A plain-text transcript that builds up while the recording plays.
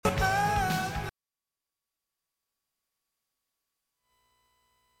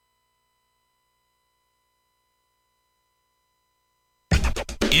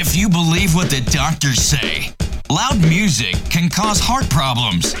If you believe what the doctors say, loud music can cause heart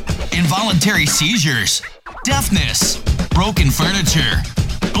problems, involuntary seizures, deafness, broken furniture,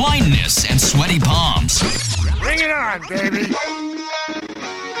 blindness, and sweaty palms. Bring it on, baby!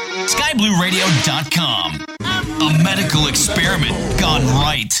 SkyBlueRadio.com. A medical experiment gone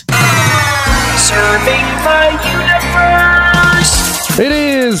right. Serving the universe! It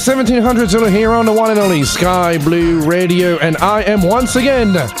is 1700 Zulu here on the one and only Sky Blue Radio, and I am once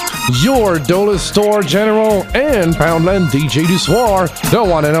again your Dulles Store General and Poundland DJ du Soir, the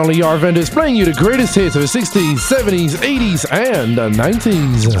one and only Arvandus, playing you the greatest hits of the 60s, 70s, 80s, and the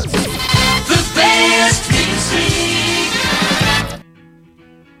 90s. The best music!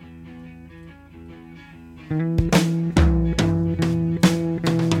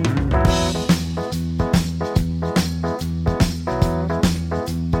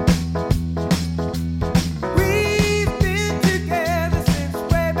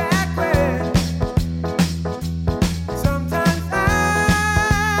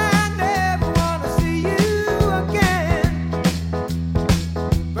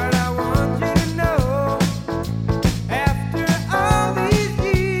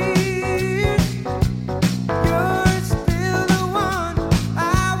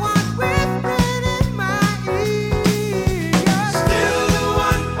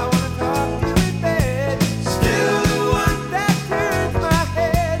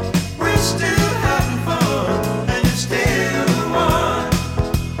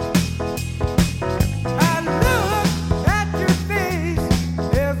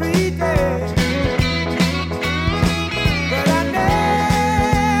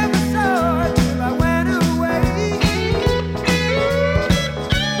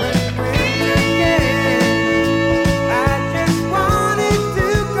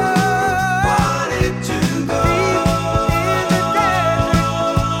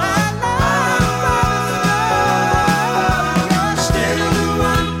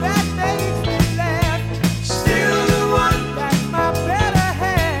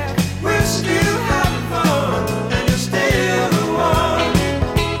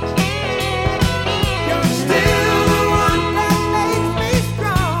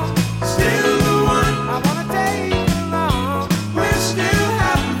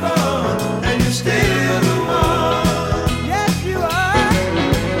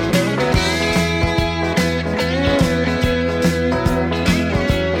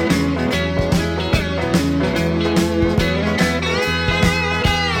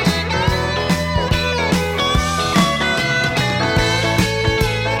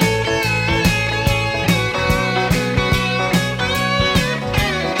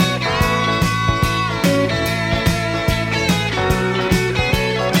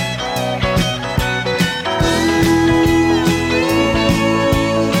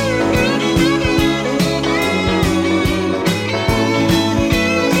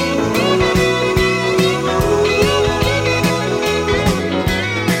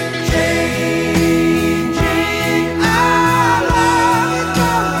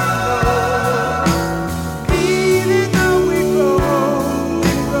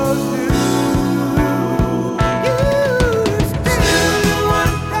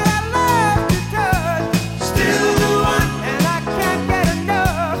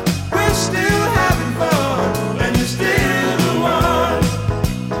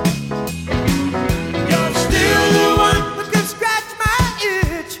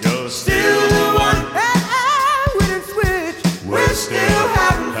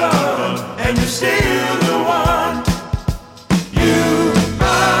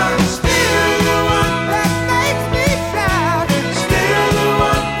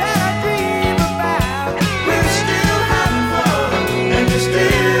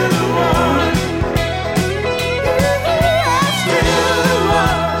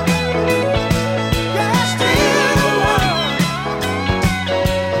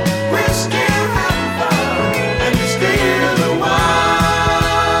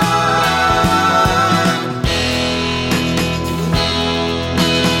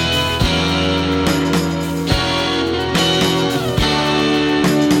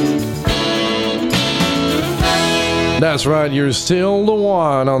 That's right, you're still the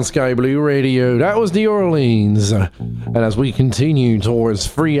one on Sky Blue Radio. That was the Orleans. And as we continue towards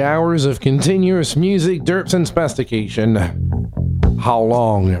 3 hours of continuous music, derps, and spastication, how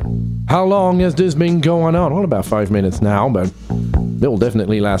long has this been going on? Well, about 5 minutes now, but it will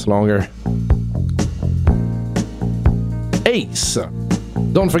definitely last longer. Ace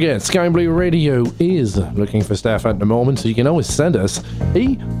Don't forget, Sky Blue Radio is looking for staff at the moment, so you can always send us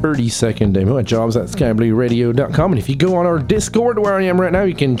a 30-second demo at jobs@skyblueradio.com. And if you go on our Discord, where I am right now,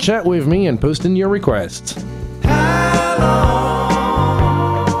 you can chat with me and post in your requests. How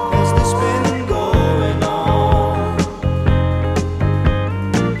long has this been going on?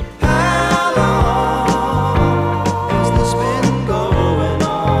 How long has this been going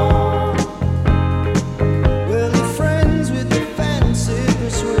on? Well, you're friends with the fancy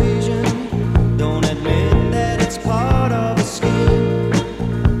persuasion. Don't admit that it's part of a scheme.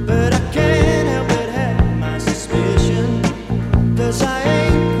 But I can't help but have my suspicion, 'cause I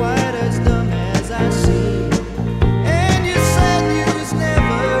ain't quite as dumb as I seem. And you said you was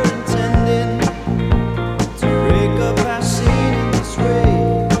never intending to break up our scene in this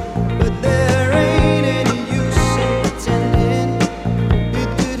way. But there ain't any use in pretending. It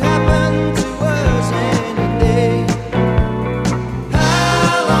could happen to us any day.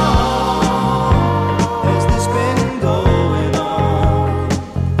 How long has this been going on?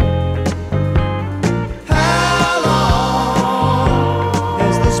 How long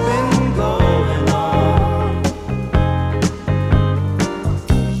has this been going on?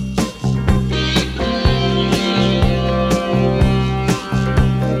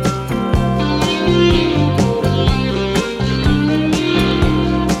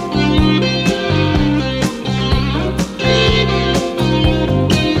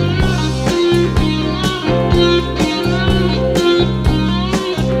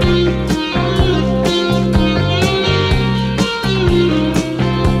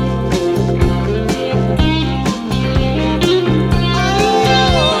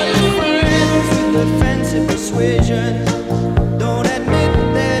 Defensive persuasion. Don't admit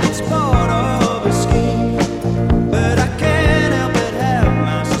that it's part of a scheme. But I can't help but have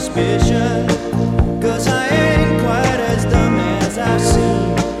my suspicion, 'cause I ain't quite as dumb as I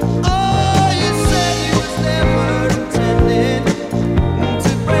seem. Oh, you said you was never intending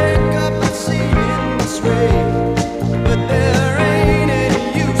to break up the scene in this way. But there ain't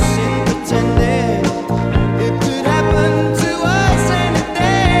any use in pretending. It could happen to us any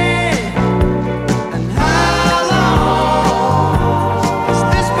day. And how long has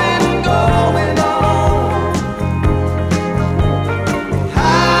this been going on?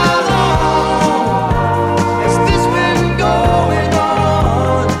 How long has this been going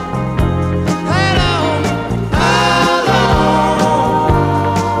on? How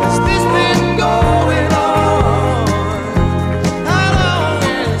long has this been going on? How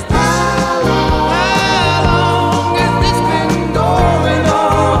long has this been going on?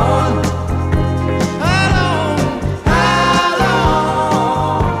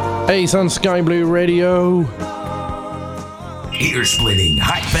 Ace on Sky Blue Radio. Ear-splitting,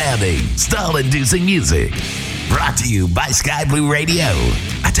 heart-pounding, stall-inducing music. Brought to you by Sky Blue Radio.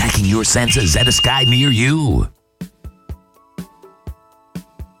 Attacking your senses at a sky near you.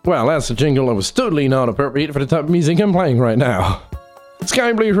 Well, that's a jingle that was totally not appropriate for the type of music I'm playing right now.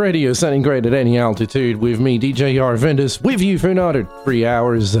 Sky Blue Radio sounding great at any altitude with me, DJ Arvandus, with you for another 3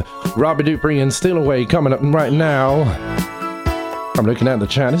 hours. Robbie Dupree and Still Away coming up right now. I'm looking at the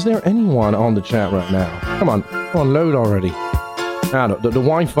chat. Is there anyone on the chat right now? Come on, load already. The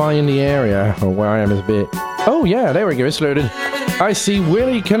Wi-Fi in the area where I am is a bit... Oh yeah, there we go, it's loaded. I see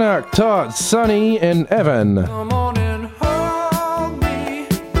Willie Canuck, Todd, Sonny, and Evan. Come on and hold me,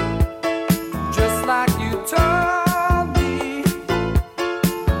 just like you told me.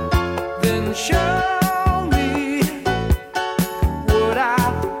 Then show me what I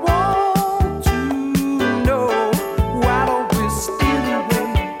want to know. Why don't we steal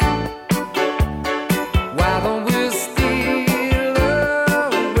away? Why don't we steal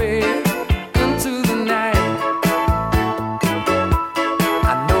away into the night? I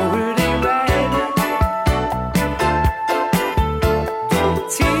know it ain't right.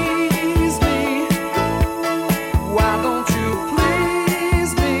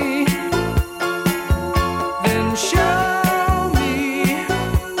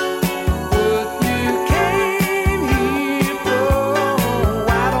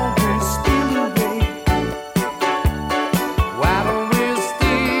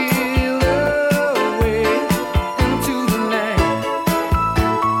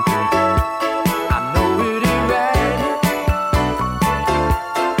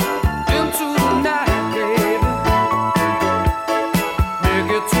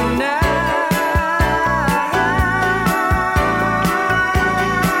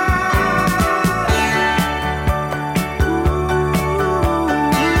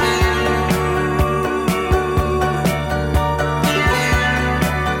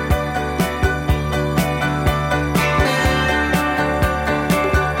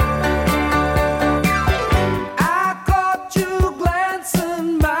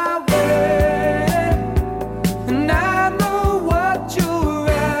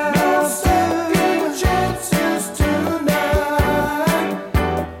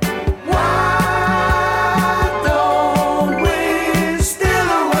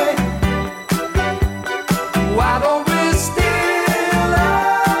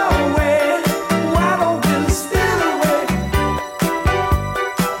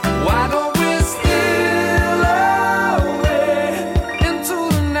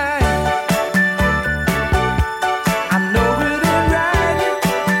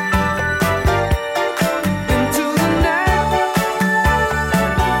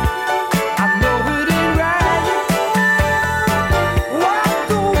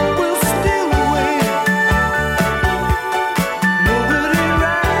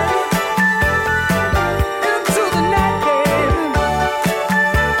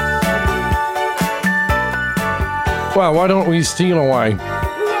 Well, why don't we steal away?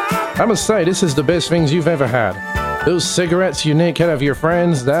 I must say, this is the best things you've ever had. Those cigarettes you nick out of your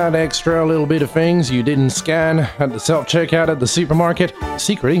friends, that extra little bit of things you didn't scan at the self-checkout at the supermarket.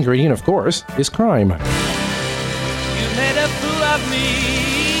 Secret ingredient, of course, is crime. You made a fool of me,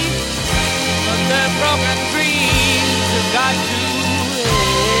 but the broken dreams have got to end.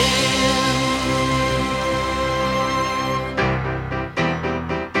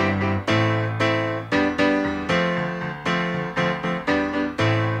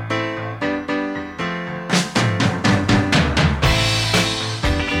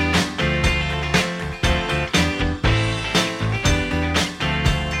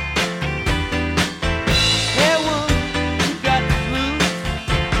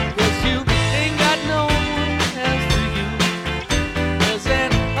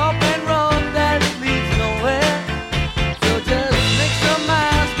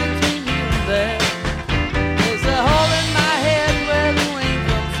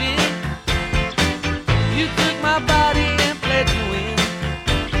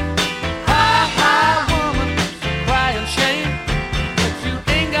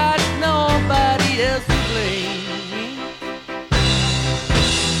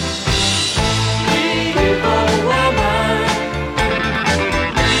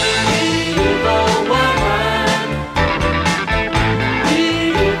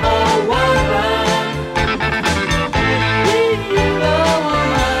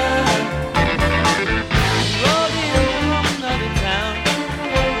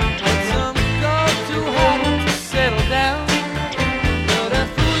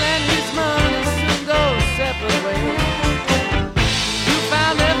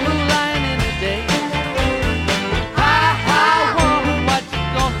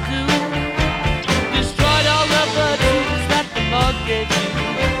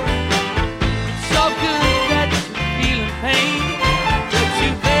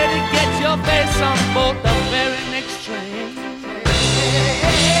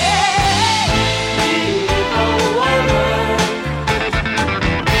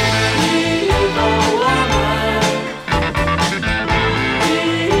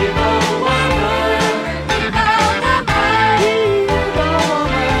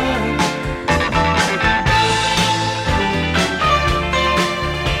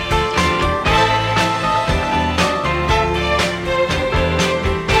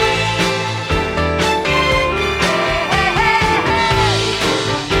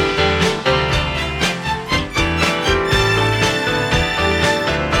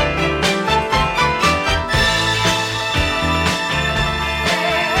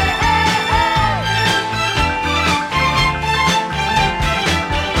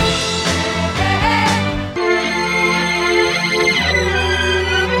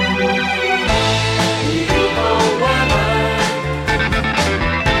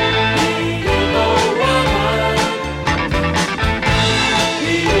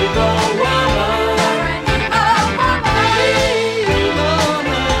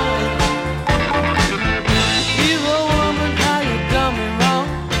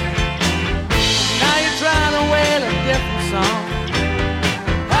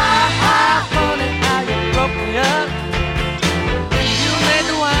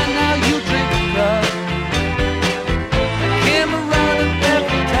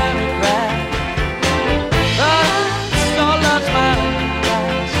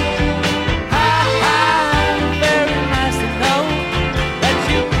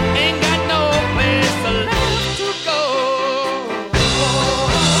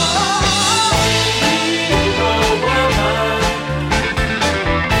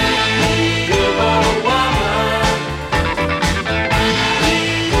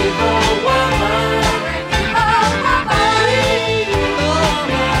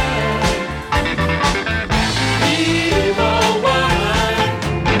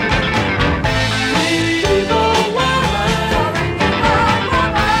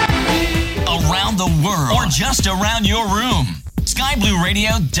 just around your room.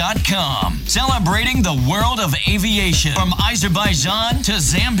 SkyBlueRadio.com, celebrating the world of aviation from Azerbaijan to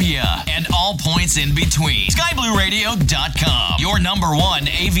Zambia and all points in between. SkyBlueRadio.com, your number one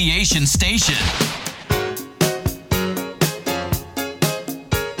aviation station.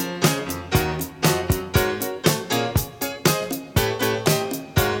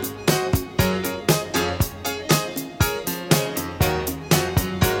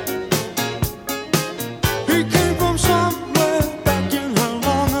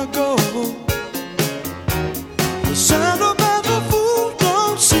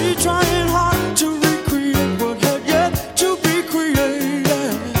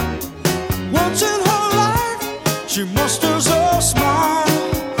 Once in musters a smile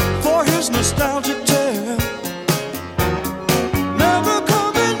for his nostalgic tale. Never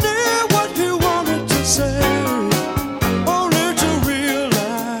coming near what he wanted to say, only to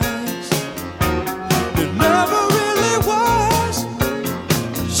realize it never really was.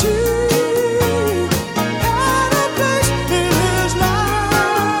 She had a place in his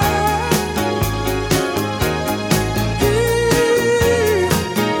life. He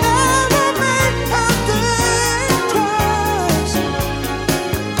never made her think twice.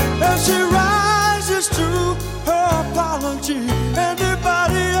 As she rises to her apology,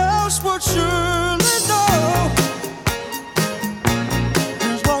 anybody else would surely know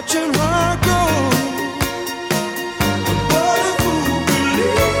who's watching her go. What a fool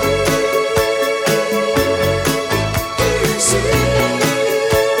believes he sees.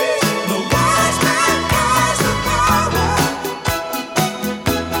 The wise man has the power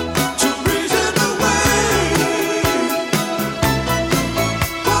to reason away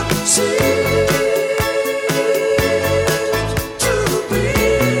what seems to be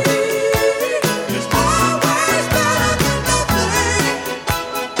is always better than nothing,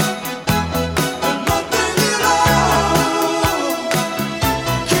 and nothing at all.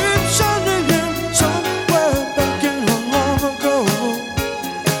 Keep shining in somewhere back in a long ago,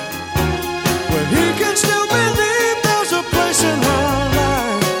 where he can still believe there's a place in her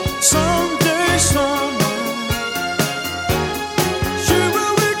life. Someday, somehow, she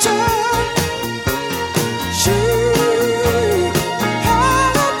will return. She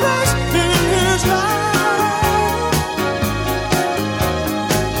had a place in his life.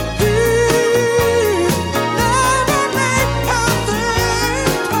 He never made her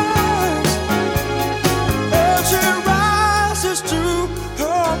think twice. As she rises to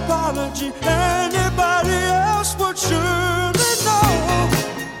her apology, anybody else would surely know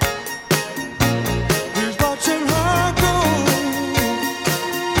he's watching her go.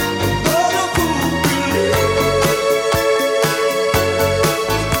 What a fool believes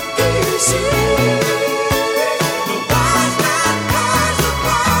he sees. The wise man has the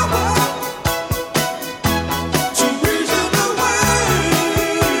power to reason away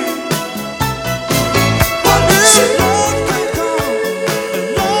what love can come and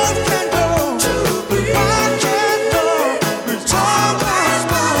love can go. But I can't know it's always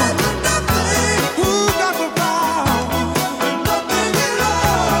better than nothing. Who got the power and nothing at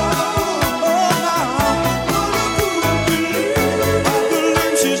all? Oh, now what a fool believes. I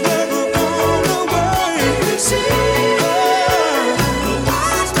believe she's never gone away. He sees. The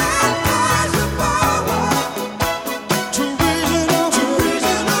wise man has the power to reason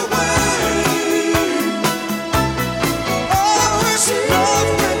away. Oh, it's love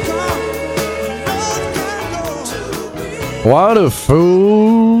can come and love can go. What a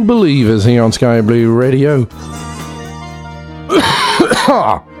fool believers here on Sky Blue Radio.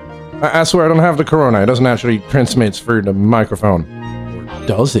 I swear I don't have the corona. It doesn't actually transmit through the microphone. Or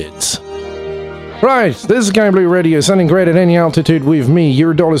does it? Right, this is Sky Blue Radio, sending great at any altitude with me,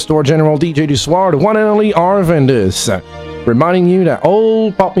 your dollar store general DJ du Soir, the one and only Arvandus. Reminding you that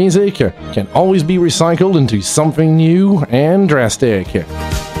old pop music can always be recycled into something new and drastic.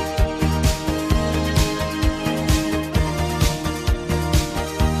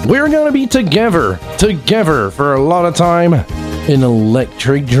 We're gonna be together for a lot of time in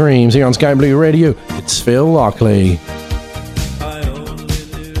Electric Dreams here on Sky Blue Radio. It's Phil Lockley. I only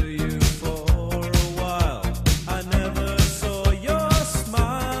knew you for a while. I never saw your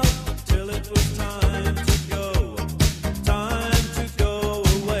smile till it was time to go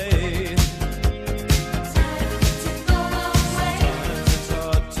away. Sometimes it's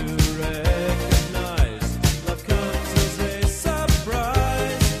hard to recognize love comes as a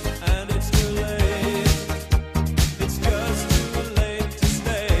surprise, and it's too late. It's just too late to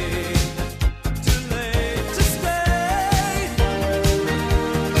stay. Too late to stay.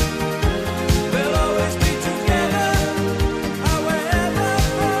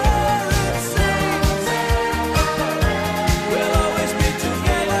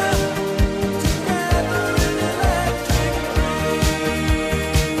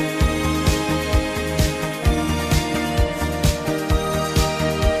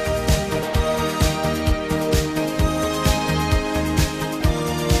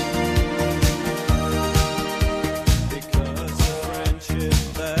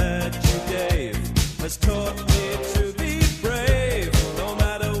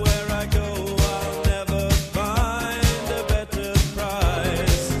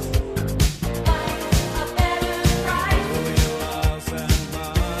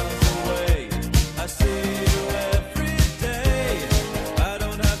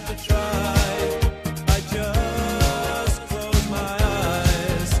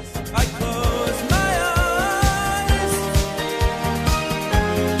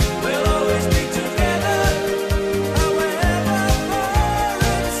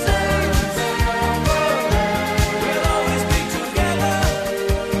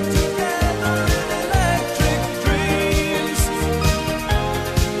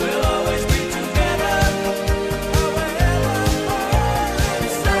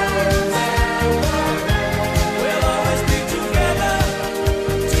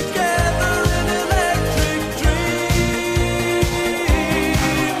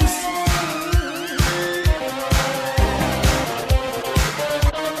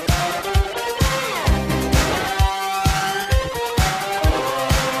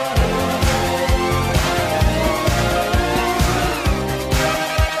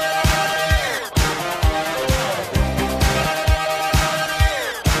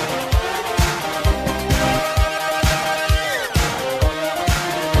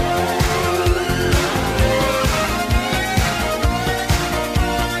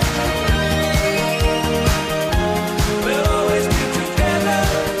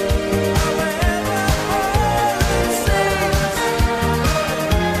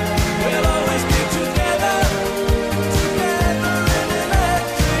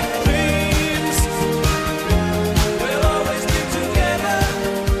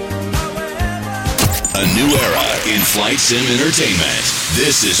 A new era in flight sim entertainment.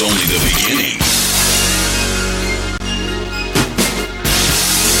 This is only the beginning.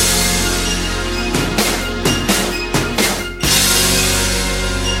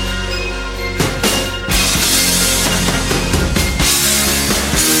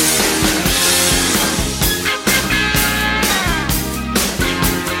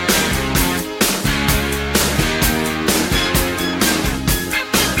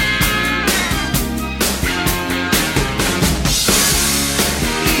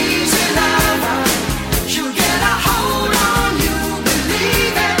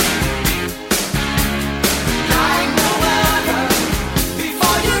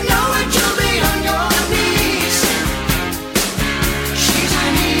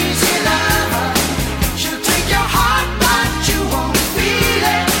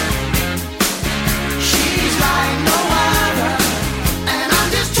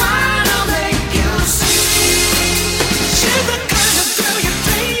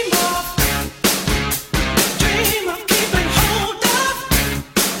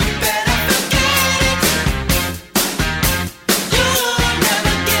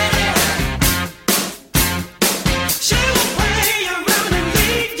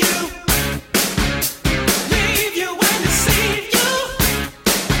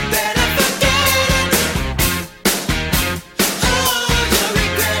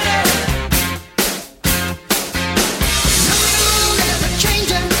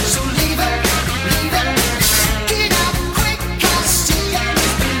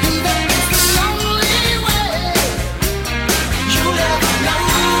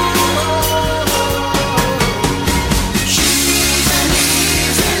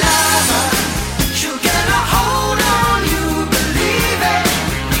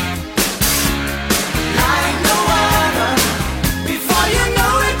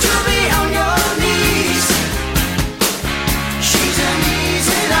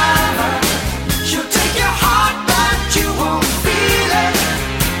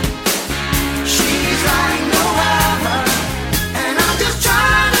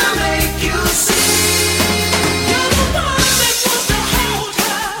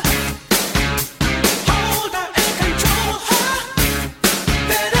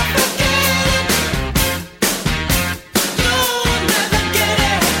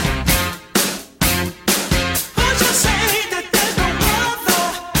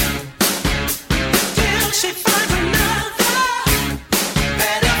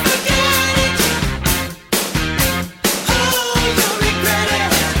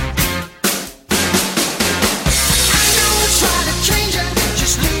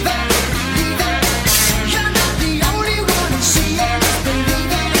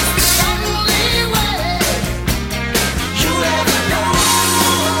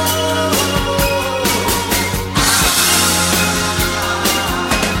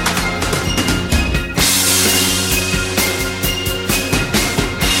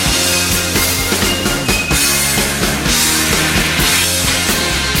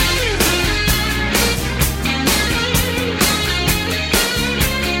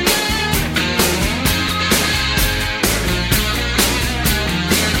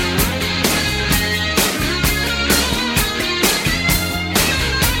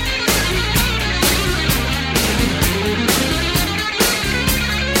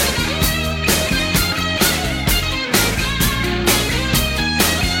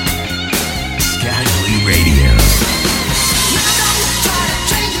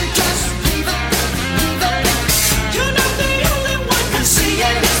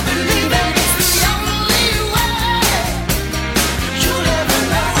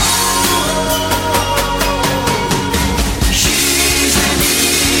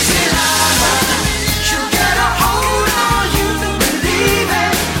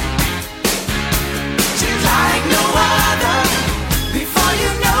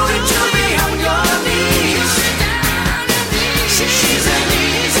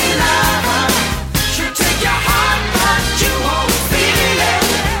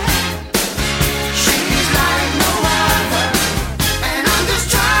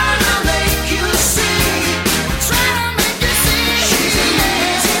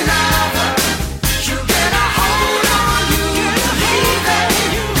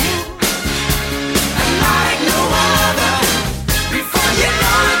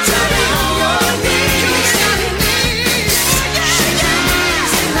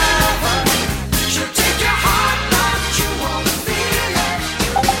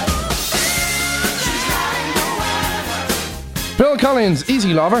 Phil Collins,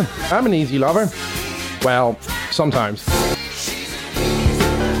 Easy Lover. I'm an easy lover. Well, sometimes.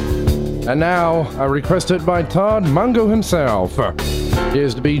 And now, requested by Todd Mungo himself.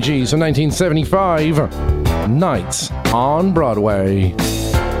 Here's the Bee Gees from 1975, Nights on Broadway.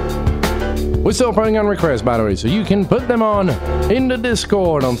 We're still playing on request, by the way, so you can put them on in the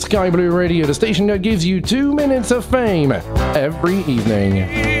Discord on Sky Blue Radio, the station that gives you 2 minutes of fame every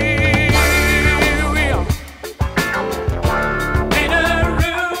evening.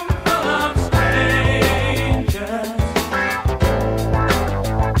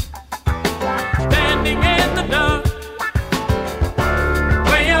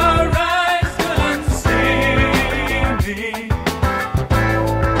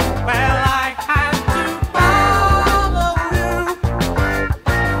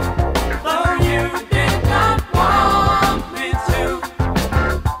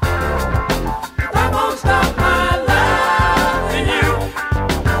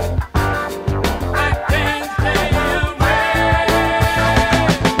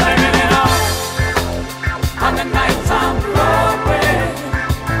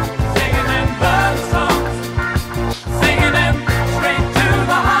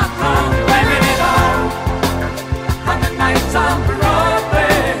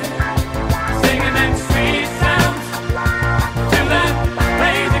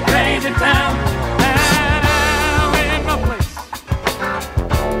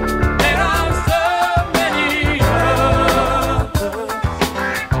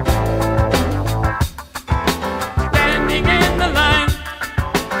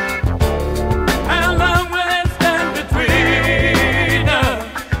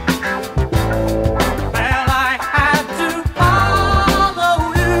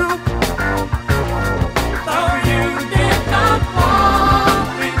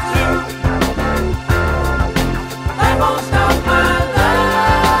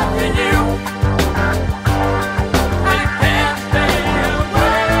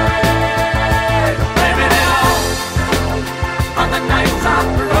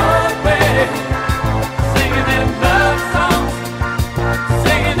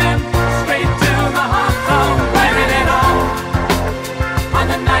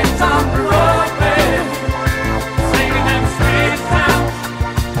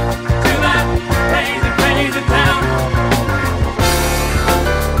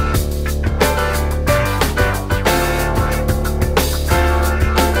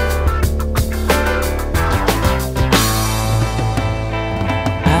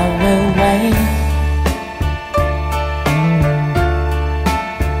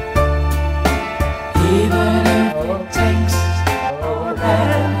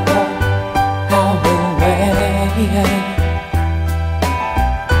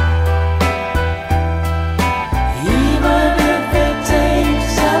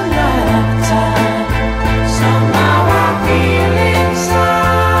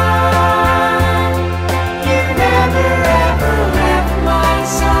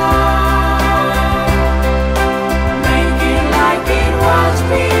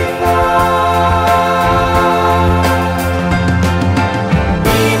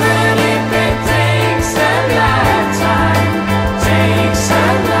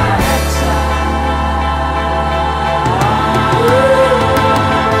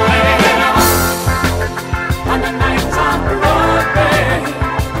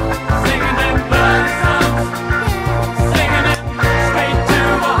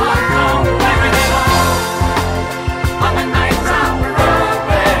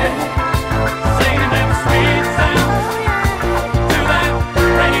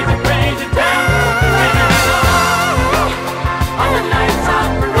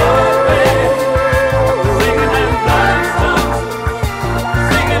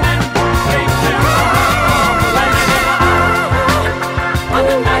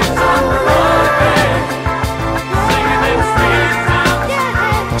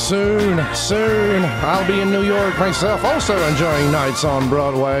 Soon, I'll be in New York myself, also enjoying Nights on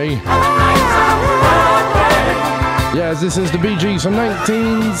Broadway. Yes, this is the Bee Gees from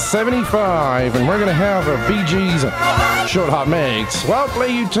 1975, and we're going to have a Bee Gees short hot mix. Well, I'll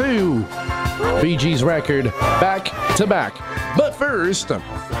play you two Bee Gees record back to back. But first,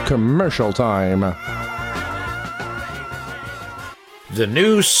 commercial time. The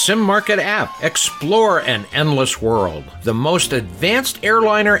new SimMarket app. Explore an endless world. The most advanced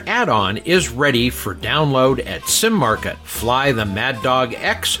airliner add-on is ready for download at SimMarket. Fly the Mad Dog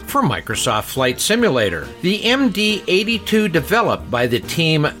X for Microsoft Flight Simulator. The MD-82 developed by the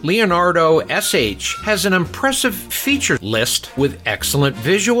team Leonardo SH has an impressive feature list with excellent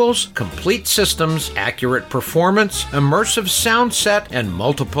visuals, complete systems, accurate performance, immersive sound set, and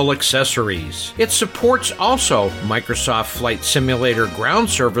multiple accessories. It supports also Microsoft Flight Simulator simulator ground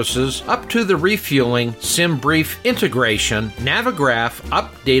services up to the refueling, SimBrief integration, Navigraph,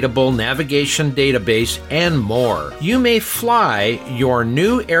 updatable navigation database, and more. You may fly your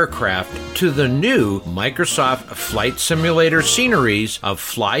new aircraft to the new Microsoft Flight Simulator sceneries of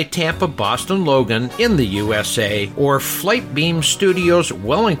Fly Tampa Boston Logan in the USA or Flightbeam Studios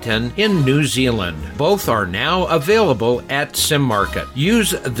Wellington in New Zealand. Both are now available at SimMarket.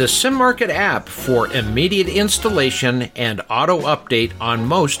 Use the SimMarket app for immediate installation and auto update on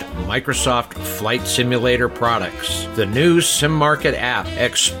most Microsoft Flight Simulator products. The new SimMarket app.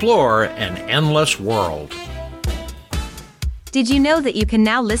 Explore an endless world. Did you know that you can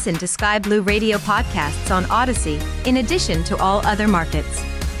now listen to Sky Blue Radio podcasts on Odyssey, in addition to all other markets?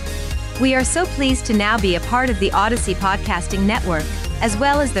 We are so pleased to now be a part of the Odyssey podcasting network, as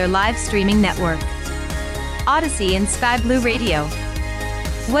well as their live streaming network. Odyssey and Sky Blue Radio.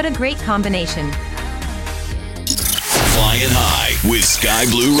 What a great combination. Flying high with Sky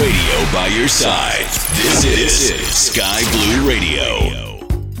Blue Radio by your side. This is Sky Blue Radio.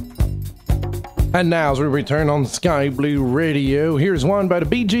 And now, as we return on Sky Blue Radio, here's one by the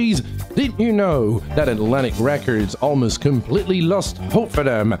Bee Gees. Didn't you know that Atlantic Records almost completely lost hope for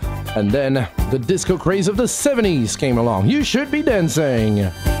them? And then the disco craze of the 70s came along. You should be dancing.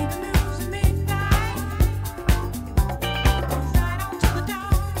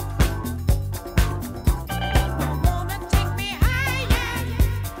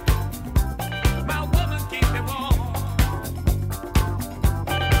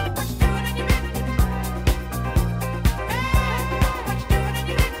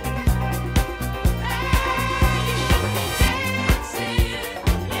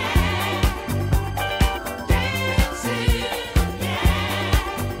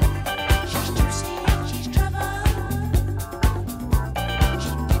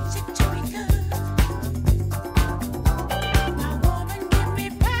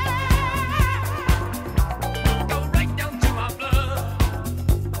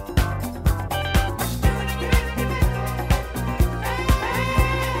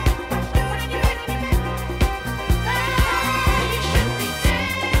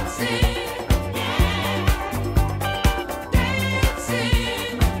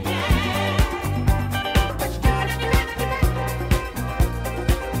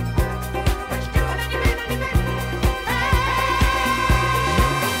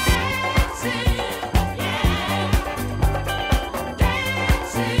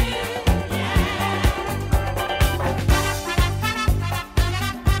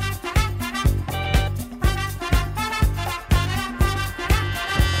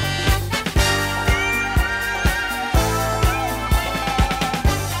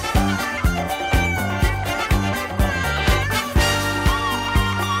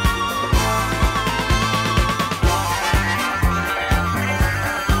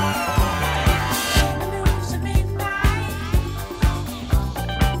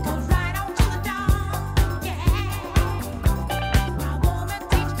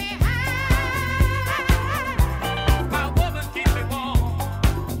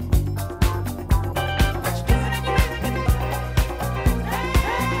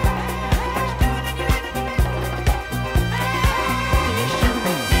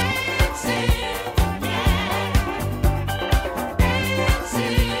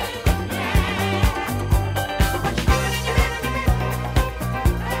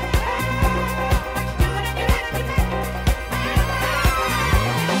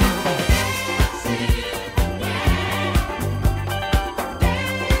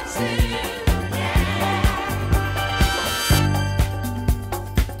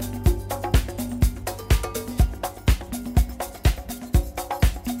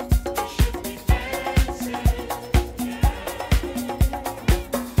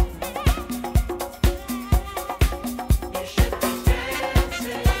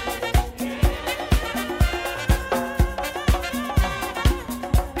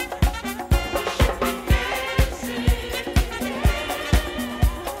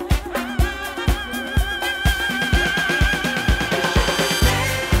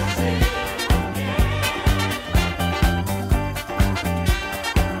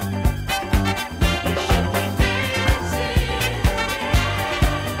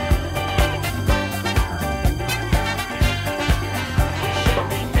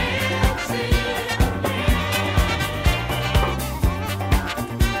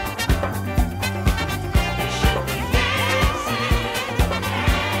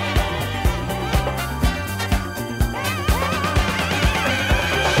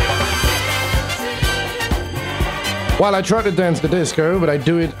 Well, I try to dance the disco, but I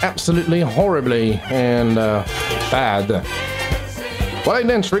do it absolutely horribly and bad. What I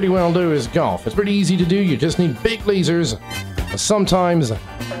dance really well do is golf. It's pretty easy to do. You just need big lasers, sometimes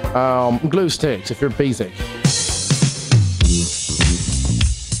glue sticks if you're basic.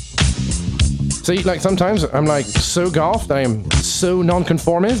 See, like sometimes I'm like so golf that I am so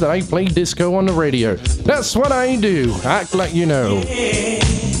nonconformist that I play disco on the radio. That's what I do. Act like you know. Yeah.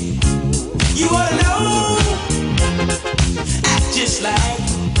 You wanna know? Act just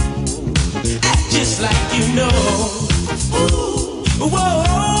like you know. Ooh,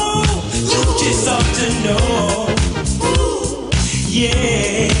 whoa, you just ought to know. Ooh,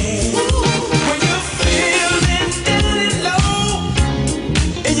 yeah. When you're feeling down and low,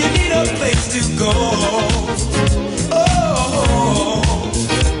 and you need a place to go. Oh,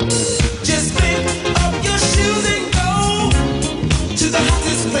 just pick up your shoes and go to the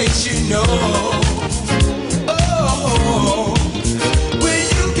hottest place you know. Oh, where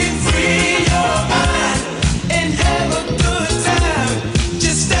you can free your mind and have a good time.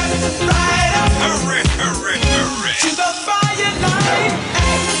 Just step right up to the fire line.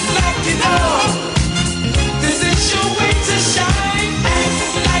 Act like you know this is your way to shine. Act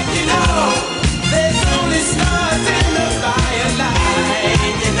like you know there's only stars in the firelight.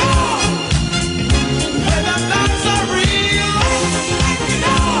 You know when the lights are real. Act like you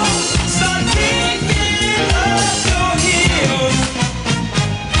know. Start kicking up your heels.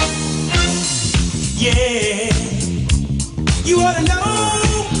 Yeah, you ought to know.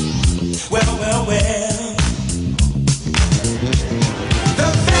 Well. The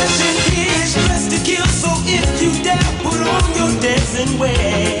fashion is dressed to kill, so if you dare, put on your dancing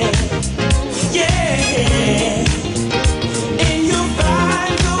wear. Yeah, and you'll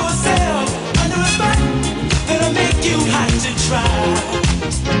find yourself under a spot that'll make you hot to try.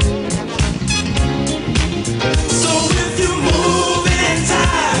 So if you move in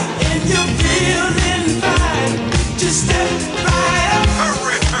time and you're feeling fine, just step right up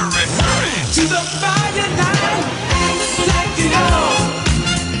to the fire line. Act like you know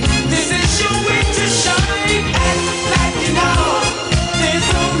this is your way to shine. Act like you know there's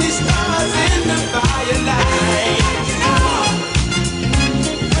only stars in the firelight. You know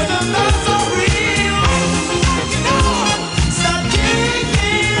when the lights are real. Act like you know. Start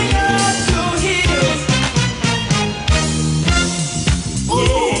kicking up your heels.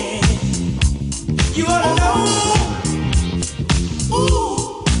 Yeah, you ought to know. Ooh.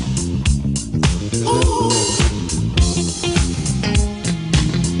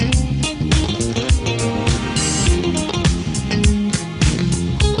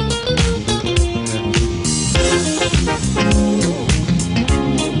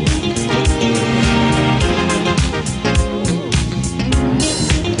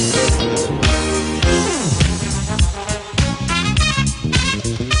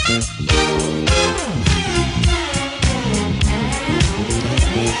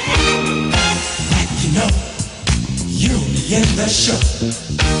 Like you know, you'll be in the show.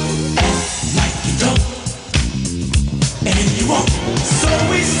 Act like you don't, and you won't. So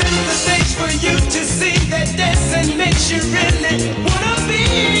we set the stage for you to see that dancing makes you really wanna be.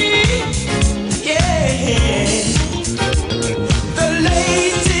 Yeah, the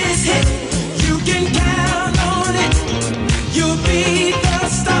latest hit, you can count on it. You'll be the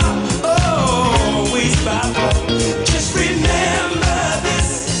star, always by far. Just remember this,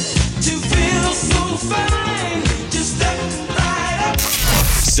 to feel so fine. Just step right up.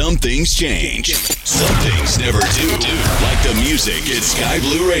 Some things change. Some things never do. Like the music at Sky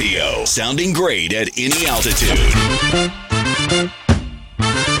Blue Radio. Sounding great at any altitude.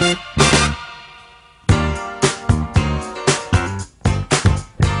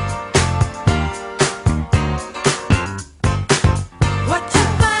 What you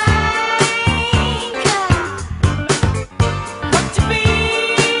think, what you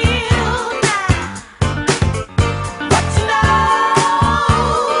feel, what you know,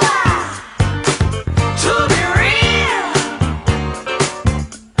 to be real.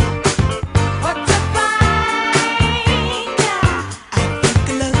 What you think,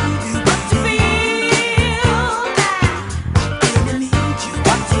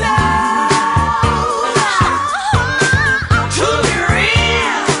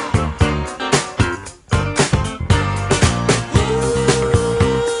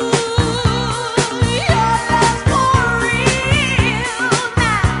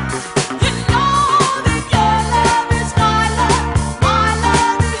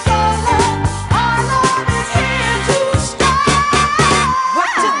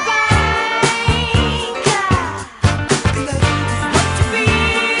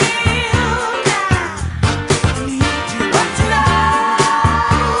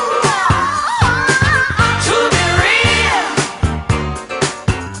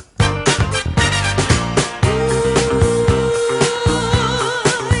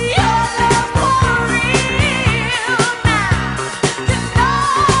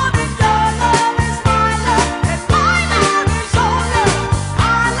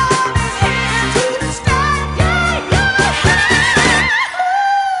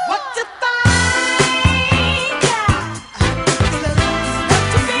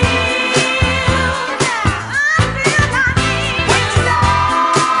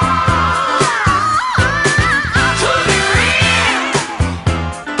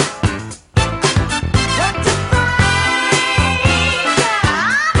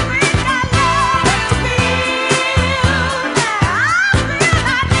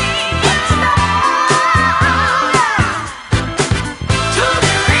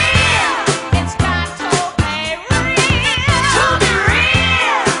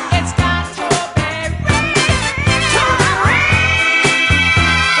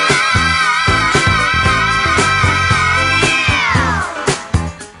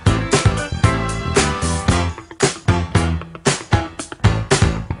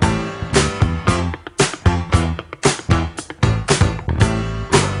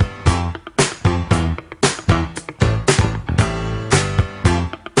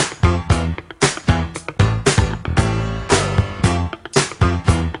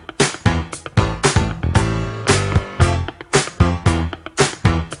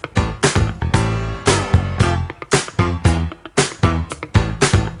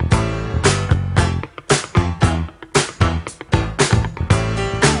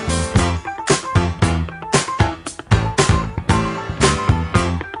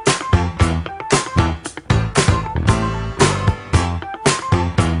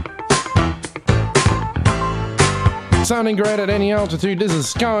 sounding great at any altitude. This is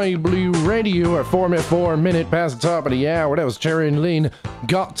Sky Blue Radio at 4 minutes past the top of the hour. That was Cherry and Lynn,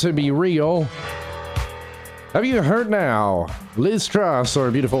 Got to Be Real. Have you heard now? Liz Truss,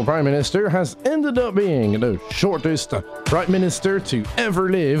 our beautiful Prime Minister, has ended up being the shortest Prime Minister to ever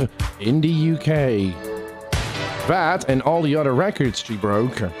live in the UK. That and all the other records she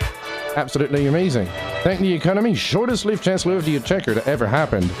broke. Absolutely amazing. Thank the economy, shortest lived Chancellor of the Exchequer that ever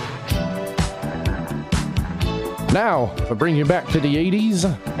happened. Now, I'll bring you back to the 80s,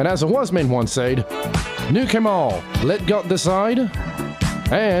 and as a Wasman once said, nuke 'em all, let God decide,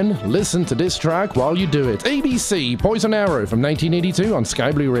 and listen to this track while you do it. ABC, Poison Arrow from 1982 on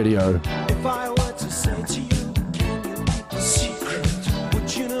Sky Blue Radio. If I were to say to you, can you keep a secret?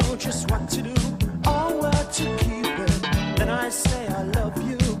 Would you know just what to do or where to keep it? Then I say I love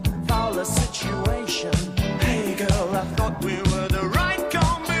you, foul a situation. Hey girl, I thought we were the right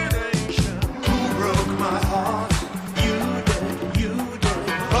combination. Who broke my heart? You did.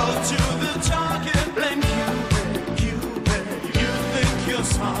 Roll to the target, blame Cupid. You think you're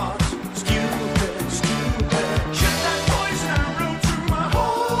smart, stupid. Shoot that poison arrow through my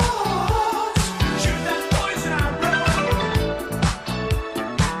heart. Shoot that poison arrow.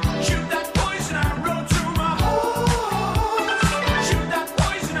 Shoot that poison arrow through my heart. Shoot that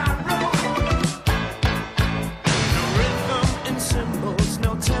poison arrow. No rhythm in cymbals,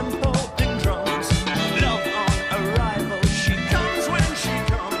 no tempo in drums. Love on arrival, she comes when she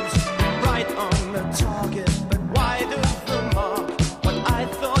comes. Right on the target, but wide of the mark. What I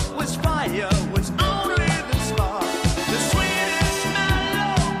thought was fire was only the spark. The sweetest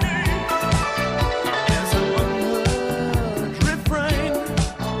melody is an unheard refrain.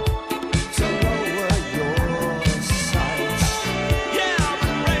 So lower your sights. Yeah,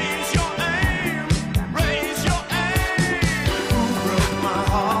 but raise your aim. Who broke my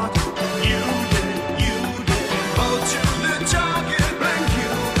heart? You did. Go to the target, blame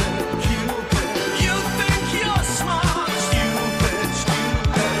Cupid. You think you're smart, stupid.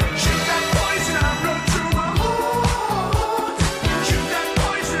 Shoot that poison arrow through my heart. Shoot that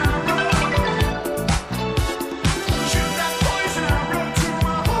poison arrow. Shoot that poison arrow through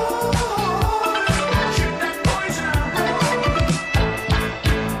my heart. Shoot that poison arrow.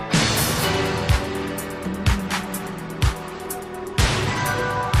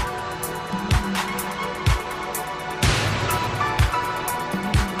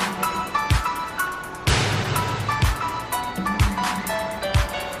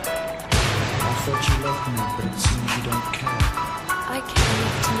 I thought you loved me, but it seems you don't care. I care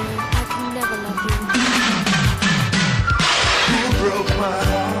enough to know I can never love you. Who broke my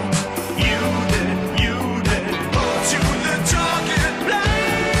heart? You did. Go to the target,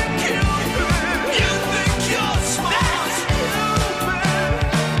 blame Cupid. You think you're smart, stupid.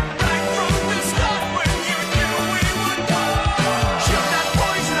 Right from the start when you knew we would go. Shoot that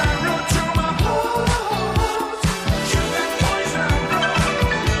poison arrow through my heart. Shoot that poison arrow.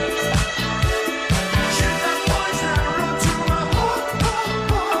 Shoot that poison arrow through my heart.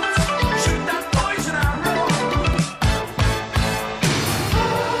 Shoot that poison arrow.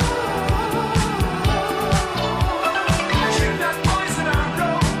 Shoot that poison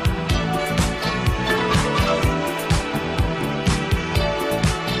arrow.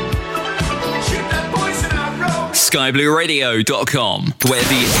 Shoot that poison arrow. SkyBlueRadio.com, where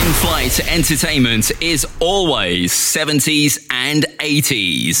the in-flight entertainment is always 70s and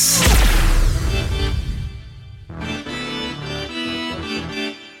 80s.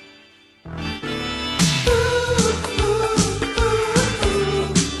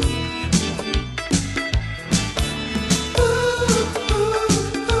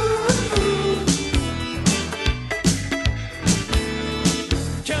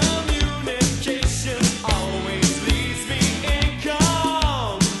 Communication always leaves me incomplete.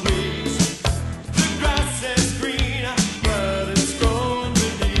 The grass is greener, but it's grown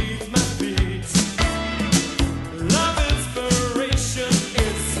beneath my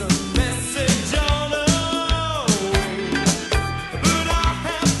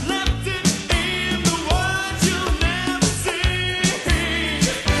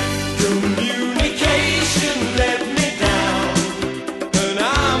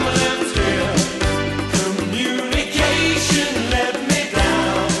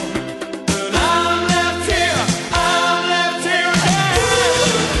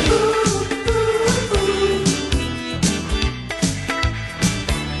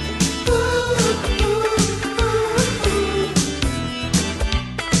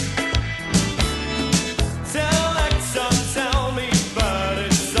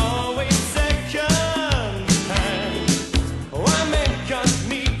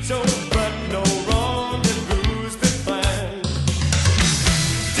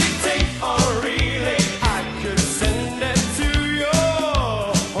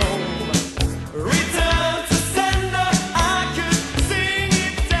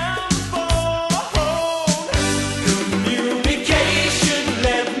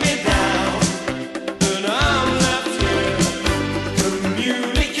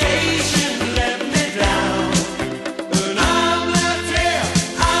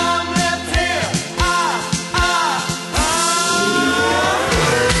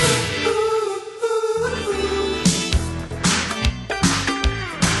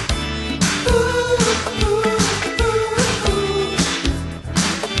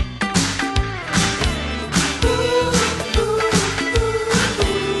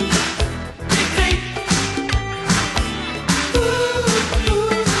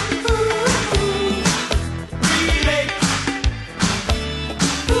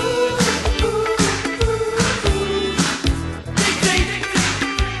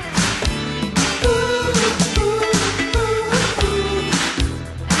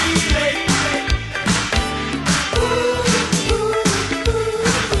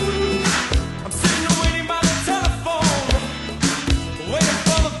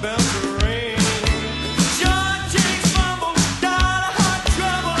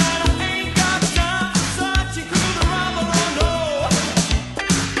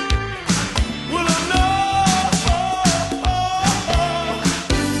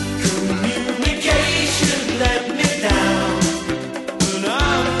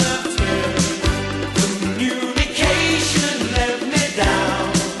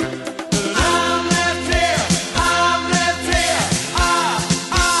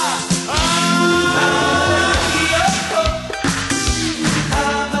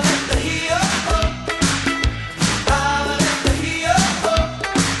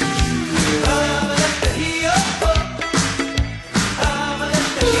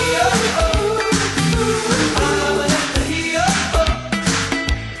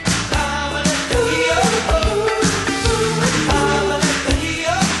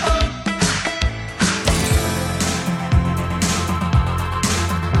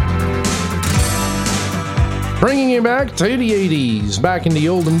Bringing you back to the 80s, back in the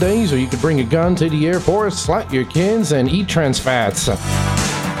olden days where you could bring a gun to the airport, slap your kids, and eat trans fats.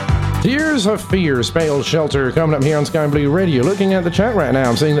 Tears of Fear, Spale Shelter, coming up here on Sky Blue Radio. Looking at the chat right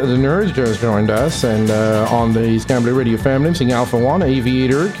now, I'm seeing that the Nerds just joined us, and on the Sky Blue Radio family, I'm seeing Alpha One,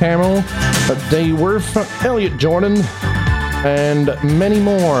 Aviator, Camel, Dayworth, Elliot Jordan, and many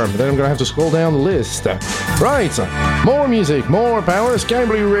more. Then I'm going to have to scroll down the list. Right, more music, more power, Sky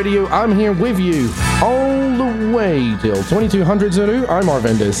Blue Radio. I'm here with you all the way till 2200 Zulu. I'm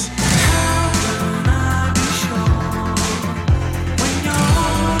Arvandus.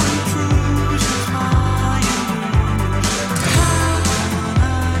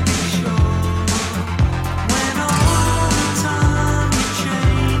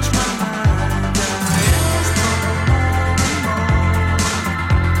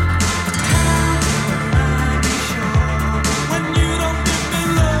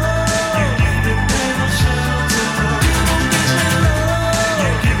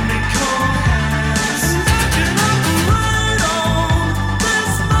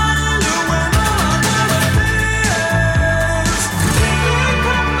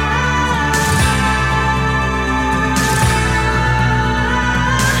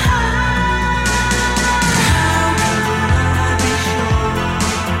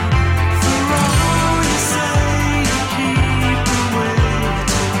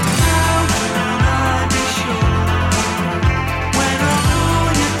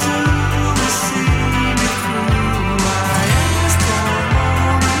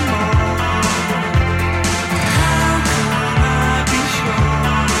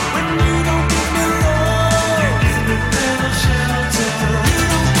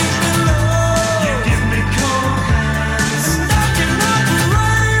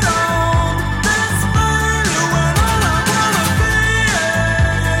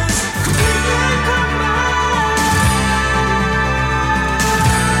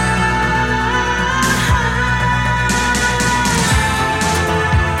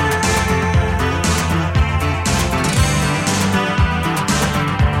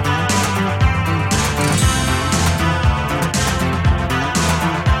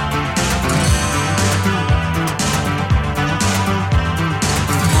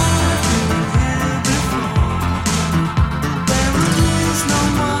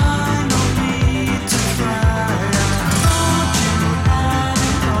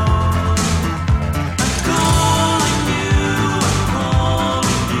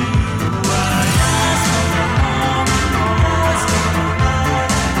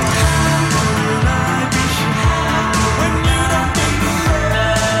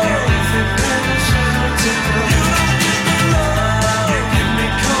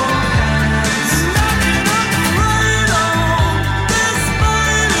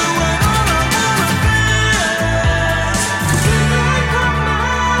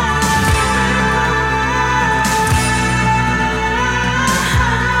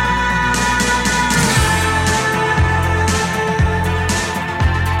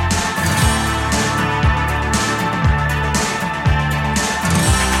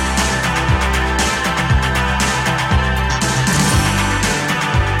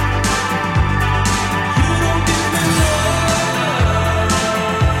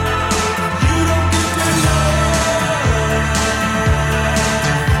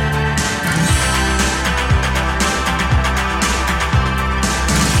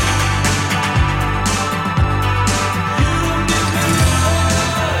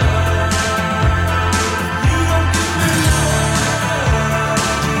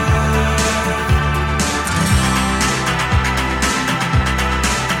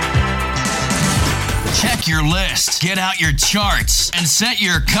 Get out your charts and set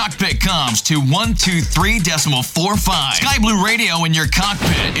your cockpit comms to 123.45. Sky Blue Radio in your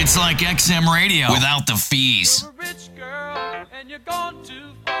cockpit. It's like XM radio without the fees. You're a rich girl and you're gone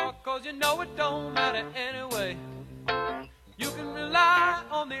too far, 'cause you know it don't matter anyway. You can rely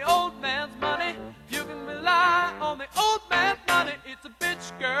on the old man's money. You can rely on the old man's money. It's a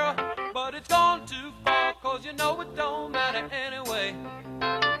bitch, girl, but it's gone too far, 'cause you know it don't matter anyway.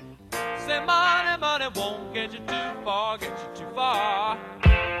 Say money, money won't get you too far, get you too far.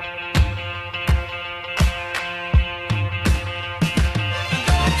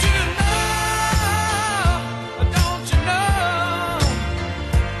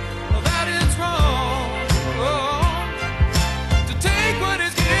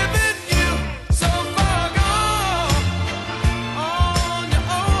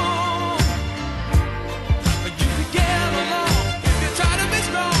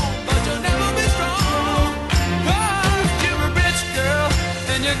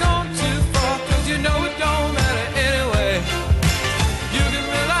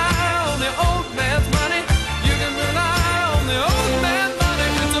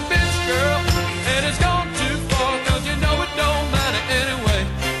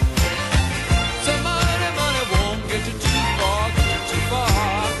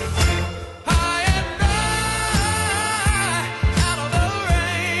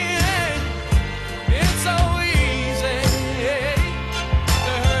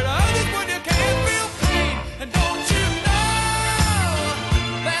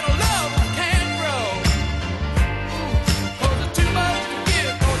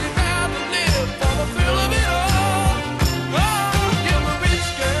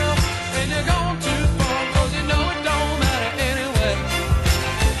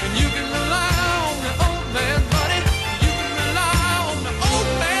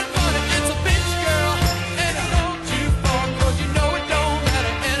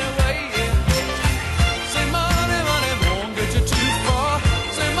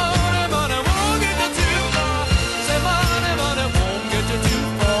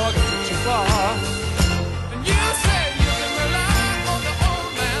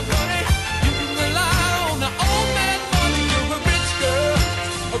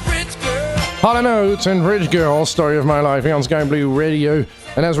 Hall & Oates and Bridge Girl, Story of My Life here on Sky Blue Radio.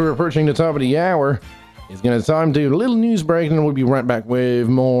 And as we're approaching the top of the hour, it's going to time to do a little news break, and we'll be right back with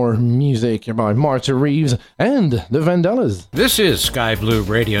more music by Martha Reeves and the Vandellas. This is Sky Blue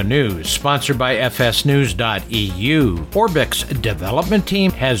Radio News, sponsored by fsnews.eu. Orbic's development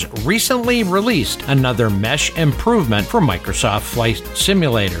team has recently released another mesh improvement for Microsoft Flight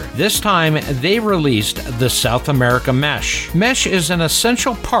Simulator. This time, they released the South America Mesh. Mesh is an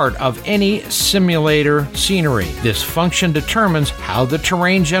essential part of any simulator scenery. This function determines how the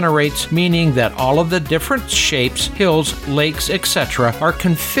terrain generates, meaning that all of the different shapes, hills, lakes, etc. are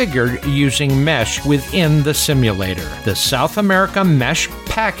configured using mesh within the simulator. The South America Mesh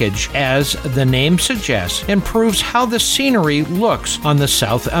package, as the name suggests, improves how the scenery looks on the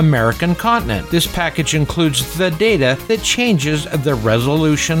South American continent. This package includes the data that changes the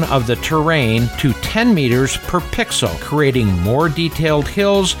resolution of the terrain to 10 meters per pixel, creating more detailed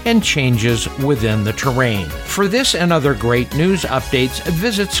hills and changes within the terrain. For this and other great news updates,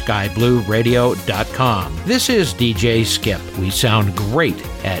 visit skyblueradio.com. This is DJ Skip. We sound great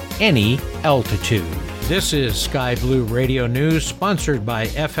at any altitude. This is Sky Blue Radio News, sponsored by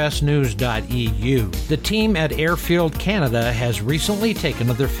fsnews.eu. The team at Airfield Canada has recently taken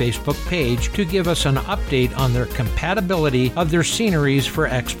to their Facebook page to give us an update on their compatibility of their sceneries for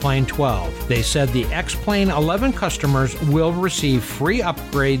X-Plane 12. They said the X-Plane 11 customers will receive free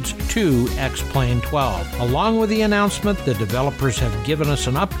upgrades to X-Plane 12. Along with the announcement, the developers have given us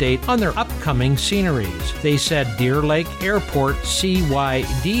an update on their upcoming sceneries. They said Deer Lake Airport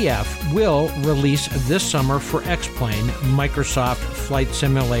CYDF will release this summer for X-Plane, Microsoft Flight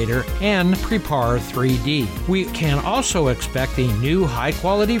Simulator, and Prepar 3D. We can also expect a new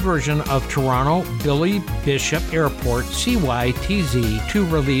high-quality version of Toronto Billy Bishop Airport CYTZ to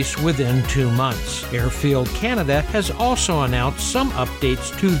release within 2 months. Airfield Canada has also announced some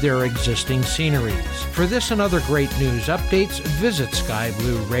updates to their existing sceneries. For this and other great news updates, visit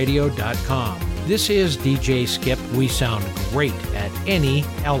skyblueradio.com. This is DJ Skip. We sound great at any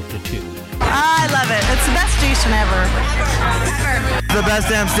altitude. I love it. It's the best station ever. The best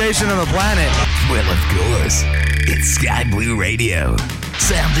damn station on the planet. Well, of course, it's Sky Blue Radio.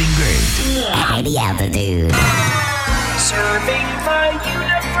 Sounding great at any altitude. Serving the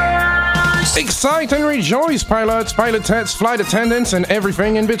universe. Excite and rejoice, pilots, pilotettes, flight attendants, and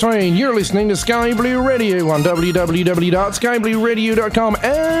everything in between. You're listening to Sky Blue Radio on www.skyblueradio.com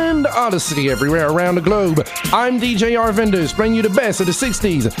and Odyssey everywhere around the globe. I'm DJ Arvandus, bringing you the best of the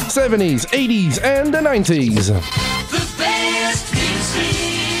 60s, 70s, 80s, and the 90s. The best music.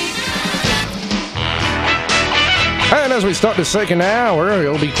 And as we start the second hour,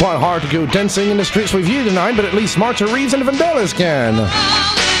 it'll be quite hard to go dancing in the streets with you tonight, but at least Martha Reeves and the Vandellas can.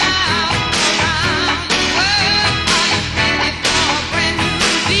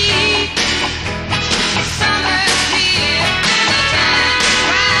 Music,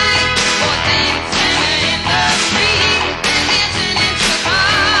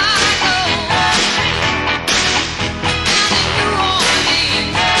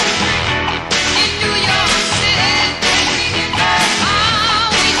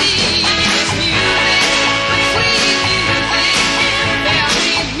 sweet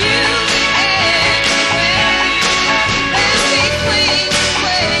music,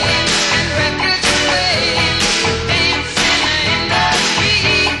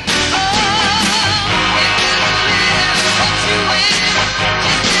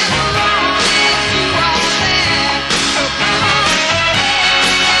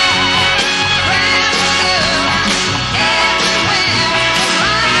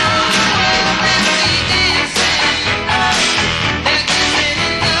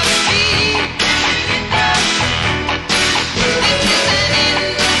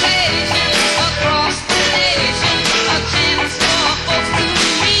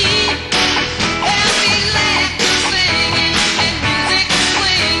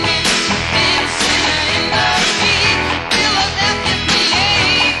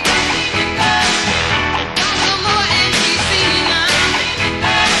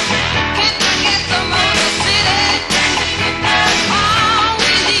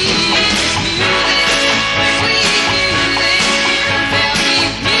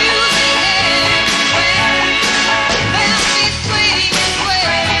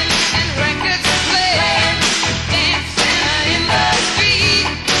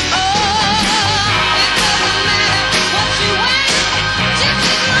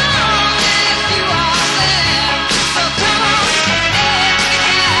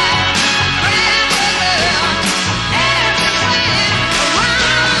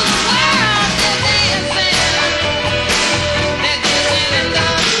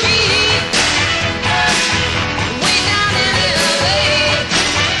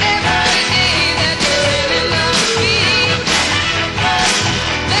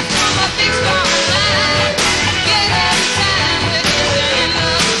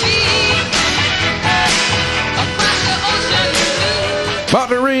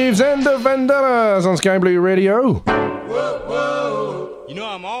 Waves and the Vandellas on Sky Blue Radio. Whoa, whoa. You know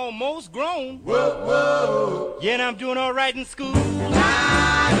I'm almost grown. Whoa, whoa. Yeah, and I'm doing all right in school.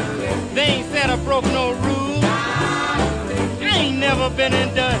 They ain't said I broke no rules. I ain't never been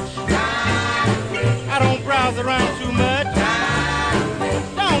in Dutch. I don't browse around too much.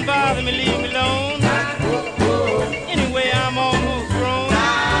 Don't bother me, leave me alone. Anyway, I'm almost grown.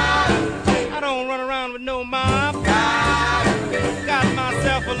 I don't run around with no mob. Got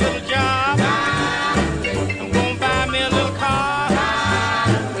myself a little job. I'm gonna buy me a little car.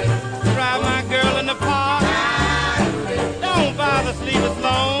 Drive my girl in the park. Don't bother, sleep us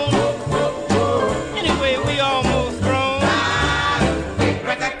alone. Anyway, we almost grown.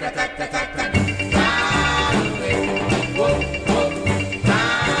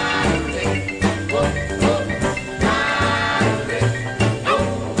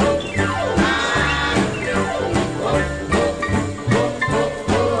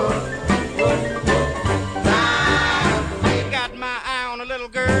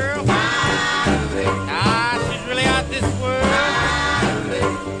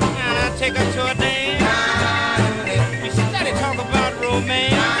 Take her to a dance. We steady talk about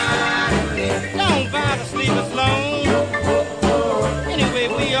romance. Don't bother, sleep us alone. Anyway,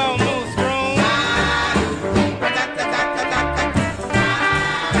 we almost grown.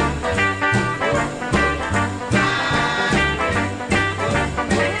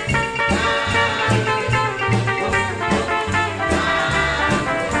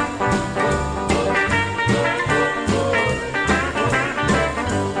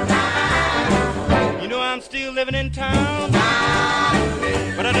 Still living in town,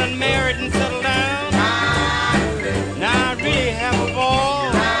 but I done married and settled down. Now I really have a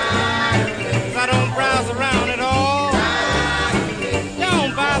ball, 'cause I don't browse around at all.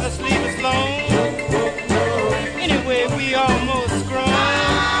 Don't bother, sleep us alone. Anyway, we almost grown.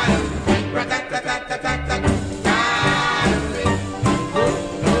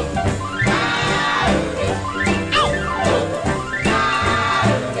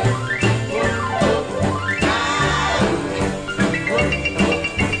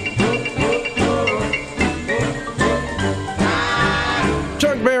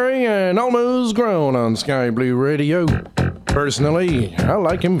 And almost grown on Sky Blue Radio. Personally, I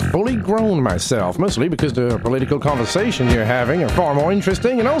like him fully grown myself, mostly because the political conversation you're having are far more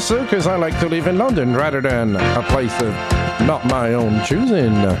interesting, and also because I like to live in London rather than a place of not my own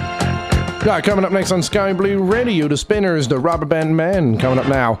choosing. Coming up next on Sky Blue Radio, the Spinners, the Rubber Band Man, coming up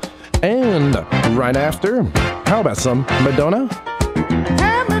now. And right after, how about some Madonna?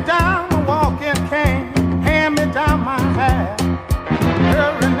 Hand me down the walking cane, hand me down my hat.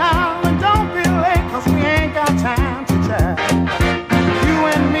 Hurry now and don't be late, 'cause we ain't got time to chat. You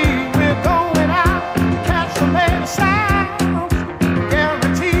and me, we're going out to catch the latest sound.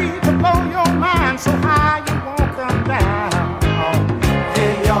 Guaranteed to blow your mind so high you won't come down.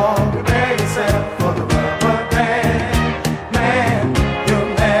 Hey y'all, prepare yourself for the rubber band. Man,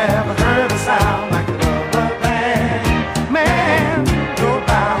 you've never heard a sound like the rubber band. Man, you're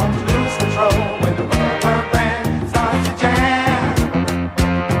bound to lose control when the rubber band starts to jam.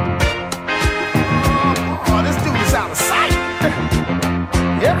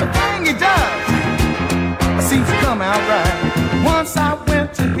 Everything he does seems to come out right. Once I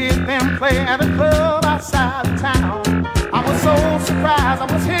went to hear them play at a club outside of town. I was so surprised, I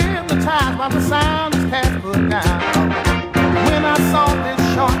was hypnotized by the sound his cats put down. When I saw this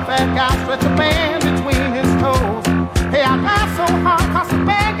short fat guy stretch a band between his toes, hey, I laughed so hard 'cause the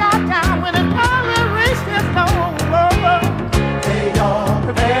band got down when it finally reached his nose. Hey y'all,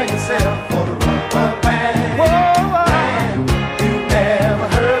 prepare yourself for the rubber band.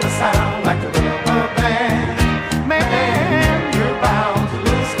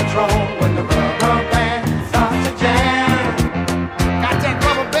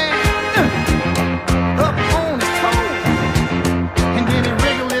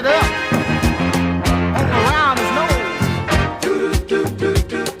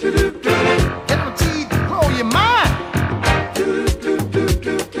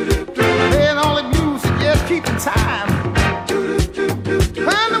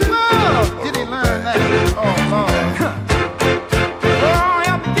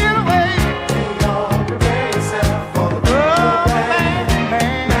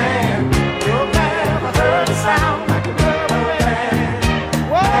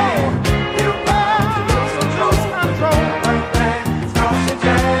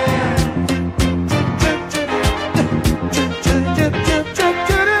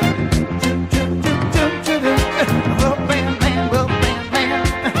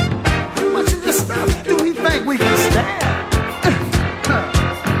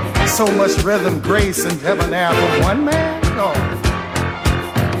 so much rhythm, grace, and debonair for one man, no.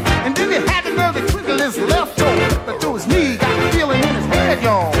 And then he had the nerve to twiddle his left toe to his knee, got the feeling in his head,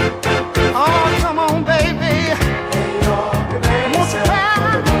 y'all. Oh, come on, baby. Won't you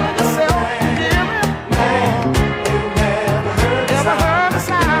cry yourself, dear? Never heard a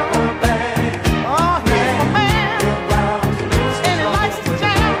sound. Oh, he's my man, and he likes to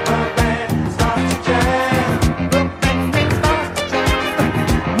jam. The band starts to jam,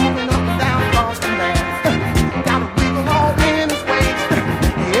 moving up and down across the land. Got a wiggle all in his waist.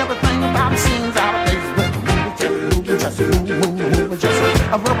 Everything about him seems out of place. But just move, just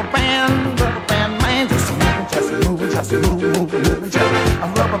a rubber band man, just move, just a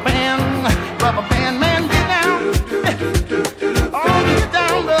rubber band man, get down. Oh, get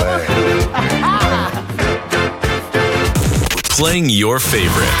down, brother. Playing your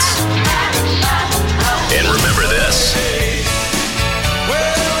favorites. And remember this.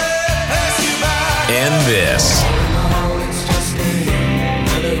 And this.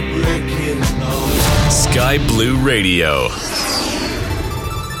 Sky Blue Radio.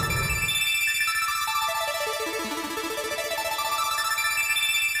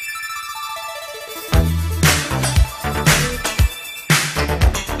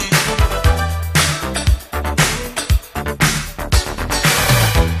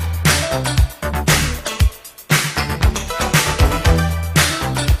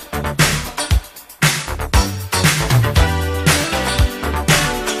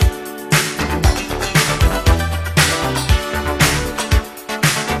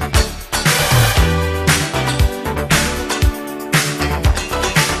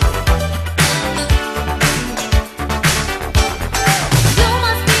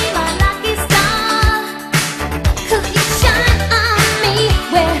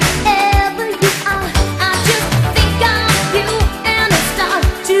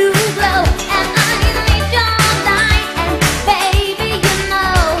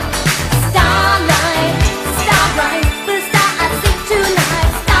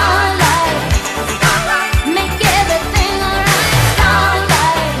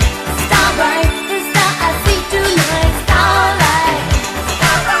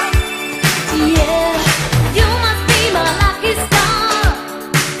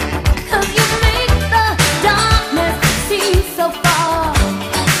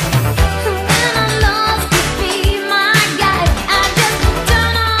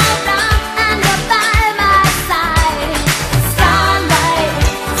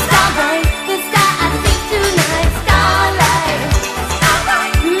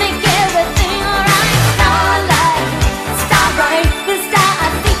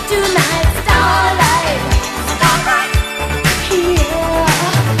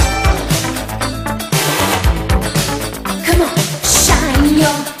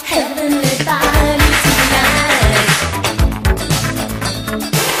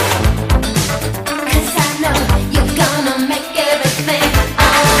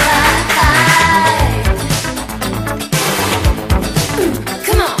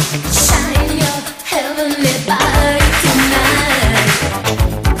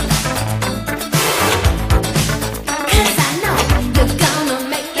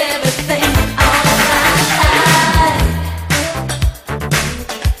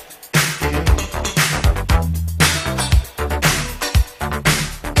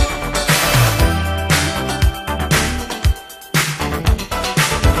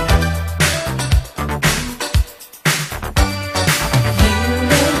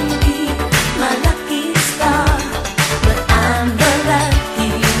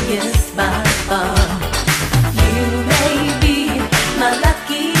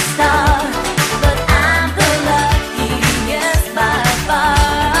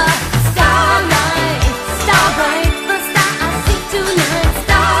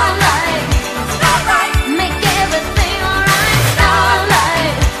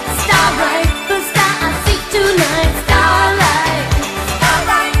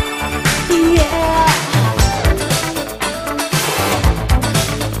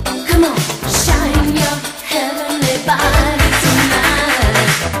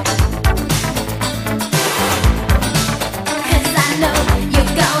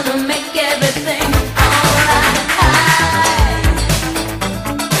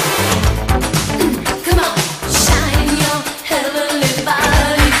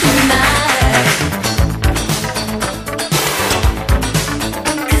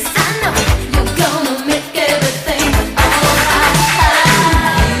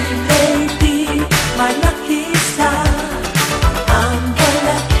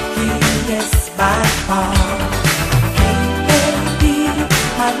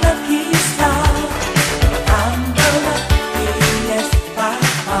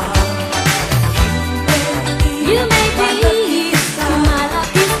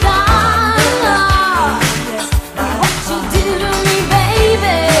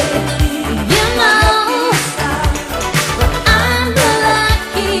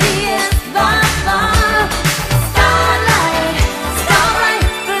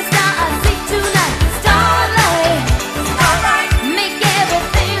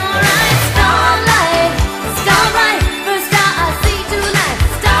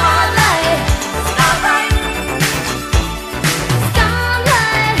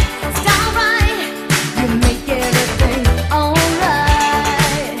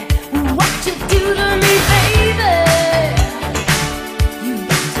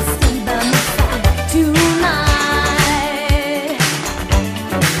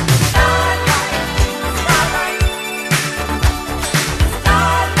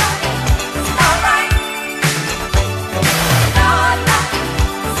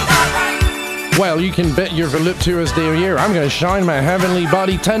 you can bet your voluptuous derriere I'm going to shine my heavenly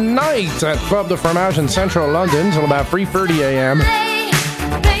body tonight at Club de Fromage in central London till about 3:30 a.m.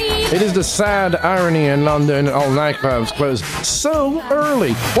 It is the sad irony in London, all nightclubs close so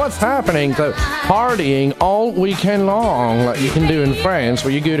early. What's happening to partying all weekend long like you can do in France,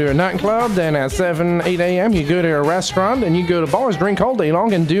 where you go to a nightclub, then at 7, 8 a.m. you go to a restaurant, and you go to bars, drink all day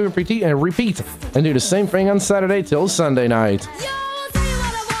long, and do repeat and do the same thing on Saturday till Sunday night.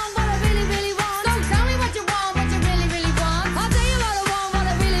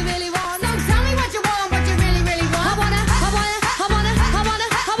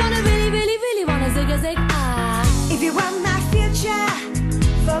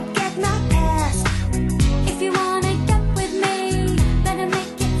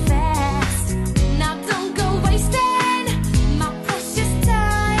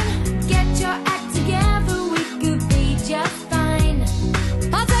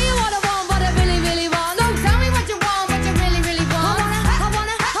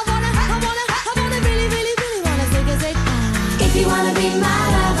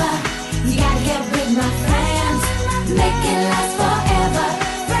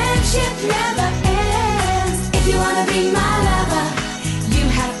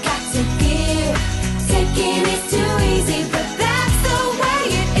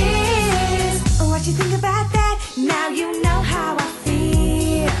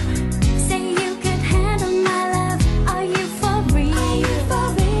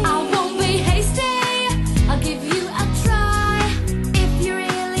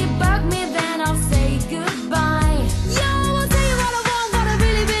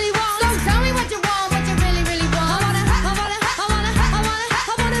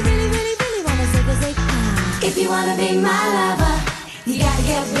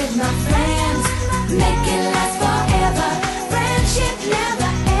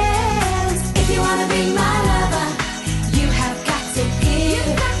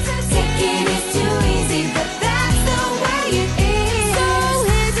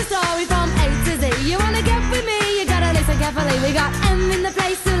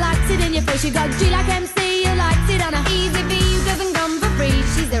 She got G like MC, you likes it on a easy B, who doesn't come for free.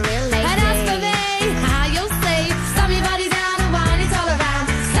 She's a real lady. And as for me, how you'll see, slam your body down and wine it all around.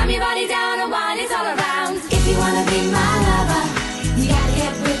 Slam your body down and wine it all around. If you wanna be my lover, you gotta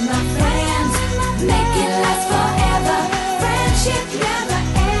get with my friends. Make it last forever. Friendship never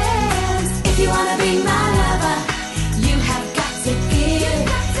ends. If you wanna be my lover, you have got to give.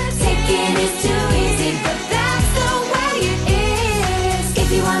 Taking is too easy, but that's the way it is. If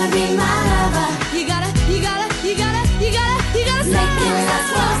you wanna be my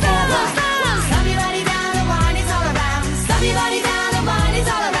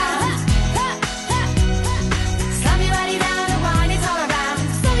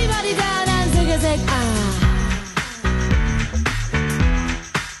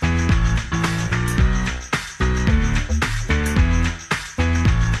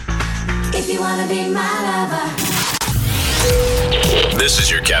This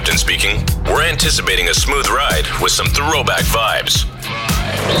is your captain speaking. We're anticipating a smooth ride with some throwback vibes.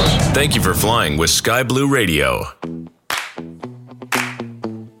 Thank you for flying with Sky Blue Radio.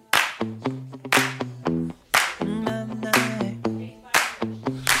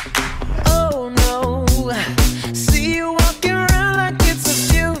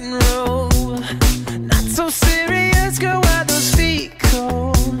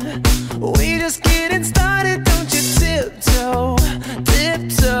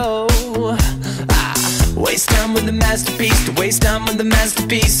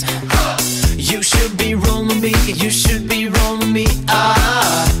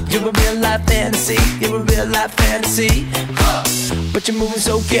 But you're moving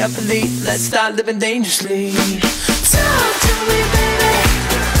so carefully, let's start living dangerously. Talk to me, baby.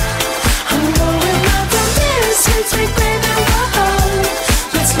 I'm going up from this. Let's make baby whoa.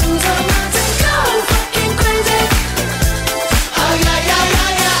 Let's lose our minds and go fucking crazy. Oh yeah, yeah,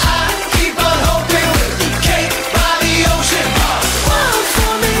 yeah, yeah. I keep on hoping we'll be cake by the ocean. Walk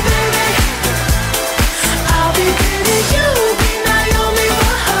for me, baby. I'll be Billy, you'll be Naomi.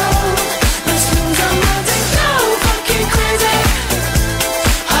 Whoa. Let's lose our minds and go fucking crazy.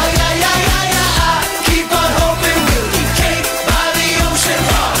 Oh yeah, yeah, yeah, yeah. I keep on hoping we'll be cake by the ocean.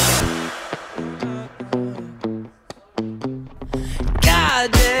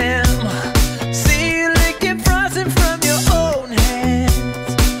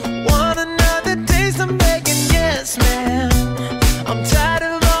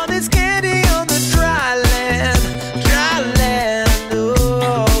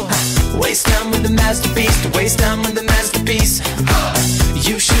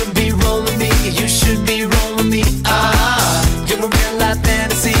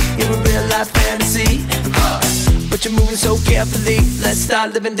 but you're moving so carefully. Let's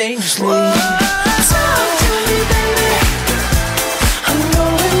start living dangerously. Talk to me, baby. I'm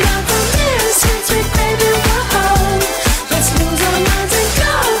going out from here, sweet, sweet baby. Whoa, let's lose our minds and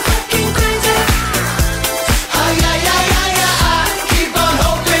go fucking crazy. Oh yeah, yeah, yeah, yeah. I keep on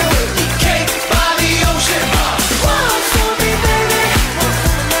hoping we'll be caked by the ocean. Walk for me, baby.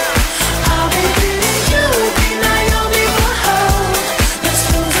 I'll be beating you, be Naomi. Whoa, let's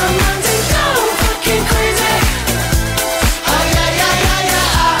lose our minds and go fucking crazy. Oh yeah, yeah, yeah,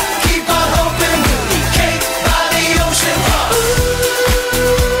 yeah. I keep on hoping we'll be caked by the ocean. Oh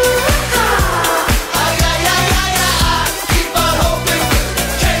yeah, yeah, yeah, yeah. I keep on hoping we'll be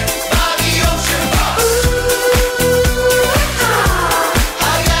caked by the ocean.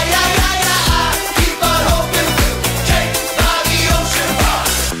 Oh yeah, yeah, yeah, yeah. I keep on hoping we'll be caked by the ocean.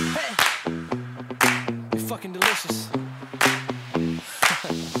 Hey, you're fucking delicious.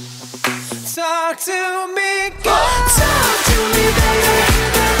 Talk to me, girl. Talk to me, baby.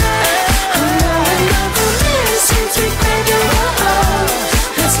 I'm going out from here, sweet, sweet baby. Whoa,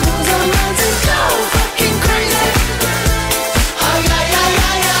 let's lose our minds and go fucking crazy. Oh yeah, yeah,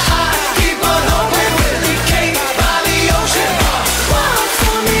 yeah, yeah. I keep on hoping we'll be caked by the ocean. Walk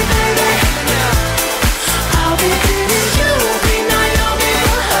for me, baby. I'll be beating you, be Naomi.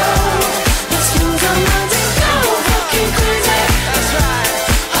 Whoa, let's lose our minds and go fucking crazy. That's right.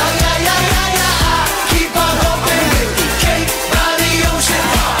 Oh yeah, yeah, yeah, yeah. I keep on hoping we'll be caked by the ocean.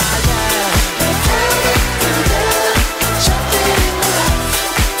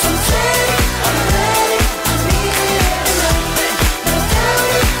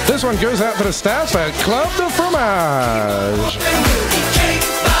 This one goes out to the staff at Club de Fromage.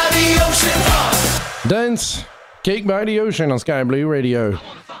 Dance Cake by the Ocean on Sky Blue Radio.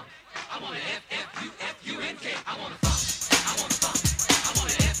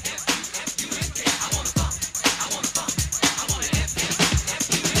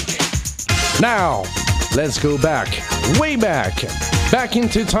 Now, let's go back, way back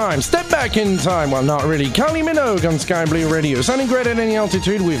into time, step back in time. Well, not really. Kylie Minogue on Sky Blue Radio, sounding great at any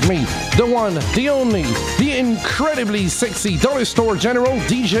altitude with me, the one, the only, the incredibly sexy dollar store general,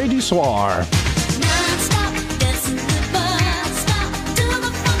 DJ Du Soir.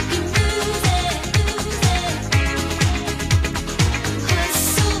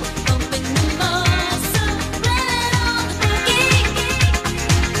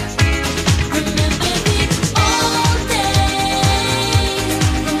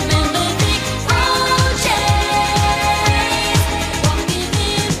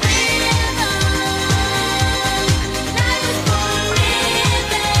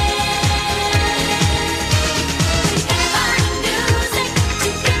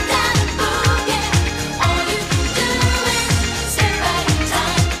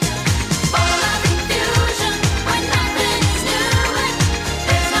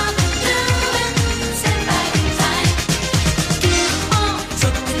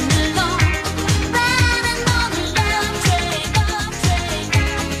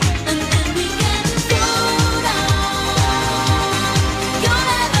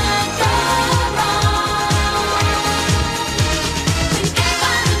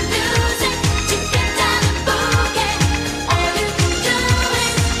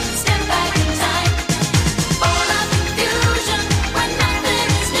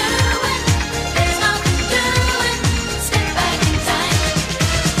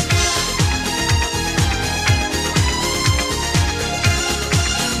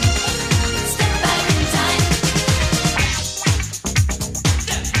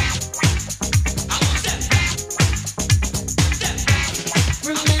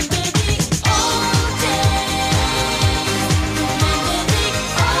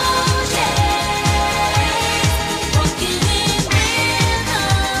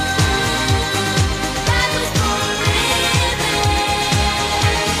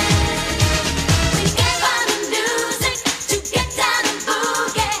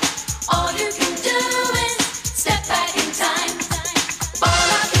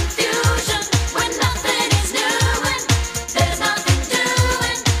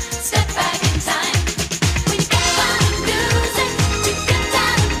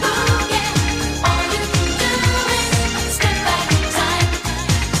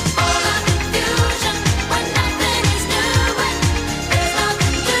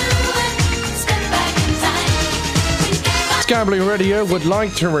 Sky Blue Radio would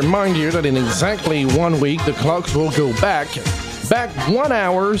like to remind you that in exactly 1 week, the clocks will go back 1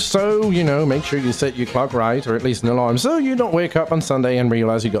 hour, so, make sure you set your clock right, or at least an alarm, so you don't wake up on Sunday and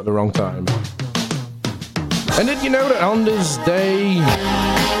realize you got the wrong time. And did you know that on this day,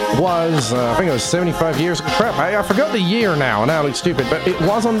 was, I think it was 75 years. Crap, I forgot the year now, and I look stupid, but it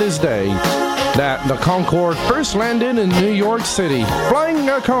was on this day that the Concorde first landed in New York City. Flying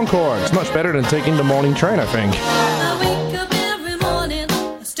a Concorde. It's much better than taking the morning train, I think. I wake up every morning,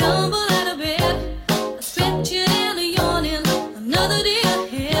 I stumble out of bed, I stretch it and a yawning, another day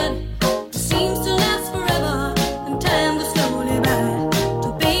ahead. It seems to last forever, and time goes slowly by.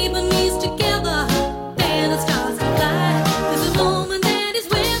 Two baby knees together, then it starts to fly. There's a moment that is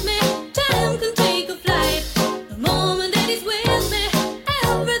with me, time can take a flight. The moment that is with me,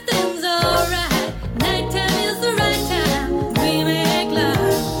 everything's alright. Nighttime is the right time, we make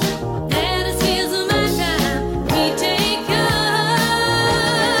love. That is here's my time, we take off.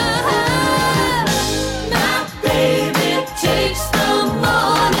 My baby takes the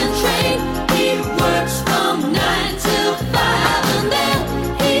morning train. He works from 9 till 5, and then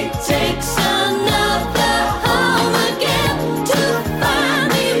he takes another home again to find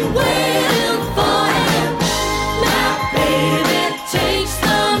me waiting for him. My baby takes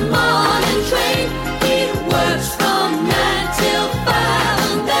the morning train. He works from 9 till 5,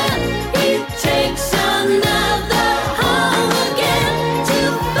 and then he takes another home again to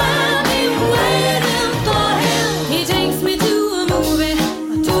find me waiting for him. He takes me to a movie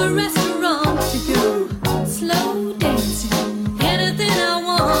or to a restaurant to go slow dancing, anything I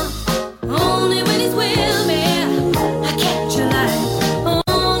want. Only when he's with me, I catch a light.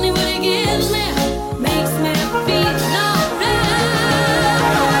 Only when he gives me, makes me feel alright.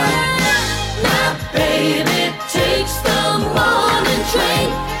 My baby takes the morning train.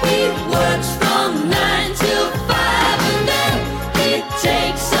 He works from 9 till 5, and then he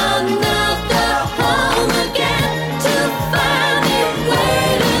takes another home again to find me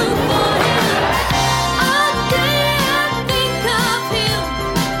waiting for him. All day I think of him,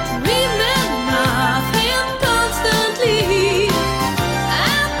 dreaming of him constantly.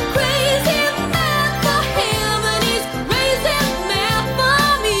 I'm crazy mad for him, and he's crazy mad for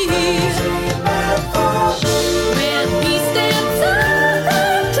me. When he steps on the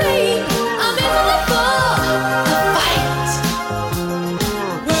train, I'm into the fight.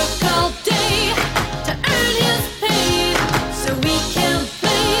 Work all day to earn his pay, so we can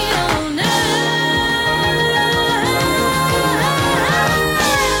play all night.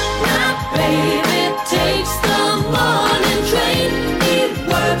 My baby takes the morning train. He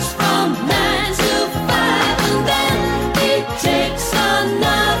works from 9 till 5, and then he takes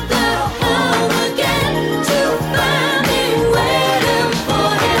another home again to find me waiting for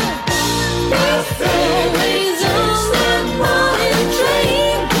him. He's always on that morning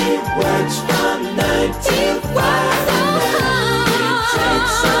train. He works from 9 till 5, and then he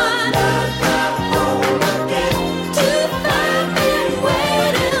takes another home again to find me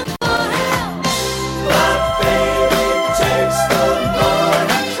waiting for him. My baby takes the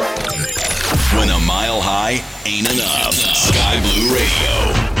morning train. When a mile high ain't enough. Sky Blue Radio.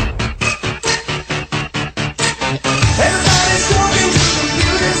 Everybody's walking to the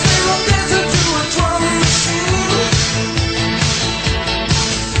music, they will dance to a drum machine.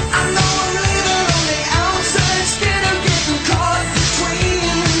 I know I'm living on the outside, scared of getting caught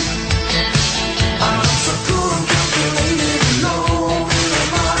between. I'm so cool and calculated, alone in the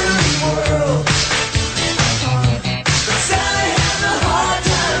modern world. But Sally has a hard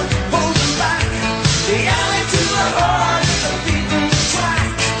time holding back. The alley to the heart is a beaten track.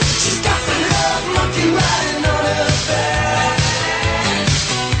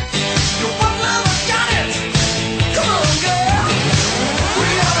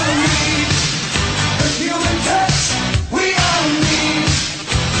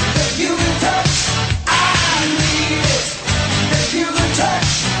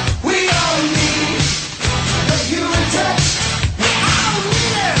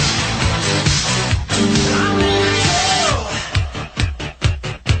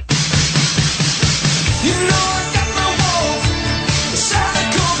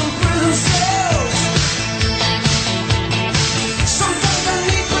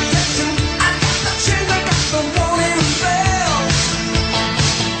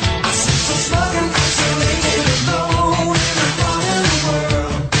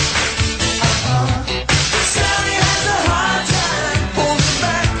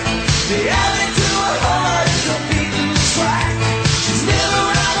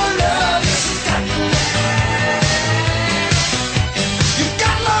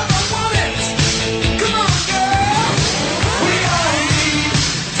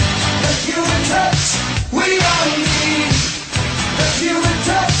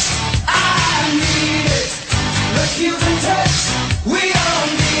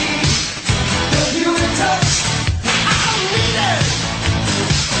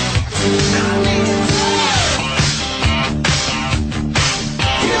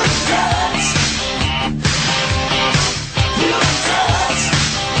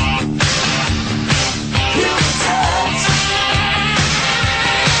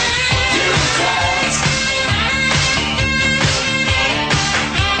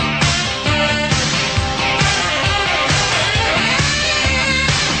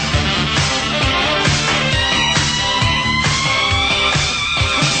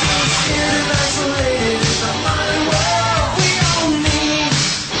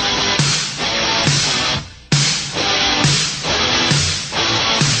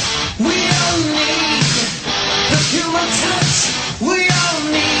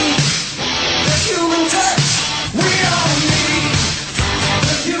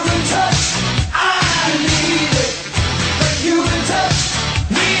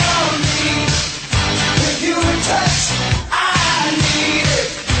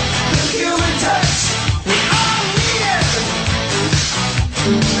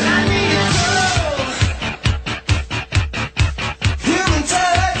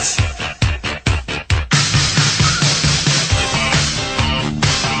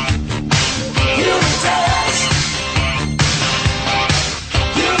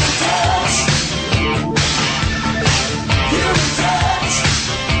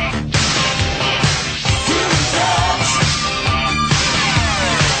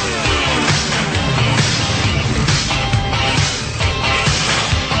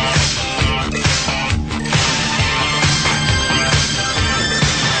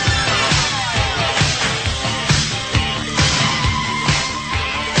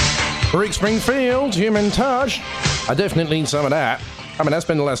 Rick Springfield, Human Touch. I definitely need some of that. I mean, I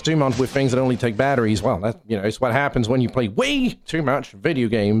spent the last 2 months with things that only take batteries. Well, that, it's what happens when you play way too much video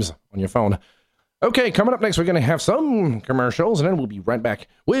games on your phone. Okay, coming up next, we're going to have some commercials, and then we'll be right back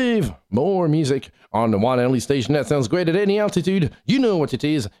with more music on the one and only station that sounds great at any altitude. You know what it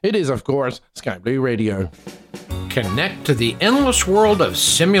is. It is, of course, Sky Blue Radio. Connect to the endless world of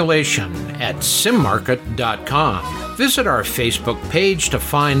simulation at simmarket.com. Visit our Facebook page to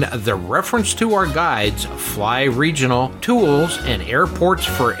find the reference to our guides, Fly Regional, Tools, and Airports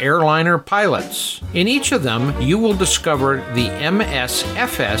for Airliner Pilots. In each of them, you will discover the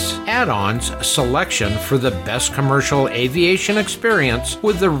MSFS add-ons selection for the best commercial aviation experience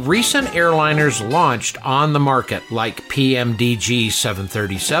with the recent airliners launched on the market, like PMDG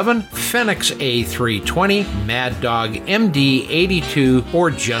 737, Phoenix A320, Mad Dog MD82,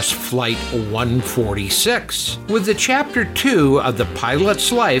 or just Flight 146. With the Chapter 2 of the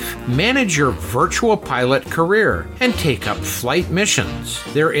pilot's life, manage your virtual pilot career and take up flight missions.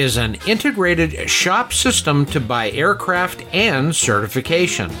 There is an integrated shop system to buy aircraft and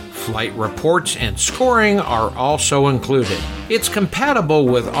certification. Flight reports and scoring are also included. It's compatible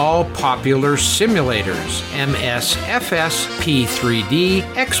with all popular simulators, MSFS, P3D,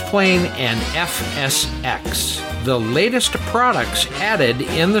 X-Plane, and FSX. The latest products added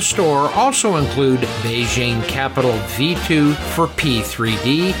in the store also include Beijing Capital V2 for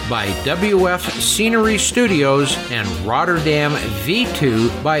P3D by WF Scenery Studios and Rotterdam V2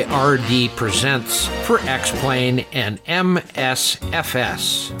 by RD Presents for X-Plane and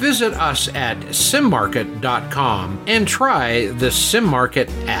MSFS. Visit us at simmarket.com and try the SimMarket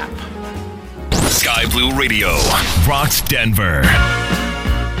app. Sky Blue Radio rocks Denver.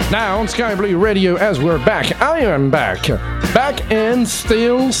 Now on Sky Blue Radio, as we're back, I am back and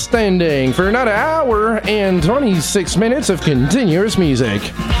still standing for another hour and 26 minutes of continuous music.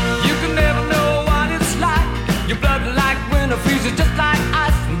 You can never know what it's like. Your blood like winter freezes just like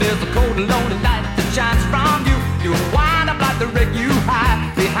ice. And there's a cold and lonely light that shines from you. You wind up like the wreck you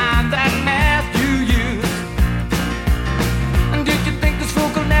hide behind that mask you use. And did you think this fool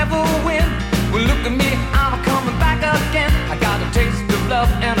could never win? Well, look at me, I'm coming back again. I got a taste of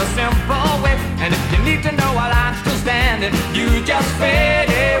love in a simple way. And if you need to know while I'm still standing, you just fade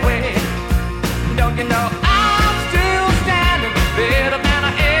away. Don't you know I'm still standing better than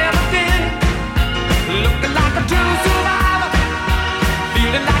I ever did? Looking like a true survivor,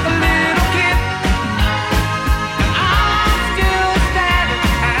 feeling like a little kid. I'm still standing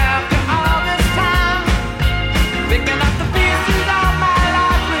after all this time, picking up the pieces of my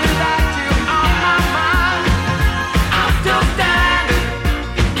life without you on my mind. I'm still standing,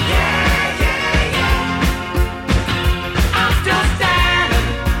 yeah, yeah, yeah. I'm still standing,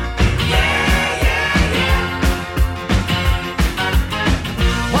 yeah, yeah, yeah.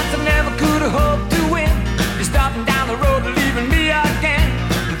 Once I never could have hoped to win. You're starting down the road, leaving me again.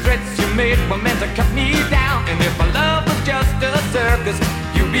 The threats you made were meant to cut me down. And if my love was just a circus,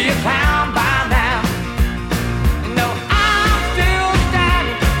 you'd be a clown by now. No, I'm still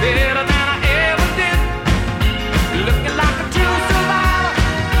standing better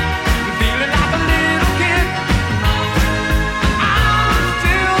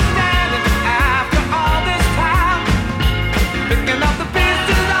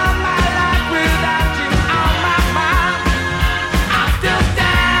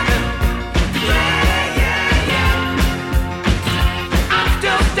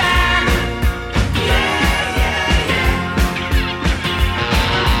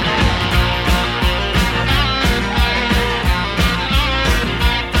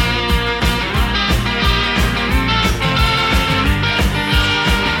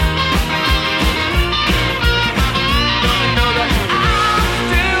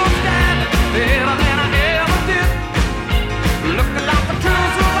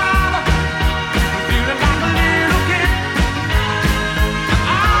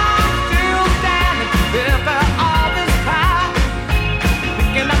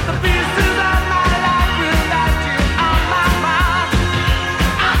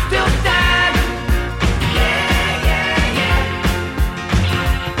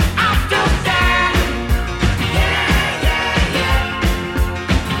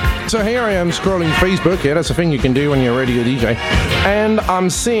So here I am scrolling Facebook. Yeah, that's a thing you can do when you're a radio DJ. And I'm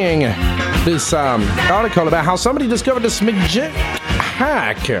seeing this article about how somebody discovered this magic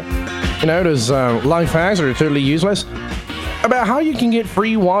hack. You know, those life hacks that are totally useless. About how you can get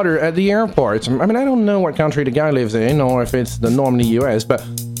free water at the airport. I mean, I don't know what country the guy lives in or if it's the norm in the US, but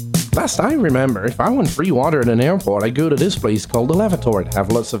last I remember, if I want free water at an airport, I go to this place called the Lavatory. They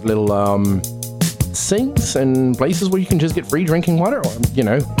have lots of little sinks and places where you can just get free drinking water or, you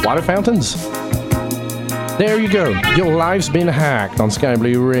know, water fountains. There you go. Your life's been hacked on Sky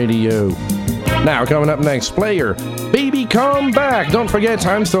Blue Radio. Now, coming up next, player, Baby Come Back. Don't forget,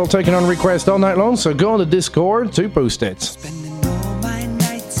 I'm still taking on requests all night long, so go on the Discord to post it. Spending all my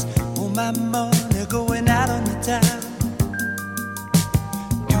nights, all my money going out on the town.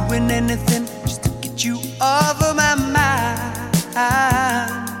 Doing anything just to get you off of my mind.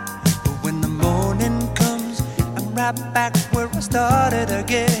 But when the morning comes, I'm right back where I started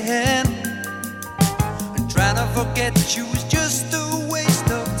again. And trying to forget you is just a waste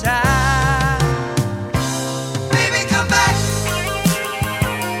of time.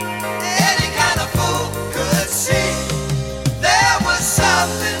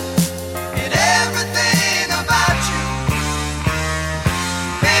 Something in everything about you.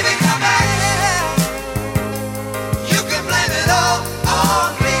 Baby, come back here. You can blame it all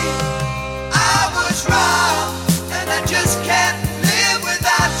on me. I was wrong, and I just can't live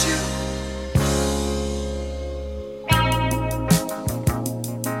without you.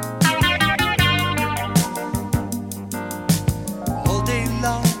 All day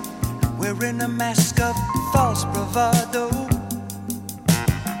long, wearing a mask of false bravado.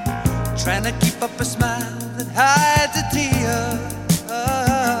 Trying to keep up a smile that hides a tear.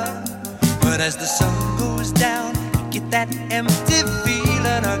 But as the sun goes down, you get that empty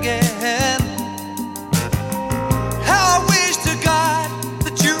feeling again. How I wish to God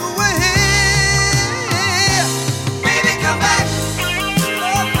that you were here. Baby, come back.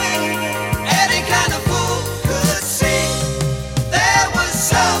 Oh, baby. Any kind of fool could see there was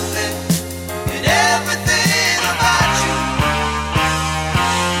something in everything about you.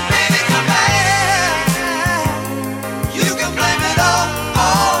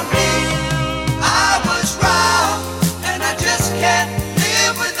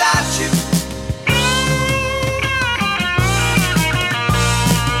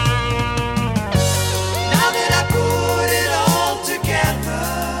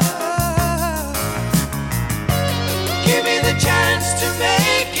 To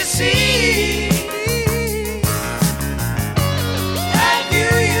make you see, have you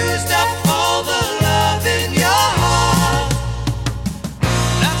used up all the love in your heart?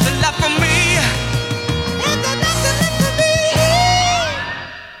 Nothing left for me. Nothing left for me.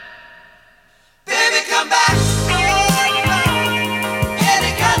 Baby, come back.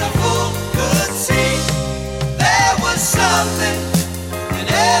 Any kind of fool could see there was something in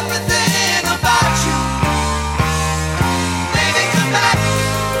everything about you.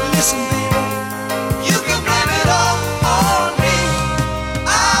 Listen, baby, you can blame it all on me. I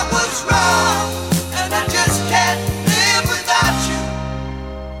was wrong, and I just can't live without you.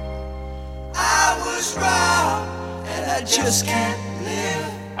 I was wrong, and I just can't live.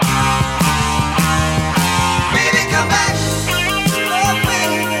 Baby, come back. Oh,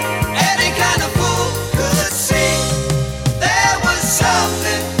 baby. Any kind of fool could see there was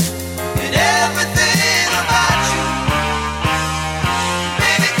something in everything about you.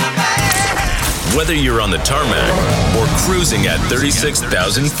 Whether you're on the tarmac or cruising at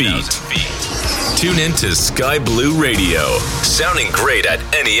 36,000 feet, tune in to Sky Blue Radio, sounding great at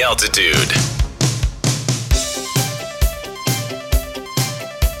any altitude.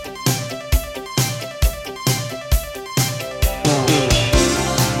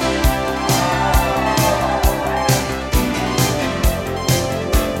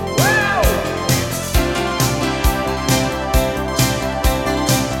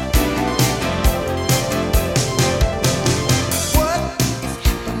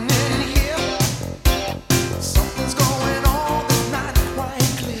 Something's going on that's not quite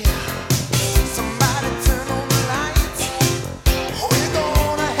clear.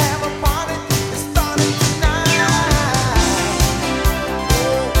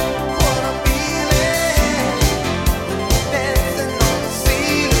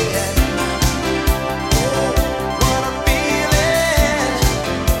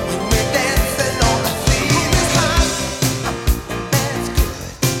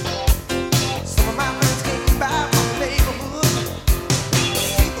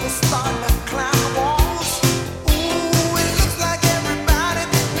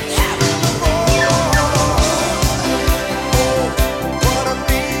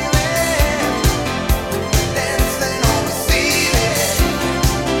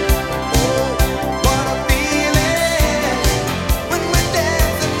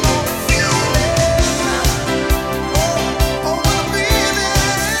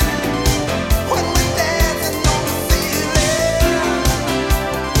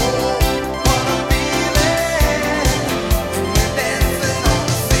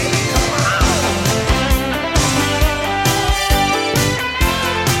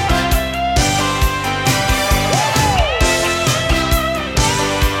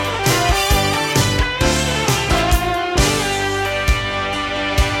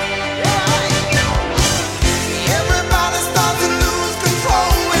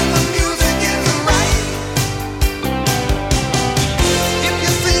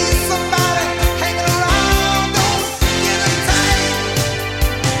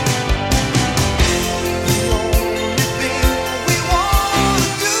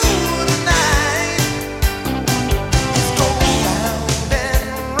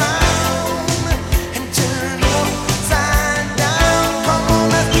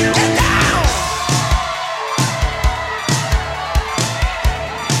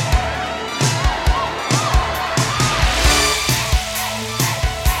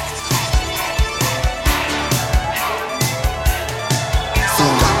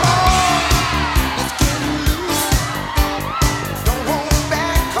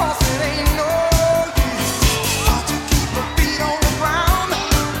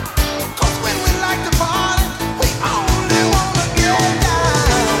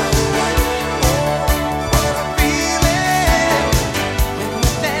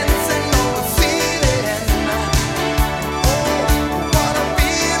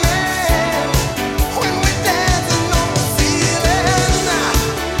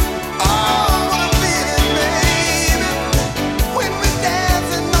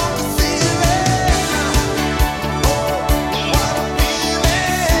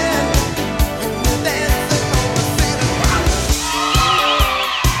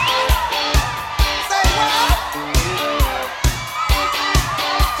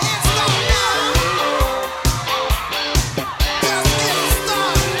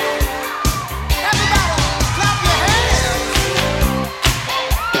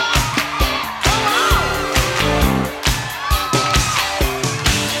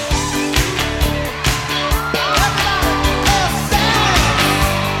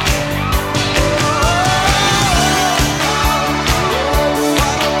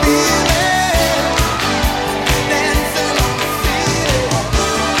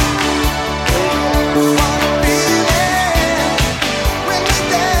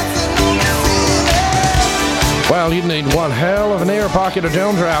 Well, you'd need one hell of an air pocket or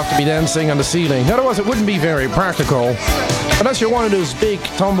downdraft to be dancing on the ceiling. Otherwise, it wouldn't be very practical. Unless you're one of those big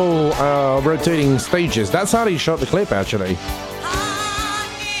tumble rotating stages. That's how they shot the clip, actually.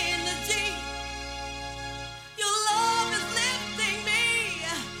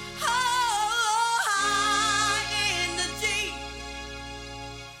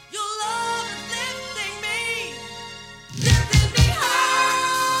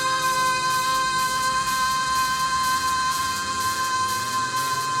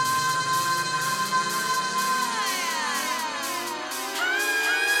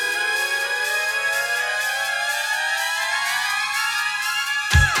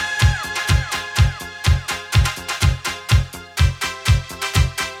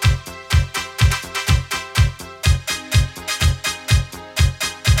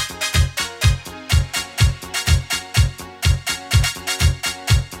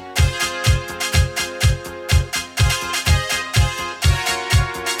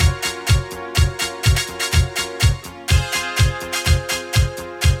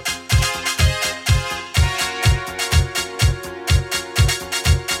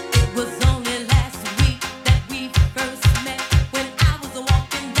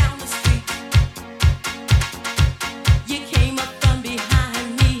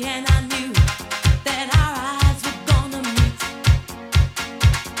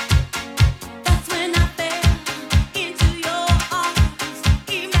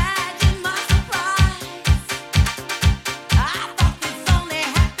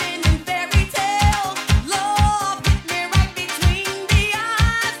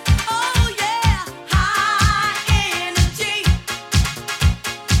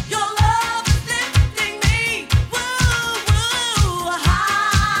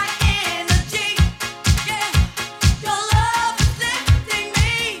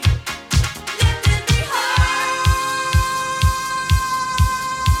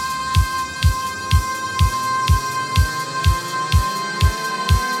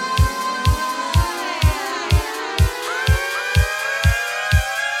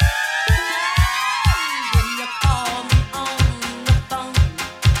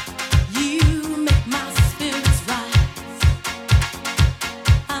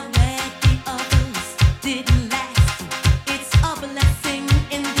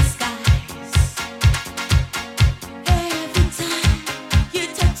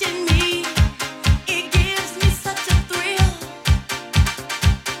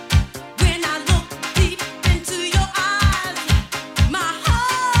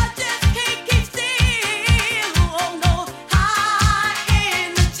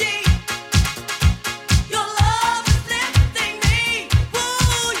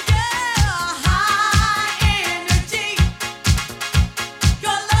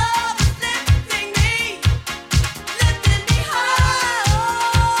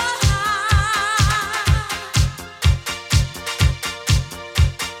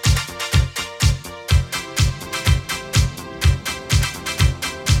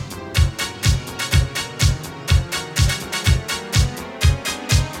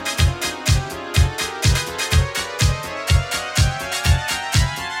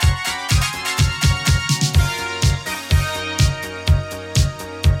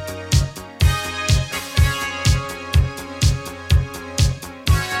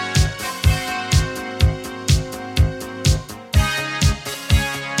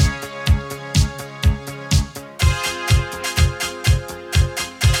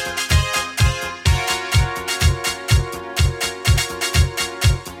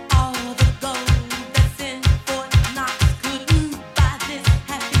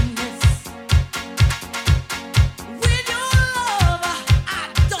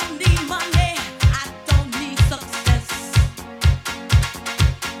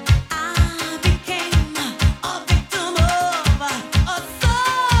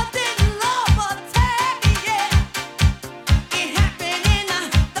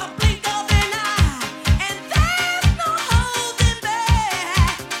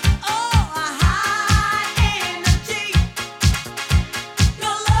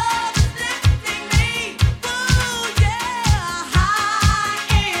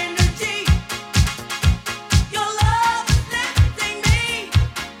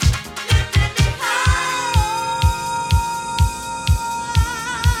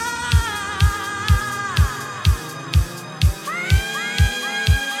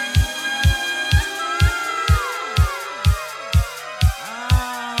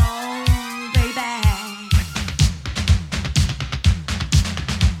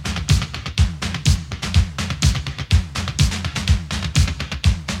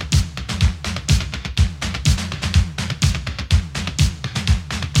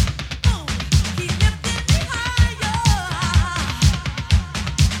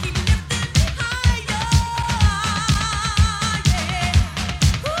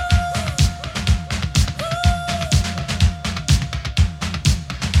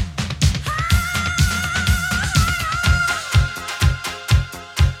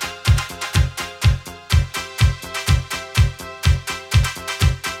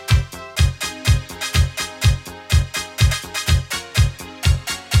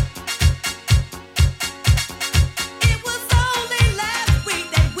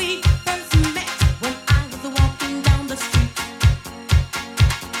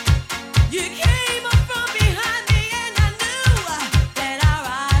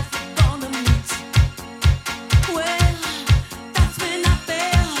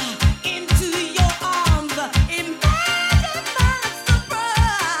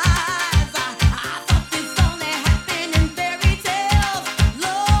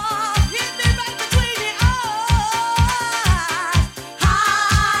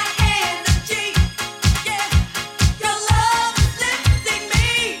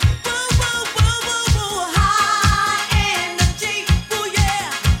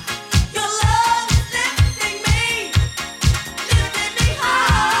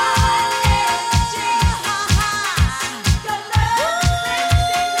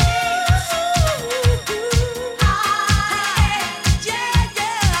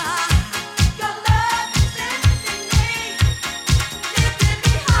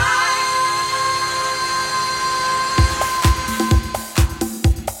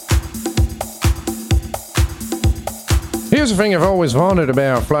 Here's the thing I've always wondered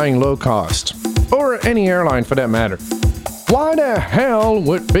about flying low cost, or any airline for that matter. Why the hell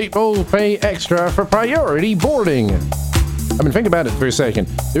would people pay extra for priority boarding? I mean, think about it for a second.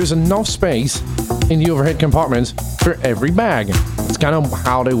 There's enough space in the overhead compartments for every bag. It's kind of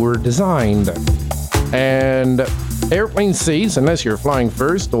how they were designed. And airplane seats, unless you're flying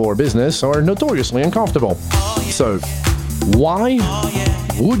first or business, are notoriously uncomfortable. So, why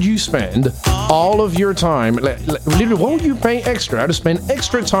would you spend all of your time, literally, why would you pay extra to spend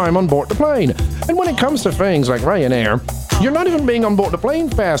extra time on board the plane? And when it comes to things like Ryanair, you're not even being on board the plane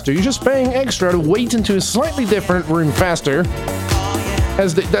faster, you're just paying extra to wait into a slightly different room faster.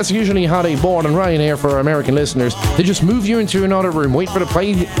 That's usually how they board on Ryanair for our American listeners. They just move you into another room, wait for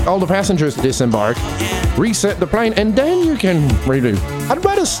all the passengers to disembark, reset the plane, and then you can redo. I'd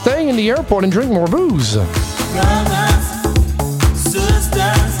rather stay in the airport and drink more booze. Brothers,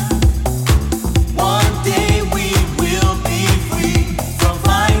 sisters, one day we will be free from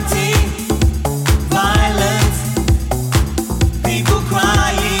fighting violence, people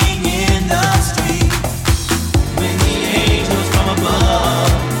crying in the street. When the angels from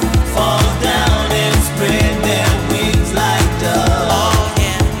above fall down and spread their wings like doves,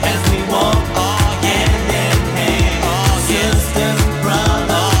 as we walk hand in hand, sisters,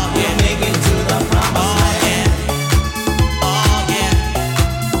 brothers, we're making to the promised land.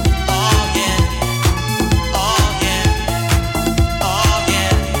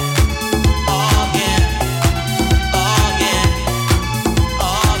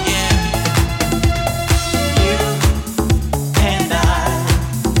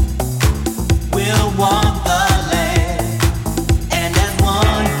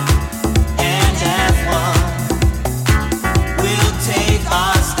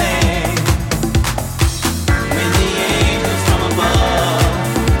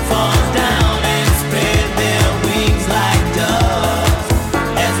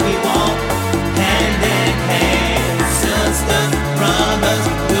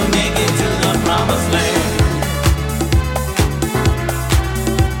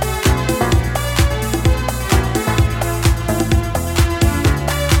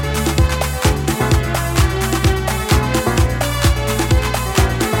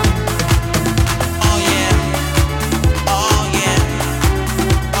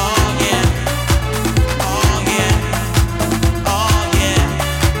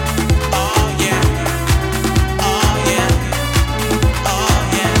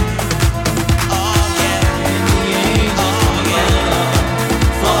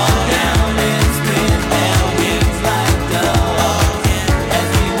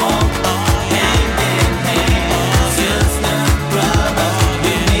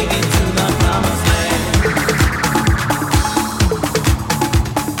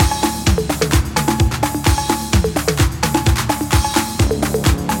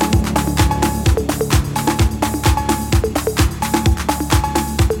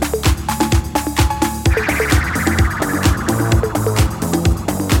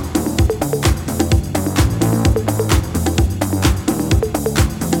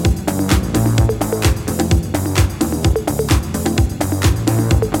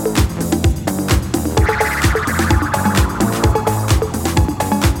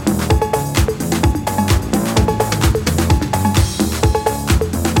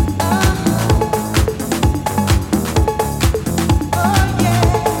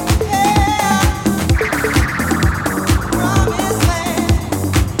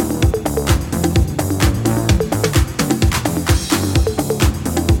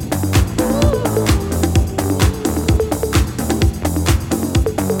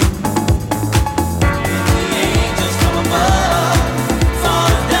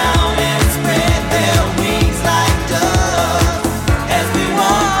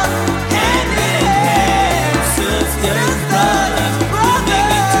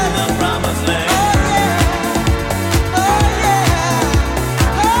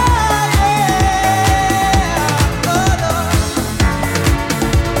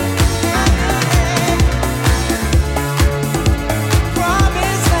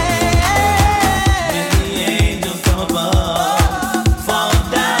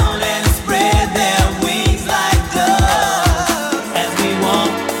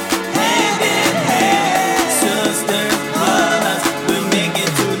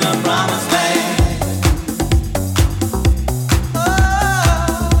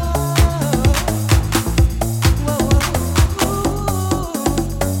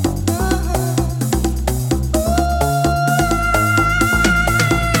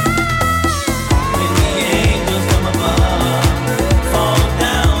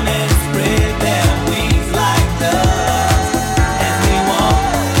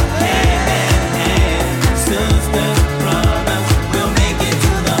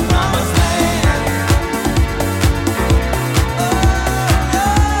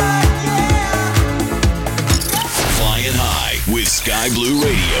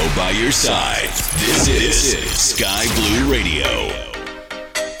 your side. This is Sky Blue Radio.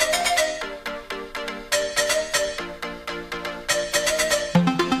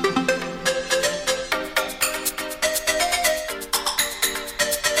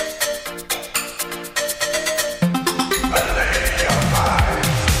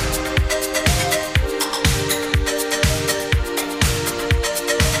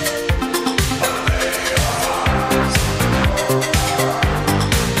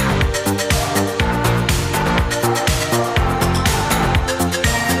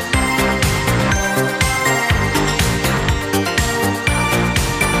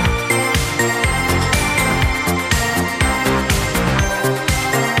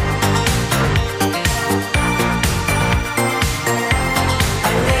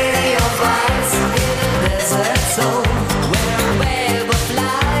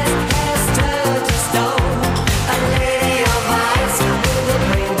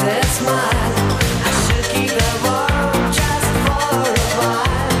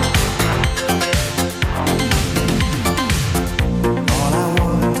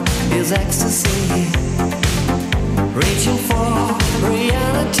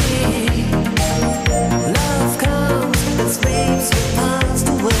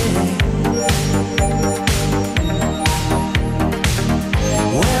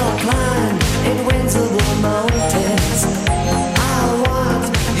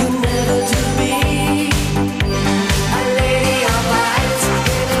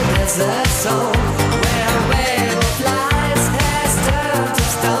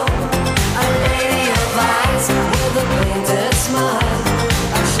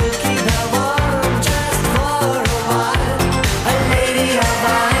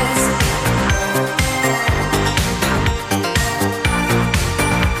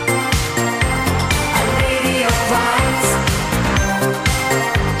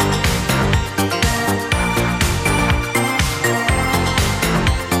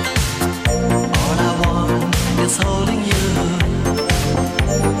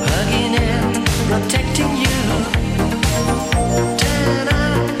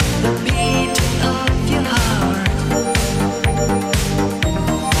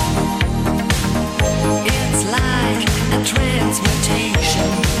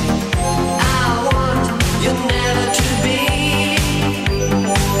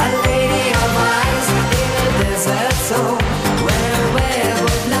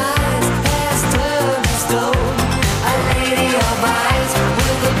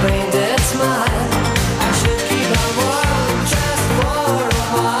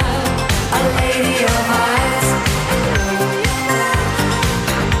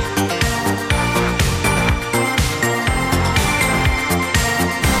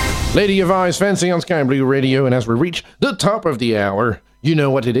 Lady of Eyes Fencing on Sky Blue Radio, and as we reach the top of the hour, you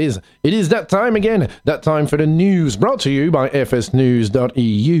know what it is. It is that time again, that time for the news, brought to you by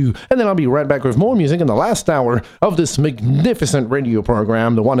fsnews.eu. And then I'll be right back with more music in the last hour of this magnificent radio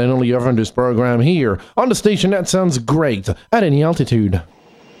program, the one and only Arvandus program here on the station that sounds great at any altitude.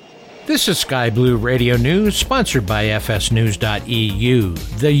 This is Sky Blue Radio News, sponsored by fsnews.eu.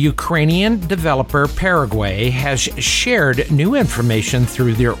 The Ukrainian developer Paraguay has shared new information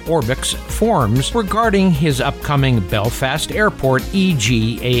through their Orbix forums regarding his upcoming Belfast Airport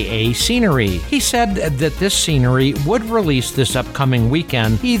EGAA scenery. He said that this scenery would release this upcoming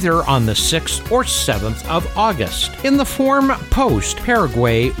weekend, either on the 6th or 7th of August. In the forum post,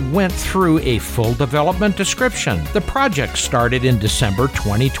 Paraguay went through a full development description. The project started in December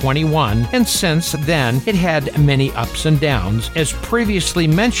 2021. And since then, it had many ups and downs. As previously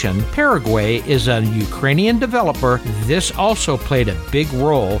mentioned, Paraguay is a Ukrainian developer. This also played a big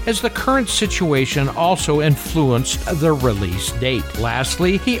role, as the current situation also influenced the release date.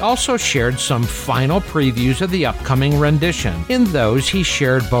 Lastly, he also shared some final previews of the upcoming rendition. In those, he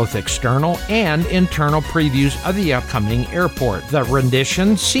shared both external and internal previews of the upcoming airport. The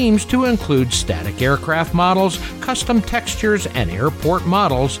rendition seems to include static aircraft models, custom textures, and airport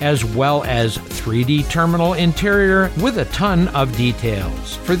models, as well as 3D terminal interior with a ton of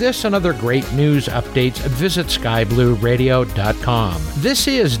details. For this and other great news updates, visit skyblueradio.com. This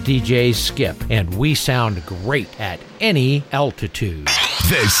is DJ Skip, and we sound great at any altitude.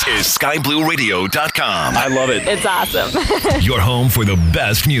 This is skyblueradio.com. I love it. It's awesome. Your home for the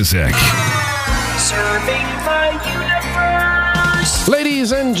best music. Serving the universe.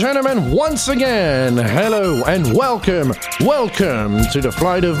 Ladies and gentlemen, once again, hello and welcome to the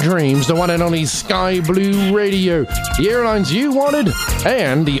Flight of Dreams, the one and only Sky Blue Radio, the airlines you wanted,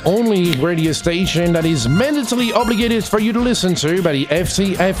 and the only radio station that is mandatorily obligated for you to listen to by the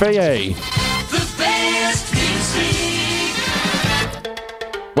FCFAA. The best music.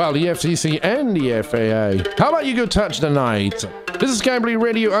 Well, the FCC and the FAA. How about you go touch the night? This is Sky Blue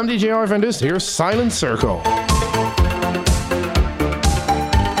Radio. I'm DJ Arvandus. Here's Silent Circle.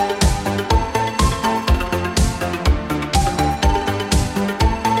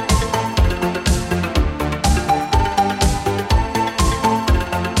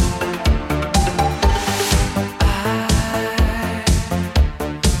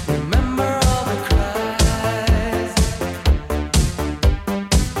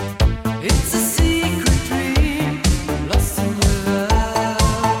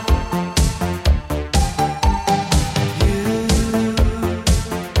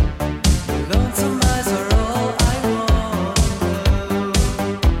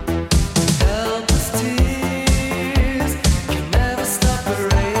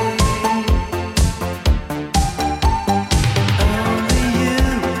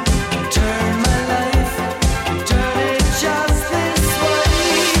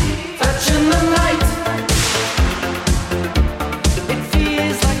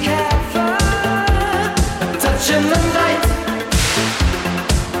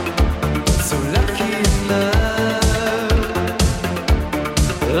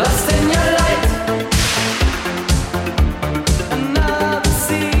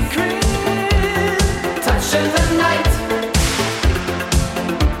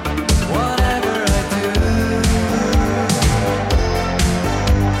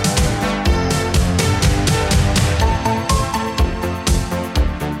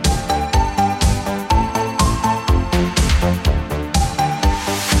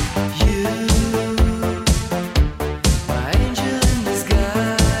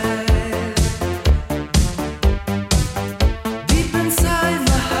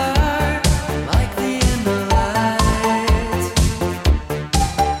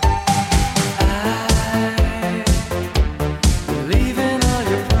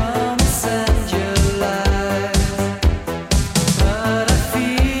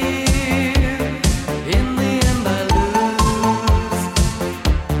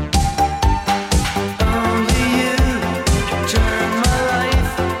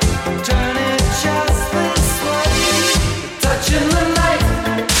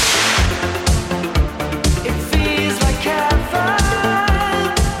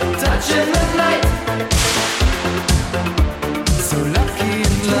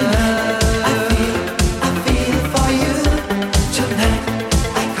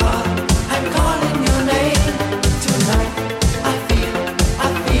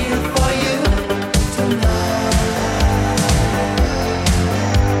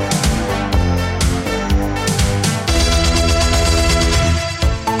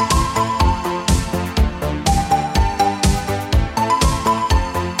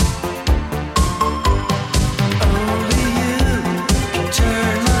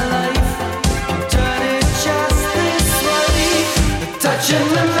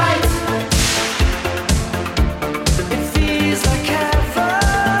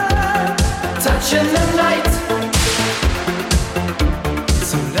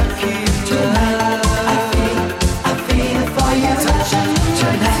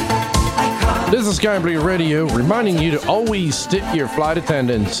 Sky Blue Radio, reminding you to always tip your flight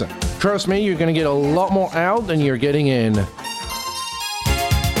attendants. Trust me, you're going to get a lot more out than you're getting in.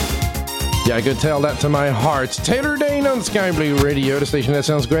 Yeah, I could tell that to my heart. Taylor Dane on Sky Blue Radio, the station that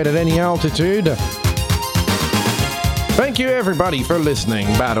sounds great at any altitude. Thank you, everybody, for listening.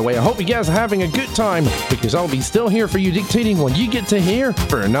 By the way, I hope you guys are having a good time, because I'll be still here for you, dictating what you get to hear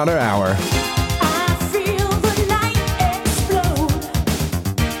for another hour.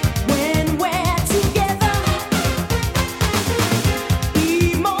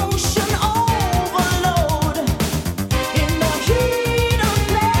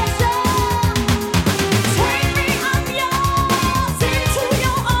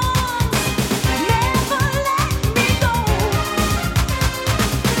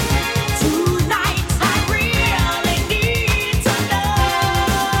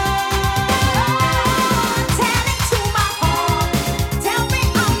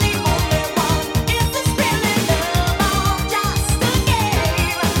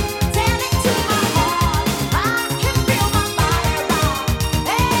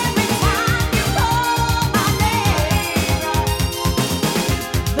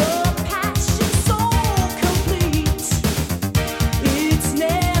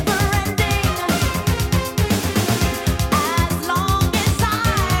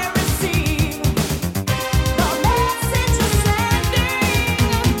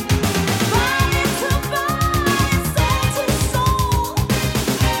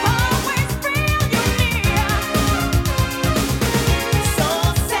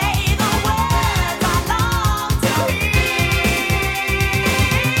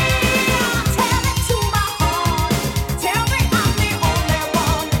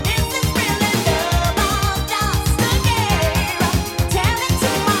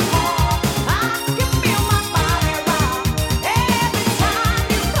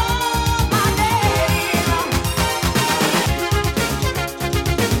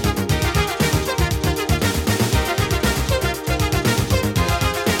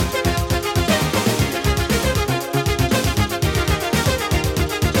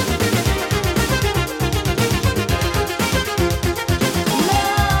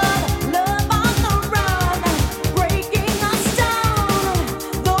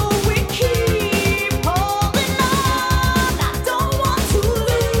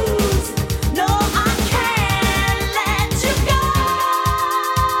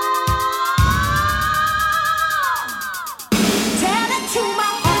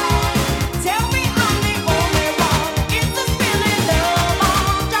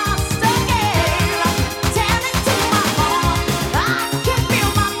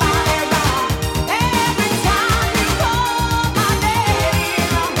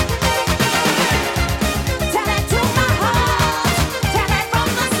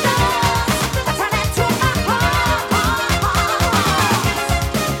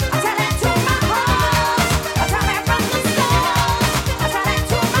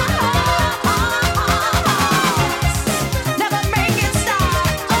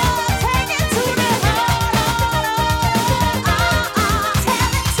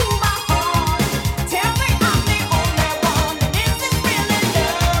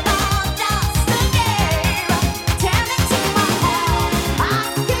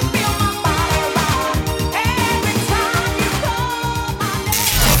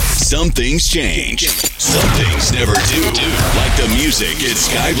 Some things change. Some things never do. Like the music at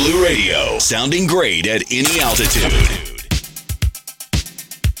Sky Blue Radio. Sounding great at any altitude.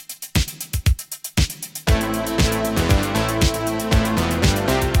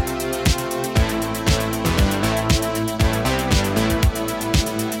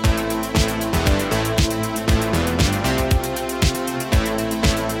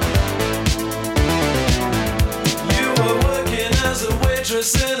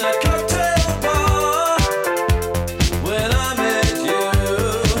 In a cocktail bar when I met you,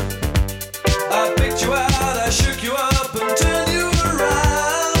 I picked you out, I shook you up and turned you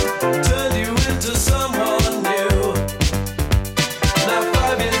around, turned you into someone new. Now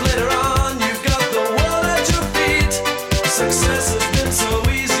 5 years later on, you've got the world at your feet. Success has been so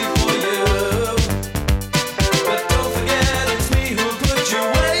easy for you, but don't forget it's me who put you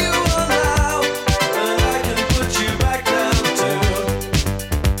where you are now, and I can put you back down too.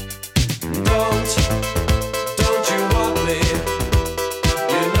 Don't you want me?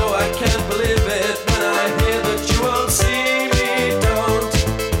 You know I can't believe it when I hear that you won't see me.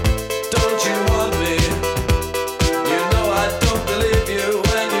 Don't you want me? You know I don't believe you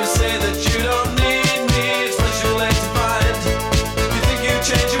when you say that you don't need me. It's much too late to find. You think you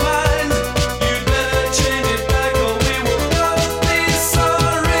change your mind? You'd better change it back or we will both be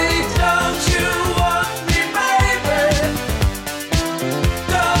sorry. Don't you want me, baby?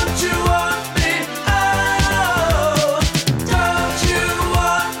 Don't you want me? Oh, don't you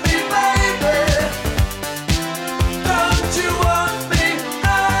want me, baby? Don't you want me?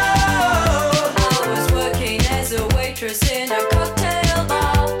 Oh. I was working as a waitress in a cocktail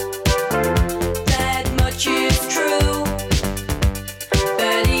bar. That much is true.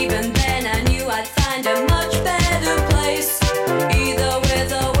 But even then I knew I'd find a much better place, either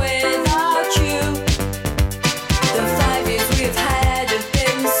with or without you. The 5 years we've had have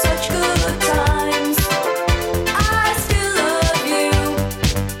been such good times. I still love you,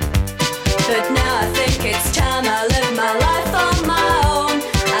 but now I think it's time I live my life on my own.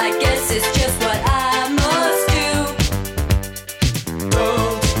 I guess it's just what I must do.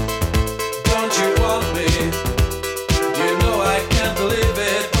 Don't you want me? You know I can't believe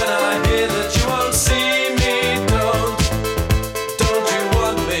it when I hear that you won't see me. Don't you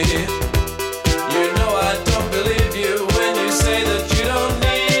want me? You know I don't believe you when you say that you don't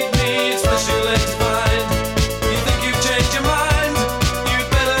need me. It's much too late to find. You think you've changed your mind? You'd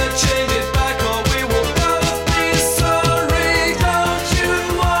better change it back or we will both be sorry. Don't you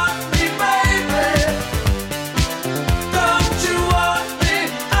want me, baby? Don't you want me?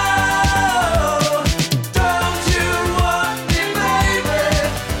 Oh, don't you want me, baby?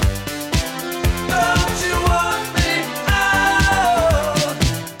 Don't you want me? Oh.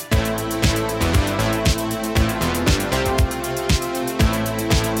 Don't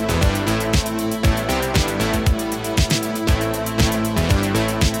you want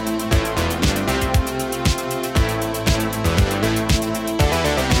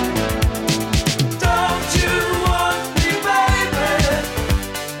me, baby? Don't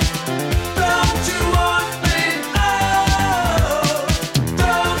you want me? Oh,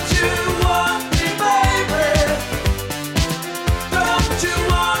 don't you want me, baby? Don't you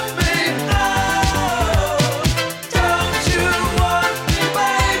want me? Oh, don't you want me,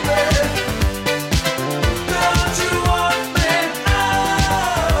 baby? Don't you want me? Oh,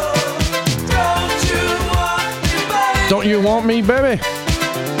 don't you want me, baby? Don't you want me, baby?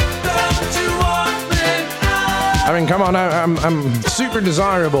 Don't you want me? I mean, come on, I'm super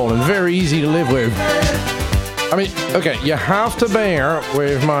desirable and very easy to live with. I mean, okay, you have to bear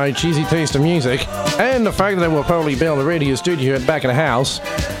with my cheesy taste of music and the fact that I will probably build a radio studio at back of the house.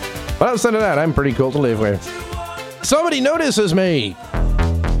 But outside of that, I'm pretty cool to live with. Somebody notices me!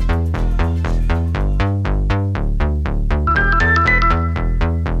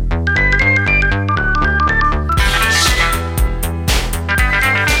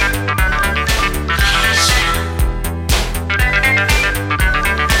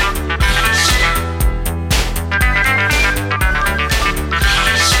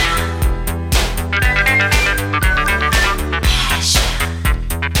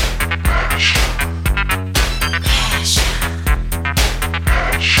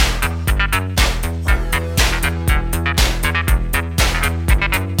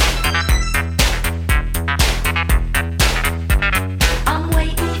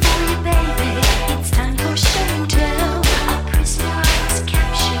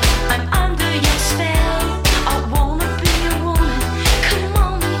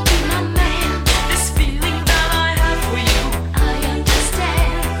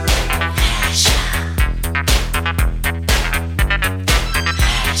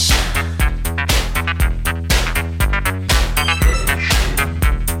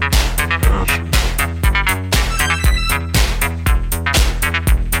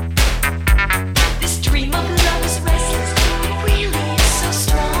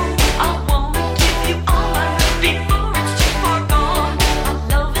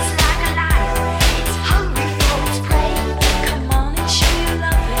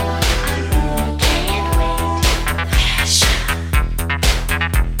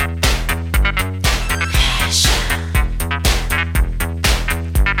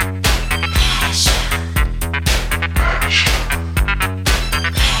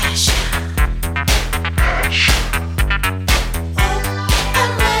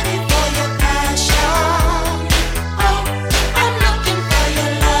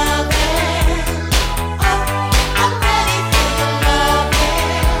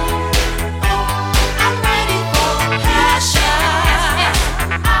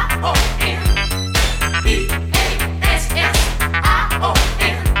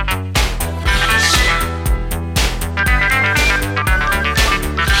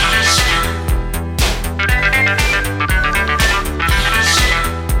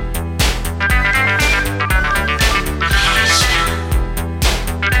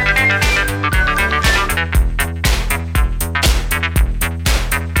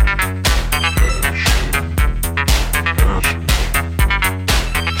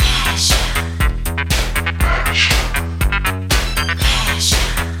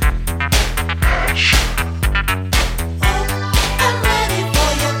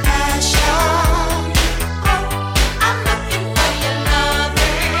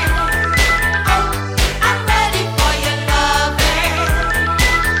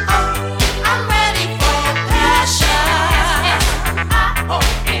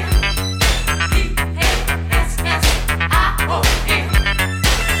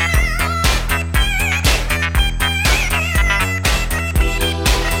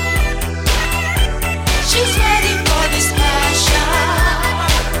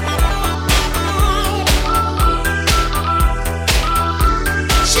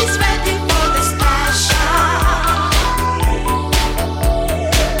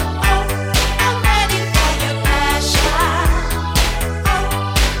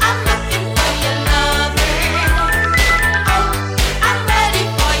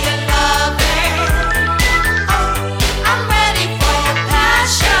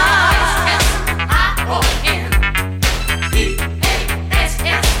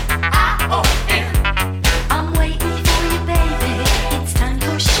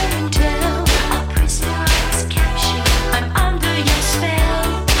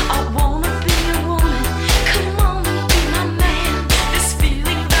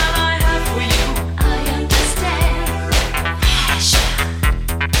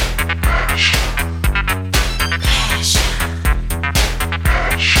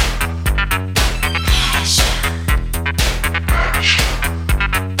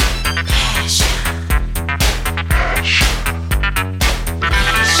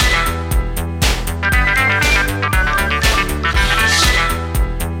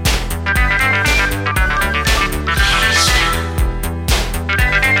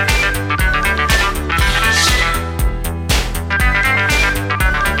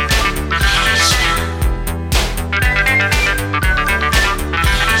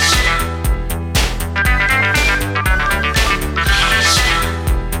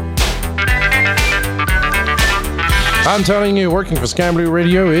 I'm telling you, working for Sky Blue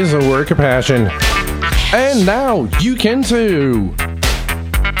Radio is a work of passion. And now you can too.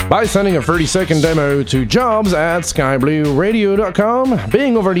 By sending a 30-second demo to jobs@skyblueradio.com,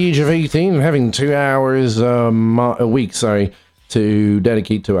 being over the age of 18 and having 2 hours a week, to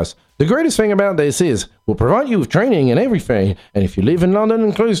dedicate to us. The greatest thing about this is we'll provide you with training and everything, and if you live in London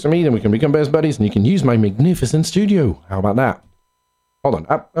and close to me, then we can become best buddies and you can use my magnificent studio. How about that? Hold on.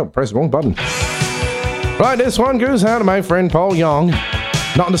 Oh, press the wrong button. Right, this one goes out to my friend Paul Young,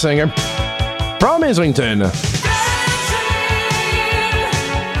 not the singer, from Islington.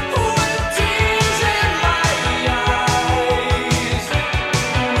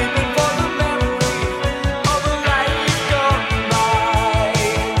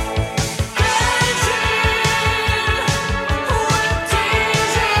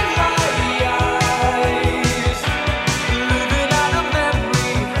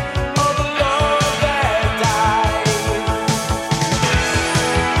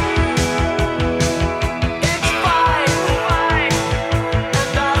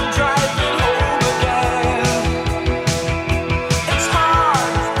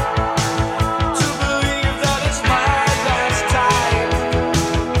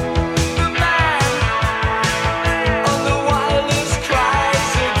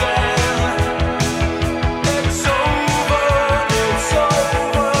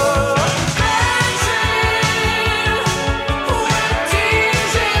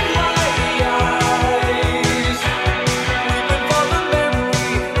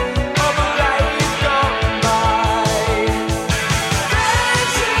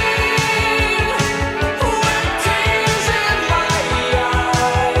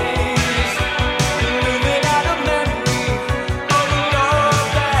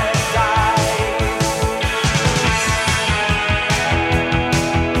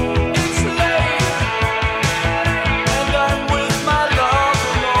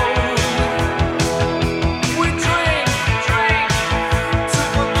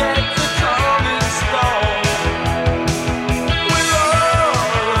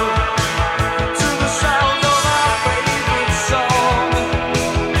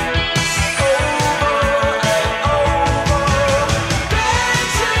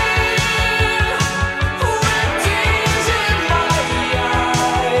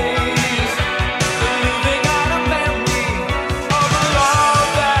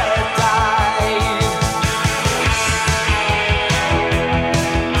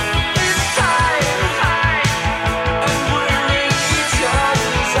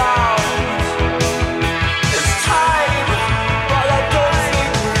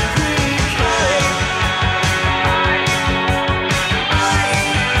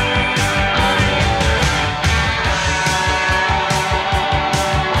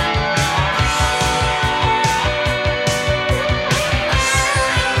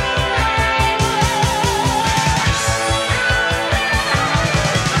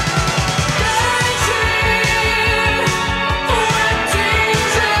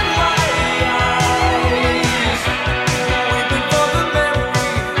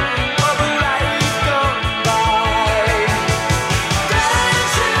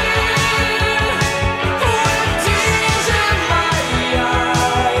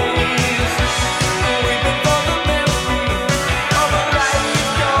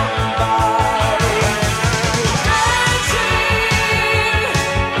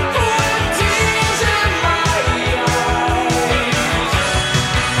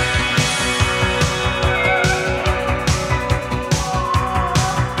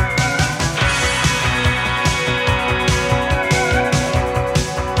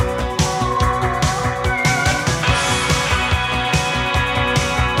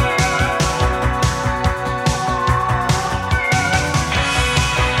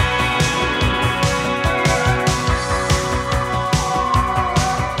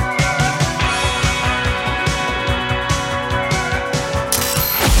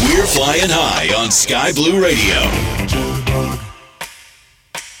 Flying high on Sky Blue Radio.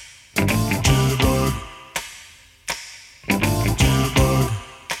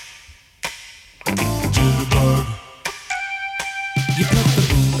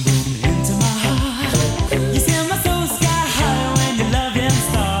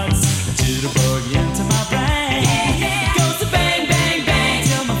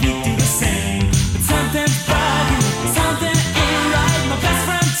 Something ain't right. My best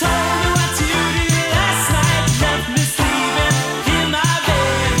friend told me what you did last night. Left me sleeping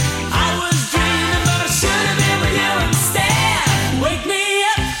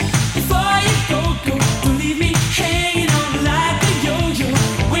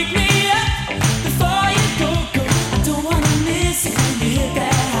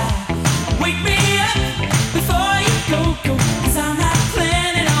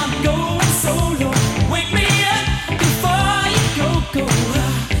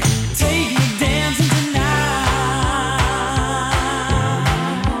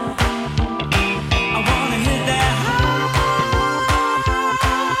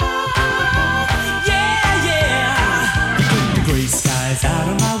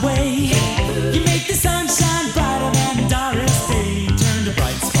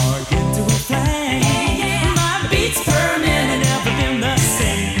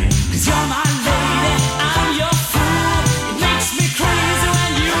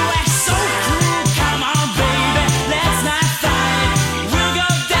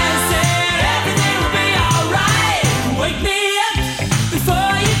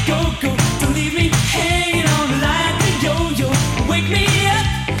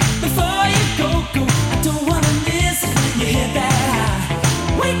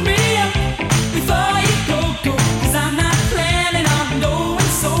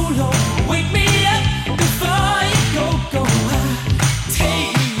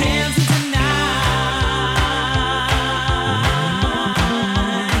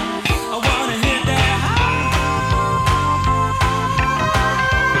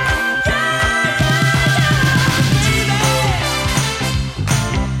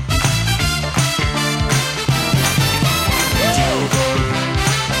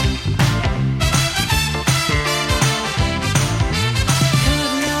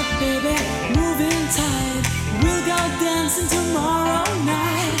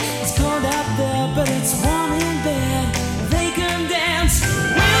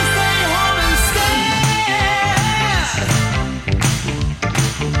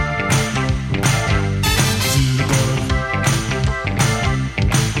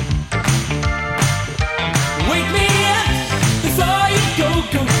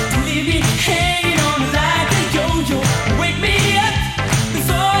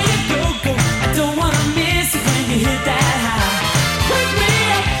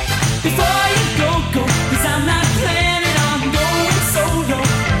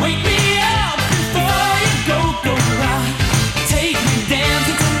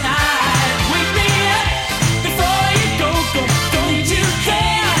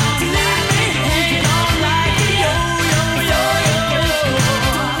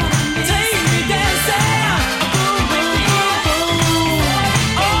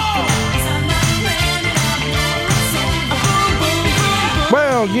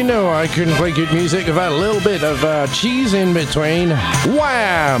you know I couldn't play good music without a little bit of cheese in between.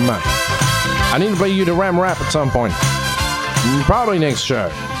 Wham! I need to play you the Ram rap at some point. Probably next show.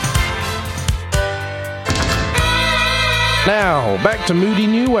 Now, back to Moody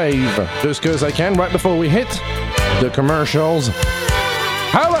New Wave, just because I can right before we hit the commercials.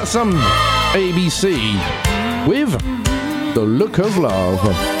 How about some ABC with The Look of Love?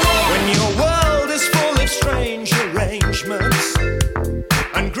 When your world is full of strange arrangements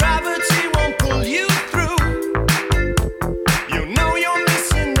and gravity won't pull you through, you know you're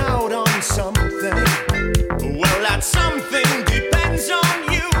missing out on something. Well, that something depends on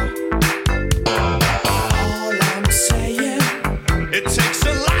you. All I'm saying, it takes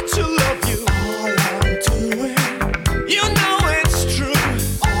a lot to love you. All I'm doing, you know it's true.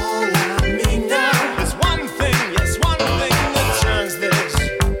 All I mean now is one thing, yes, one thing that turns this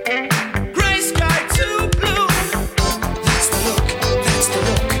gray sky to blue. That's the look, that's the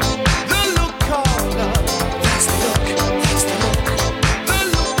look, the look of love. That's the look, that's the look, the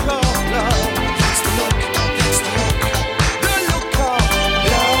look of love. That's the look, that's the look, the look of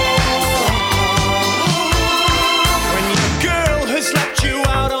love. When your girl has left you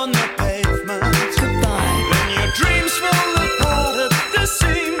out on the pavement, then your dreams fall apart at the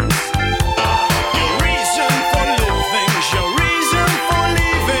seams. Your reason for living, your reason for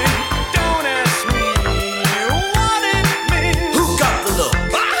leaving. Don't ask me what it means. Who got the look?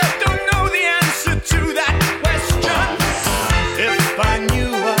 I don't know the answer to that question. If I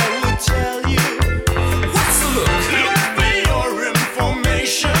knew, I would tell you. What's the look? Look for your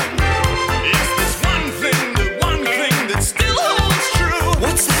information. Is this one thing, the one thing that still holds true?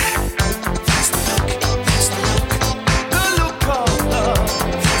 What's that? That's the look, that's the look, the look of love.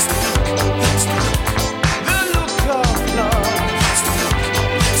 That's the look, that's the look, the look of love. That's the look,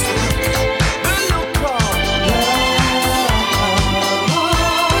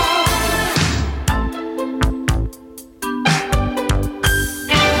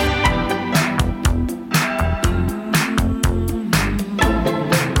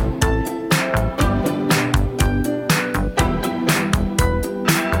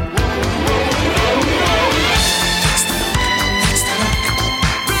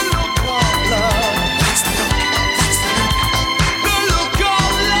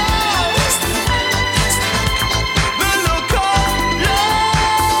 that's the look, the look of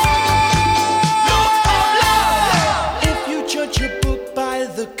love. If you judge a book by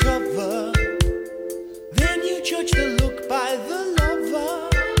the cover, then you judge the look by the lover.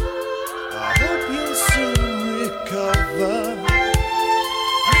 I hope you'll soon recover.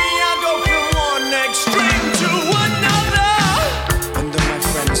 Me, I go from one extreme to another. And then my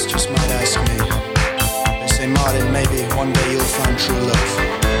friends just might ask me, they say, Martin, maybe one day you'll find true love.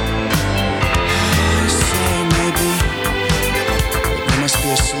 I say maybe, but there must be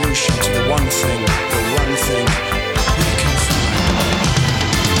a solution to the one thing we can find.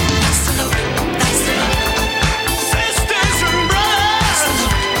 That's the look, that's the look. Sisters and brothers,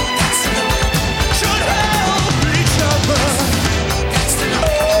 that's the look, should help each other. That's the look.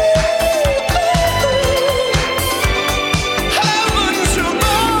 Heavens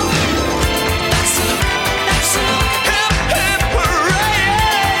above. That's the look, that's the look. Hip hip hooray.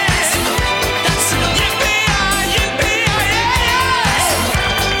 That's the look, that's the look. Yippee-yi, yippee-yi-yi.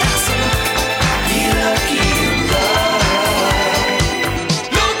 That's the look, be lucky in love.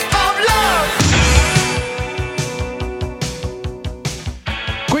 Look of love.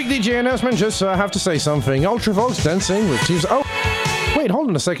 Quick DJ announcement, just I have to say something. Ultravox dancing with Tuesday. Oh, wait, hold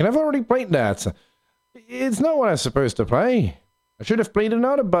on a second. I've already played that. It's not what I was supposed to play. I should have played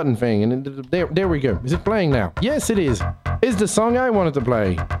another button thing, and there we go. Is it playing now? Yes, it is. It's the song I wanted to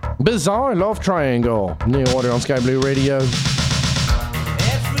play. Bizarre Love Triangle. New order on Sky Blue Radio. Every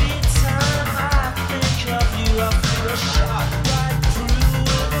time I think of you, I feel a shot right through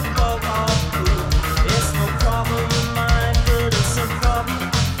the bolt of blue. It's no problem of mine, but it's a problem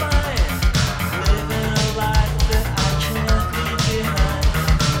of mine. Living a life that I can't leave behind.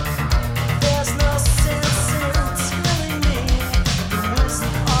 There's no sense in telling me the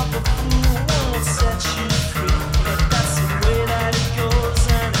wisdom of a fool won't set you free. But that's the way that it goes,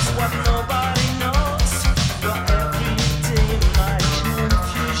 and it's what nobody knows. But every day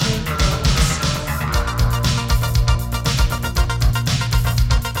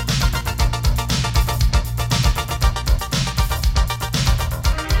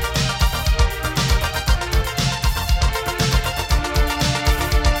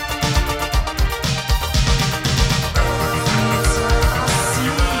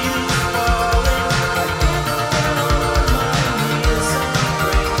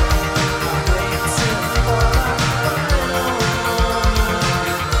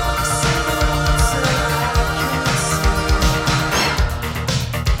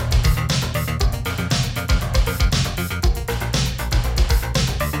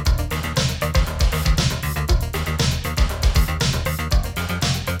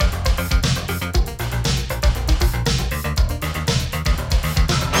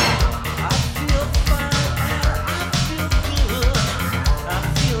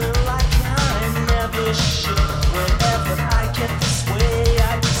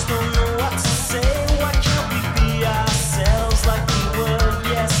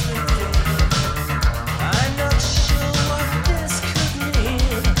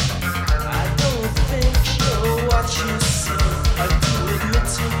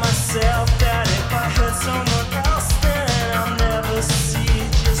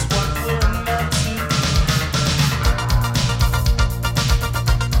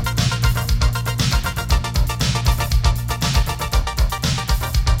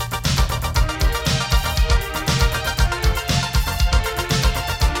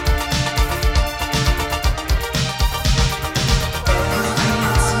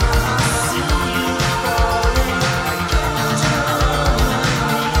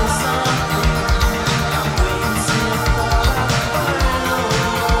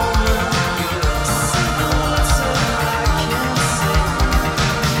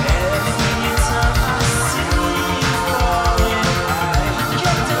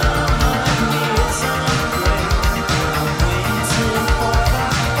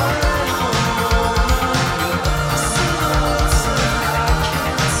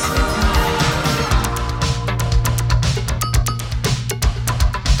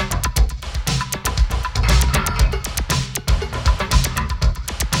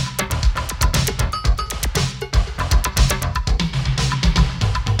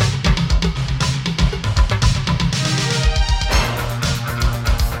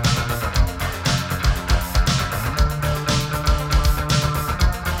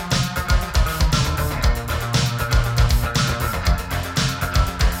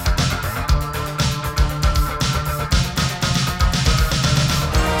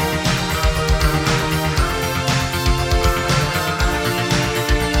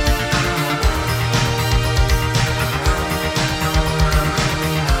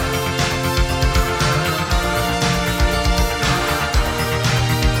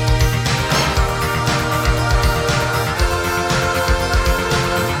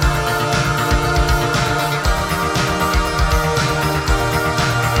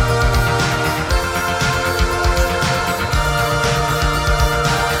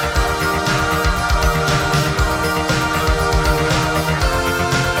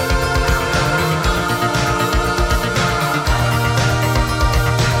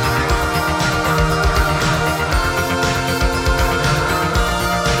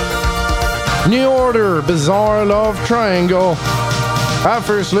New Order, Bizarre Love Triangle. I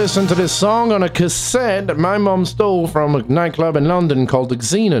first listened to this song on a cassette that my mom stole from a nightclub in London called the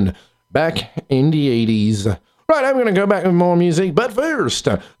Xenon back in the 80s. Right, I'm going to go back with more music, but first,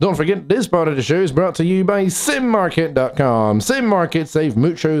 don't forget this part of the show is brought to you by SimMarket.com. SimMarket save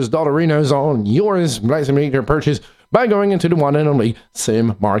muchos dollarinos on yours blacksmith purchase by going into the one and only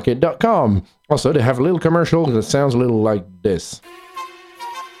SimMarket.com. Also, they have a little commercial that sounds a little like this.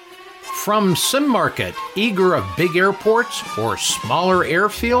 From SimMarket, eager of big airports or smaller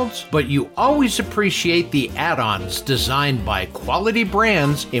airfields, but you always appreciate the add-ons designed by quality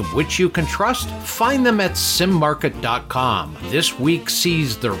brands in which you can trust? Find them at SimMarket.com. This week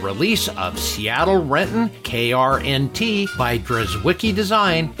sees the release of Seattle Renton KRNT by Dreswicki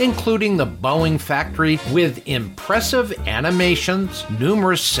Design, including the Boeing factory with impressive animations,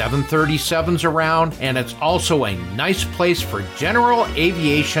 numerous 737s around, and it's also a nice place for general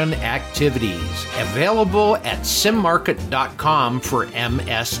aviation activities. Available at simmarket.com for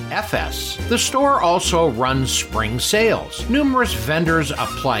MSFS. The store also runs spring sales. Numerous vendors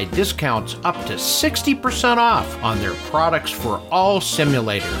apply discounts up to 60% off on their products for all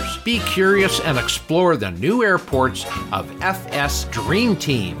simulators. Be curious and explore the new airports of FS Dream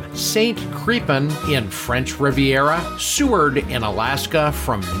Team, St. Crepin in French Riviera, Seward in Alaska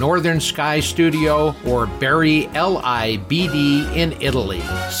from Northern Sky Studio, or Bari LIBD in Italy.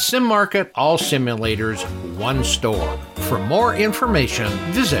 SimMarket, all simulators, one store. For more information,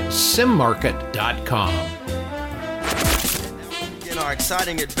 visit simmarket.com. In our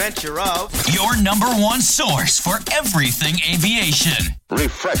exciting adventure of your number one source for everything aviation.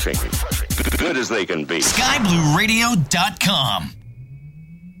 Refreshing. Good as they can be. SkyBlueRadio.com.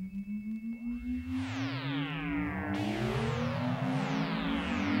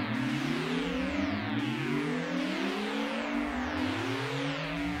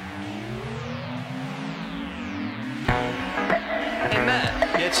 Hey, Matt.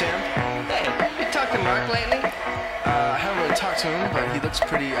 Yeah, champ. Hey, you talked to Mark lately? I haven't really talked to him, but he looks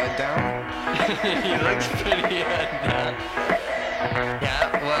pretty down. He looks pretty down.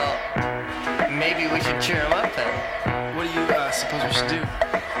 Yeah, well, maybe we should cheer him up then. What do you suppose we should do?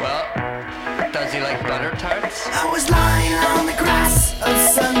 Well, does he like butter tarts? I was lying on the grass a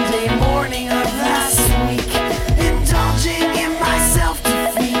Sunday morning of last week, indulging in my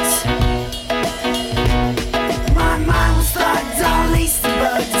self-defeat. My mind was thugged, all laced and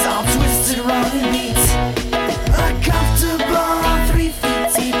bugged, all twisted, wrong and beat. Uncomfortable, 3 feet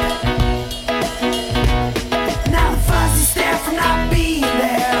deep. Now the fuzzy stare from not being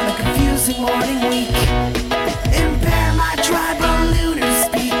there on a confusing morning week impair my tribal lunar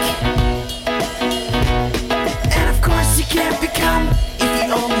speak. And of course you can't become if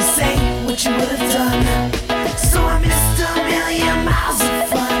you only say what you would have done. So I missed a million miles of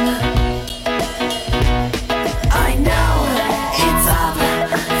fun. I know it's up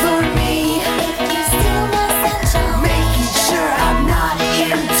for me, making sure I'm not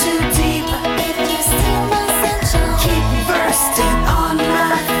in too deep. Keep bursting on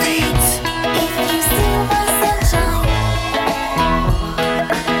my feet.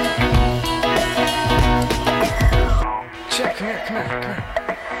 Chip, come here.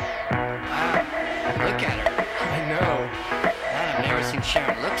 Wow, look at her. I know. Man, I've never seen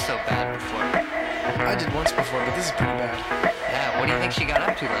Sharon look so bad before. I did once before, but this is pretty bad. Yeah, what do you think she got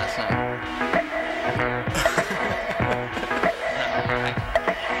up to last night?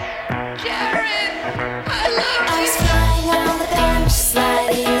 Sharon! I love you! I was flying on the bench,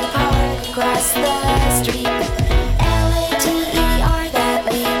 sliding in the park across the street. LATER that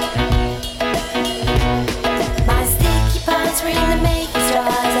week. My sticky paws were in the making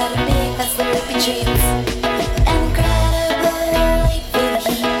straws out of big fat slurpy treats. Incredibly late for the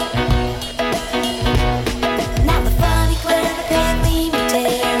heat. Now the funny clear to pig me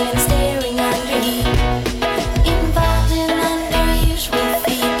tearing, staring at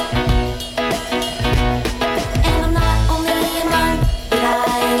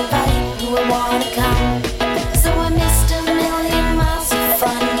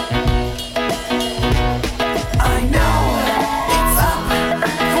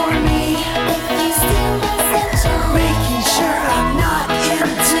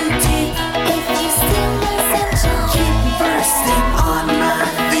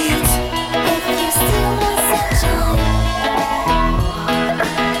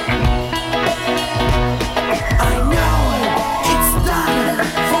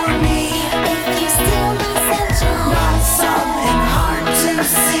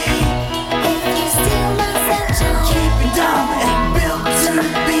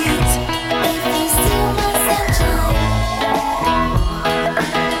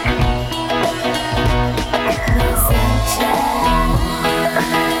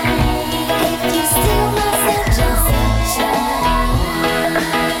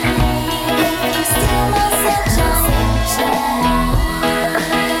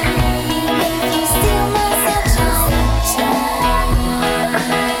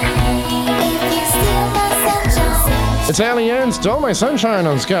It's Alien, Still My Sunshine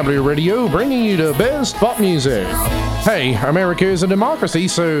on Sky Blue Radio, bringing you the best pop music. Hey, America is a democracy,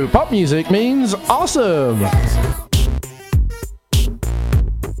 so pop music means awesome.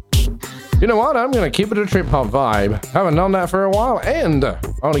 You know what? I'm going to keep it a trip hop vibe. Haven't done that for a while, and I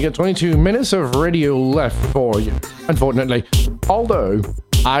only get 22 minutes of radio left for you, unfortunately. Although,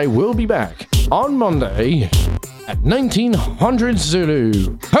 I will be back on Monday at 1900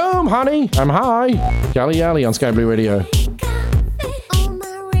 Zulu. Home, honey, I'm high. Cali Alley on Sky Blue Radio.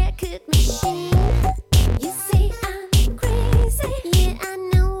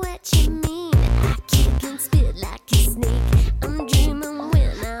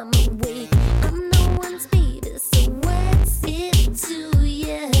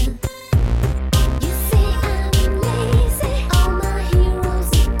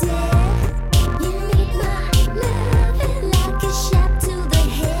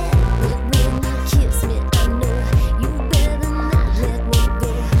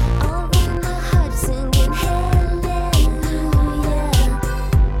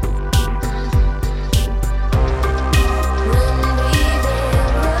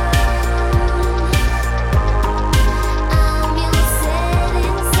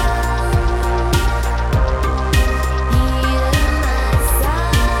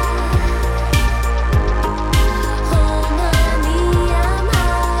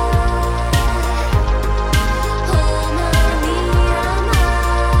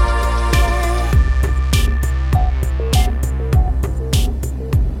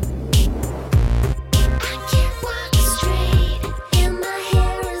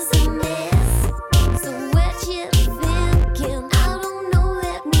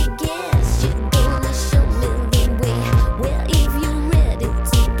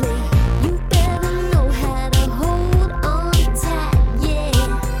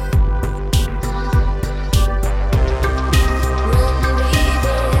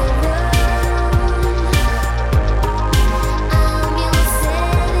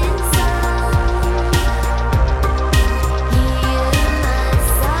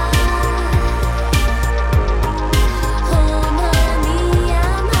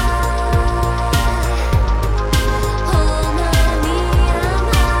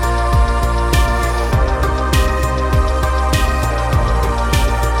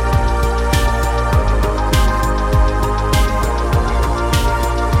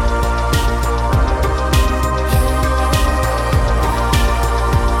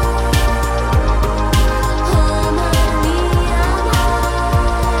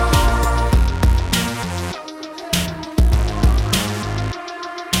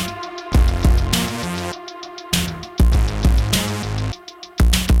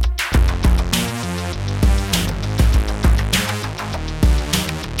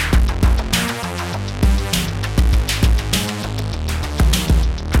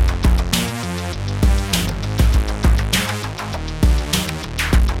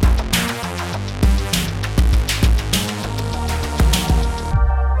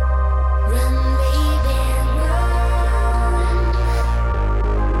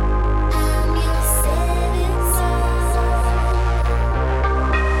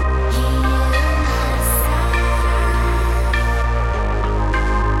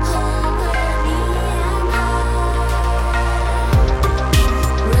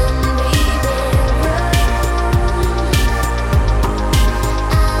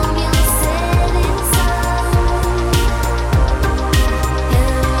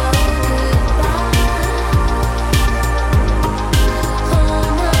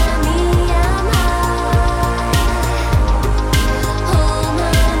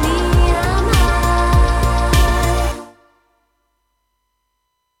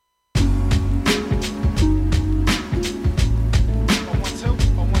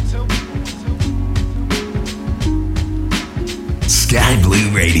 Sky Blue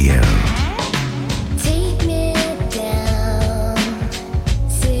Radio. Take me down,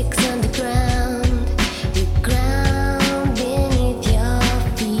 6 underground, the ground beneath your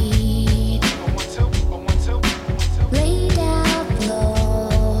feet. Laid out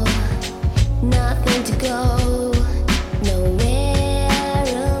low, nothing to go, nowhere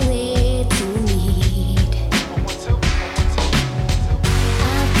really to meet.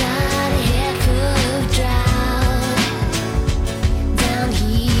 I've got a head full of drought down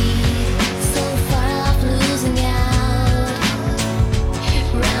here.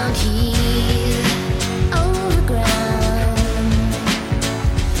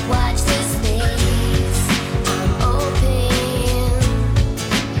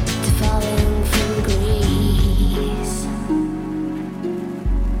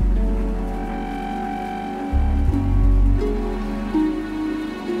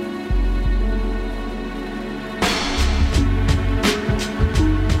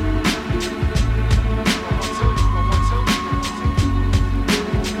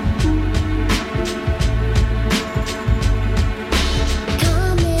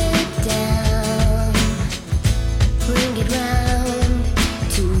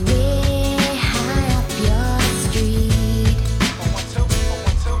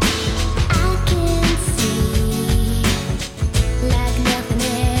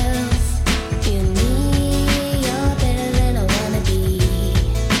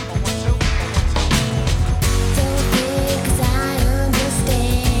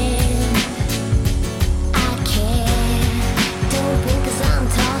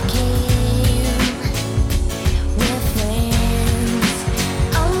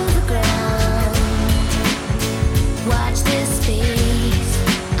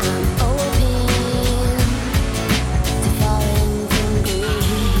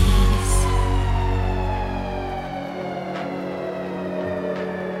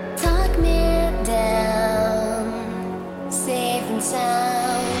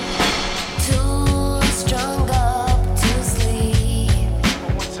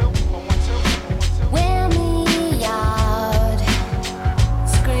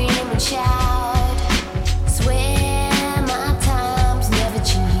 child. Swear my time's never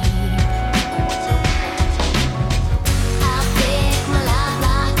cheap. I pick my life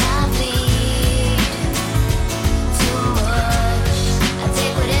like I bleed. Too much. I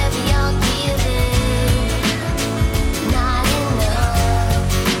take whatever you're giving. Not enough.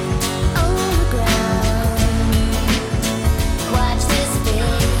 On the ground. Watch this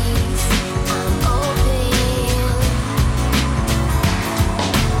face. I'm open.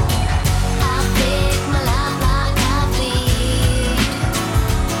 I pick my life like I bleed.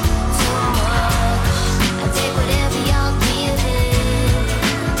 Too much. I take whatever you're giving.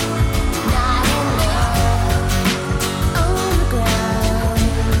 Not enough. On the ground.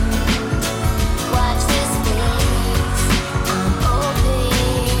 Watch this face. I'm open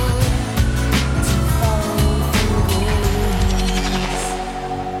to fall from grace.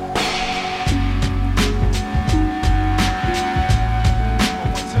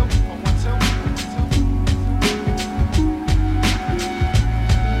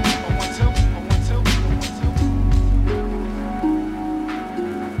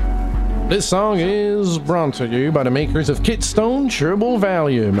 This song is brought to you by the makers of Kitstone Chewable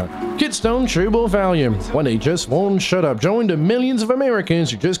Valium. Kitstone Chewable Valium. When they just won't shut up. Join the millions of Americans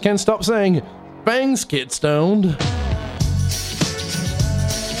who just can't stop saying, "Thanks, Kitstone."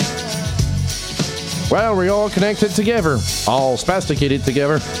 Well, we're all connected together, all spasticated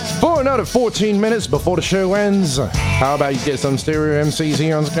together, for another 14 minutes before the show ends. How about you get some stereo MCs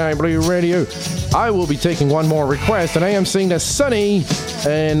here on Sky Blue Radio? I will be taking one more request, and I am seeing that Sunny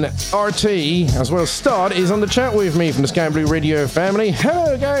and RT, as well as Stud, is on the chat with me from the Sky Blue Radio family.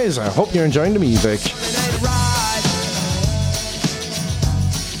 Hello, guys. I hope you're enjoying the music.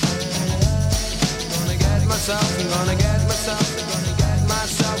 Gonna get myself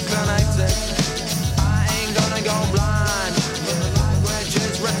connected. I ain't gonna go blind, which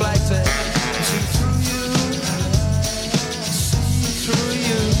is reflected. See through you, see through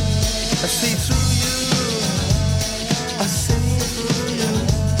you, I see through you, I see through you.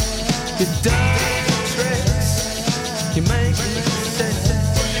 You dirty tricks, you make me sick.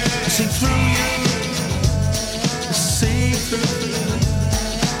 I see through you, I see through you.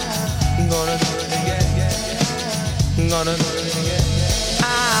 I'm gonna do it again. I'm gonna do it again.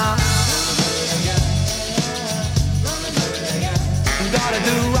 Gotta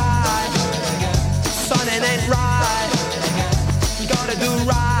do right, son, it ain't right. Gotta do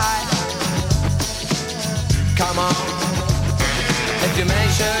right. Come on, if you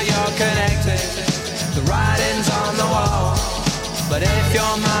make sure you're connected, the writing's on the wall. But if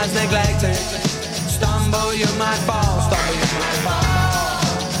your mind's neglected, stumble you might fall. Stumble you might fall.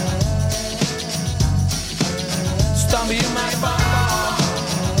 Stumble you might fall.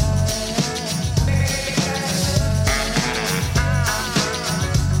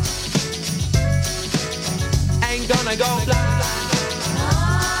 Gonna go blind.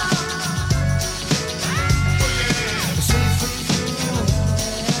 See through you,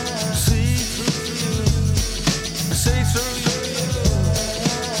 see through you, see through you,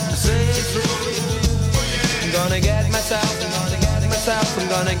 see through you. I'm gonna get myself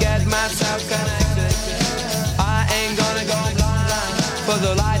connected. I ain't gonna go blind for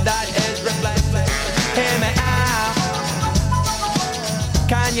the light that is reflected. Hear me out.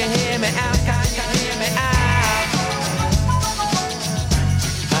 Can you hear me out? Can you hear me out?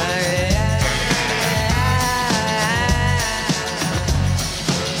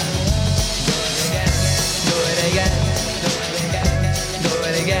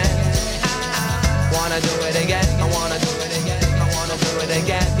 I wanna do it again, I wanna do it again, I wanna do it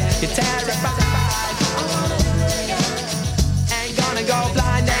again. You're terrified. I wanna do it again. Ain't gonna go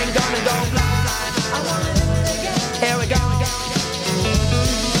blind, ain't gonna go blind. I wanna do it again. Here we go.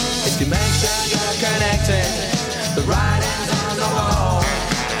 If you make sure you're connected, the writing's on the wall.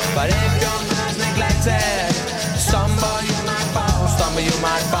 But if your mind's neglected, stumble you might fall, stumble you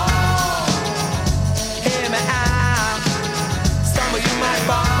might fall. Hear me out, stumble you might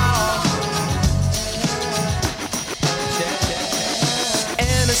fall.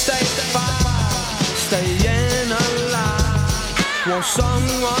 State the fire, staying alive. Won't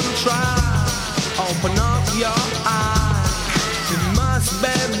someone try? Open up your eyes. You must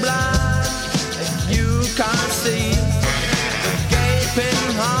be blind if you can't see the gaping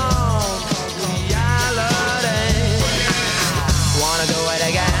hole of reality. Wanna do it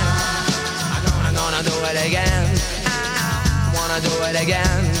again? I'm gonna do it again. Wanna do it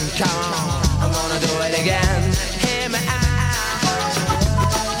again? Come on, I'm gonna do it again. Hear me out.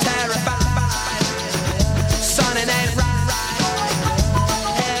 Son, it ain't right.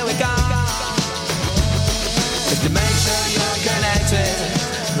 Here we go. If you make sure you're connected,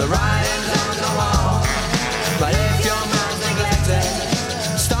 the right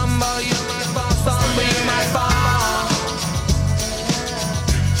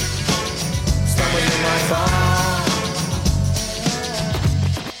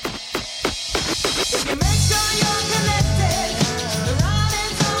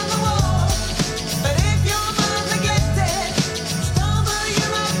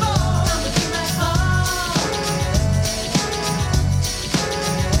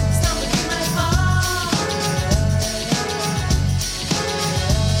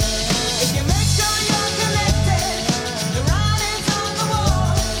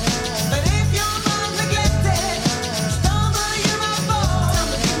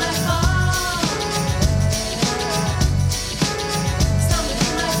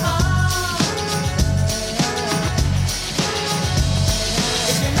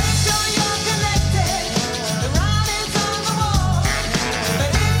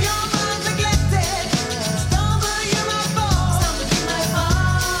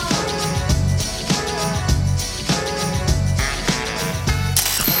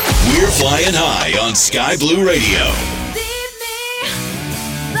Flying high on Sky Blue Radio.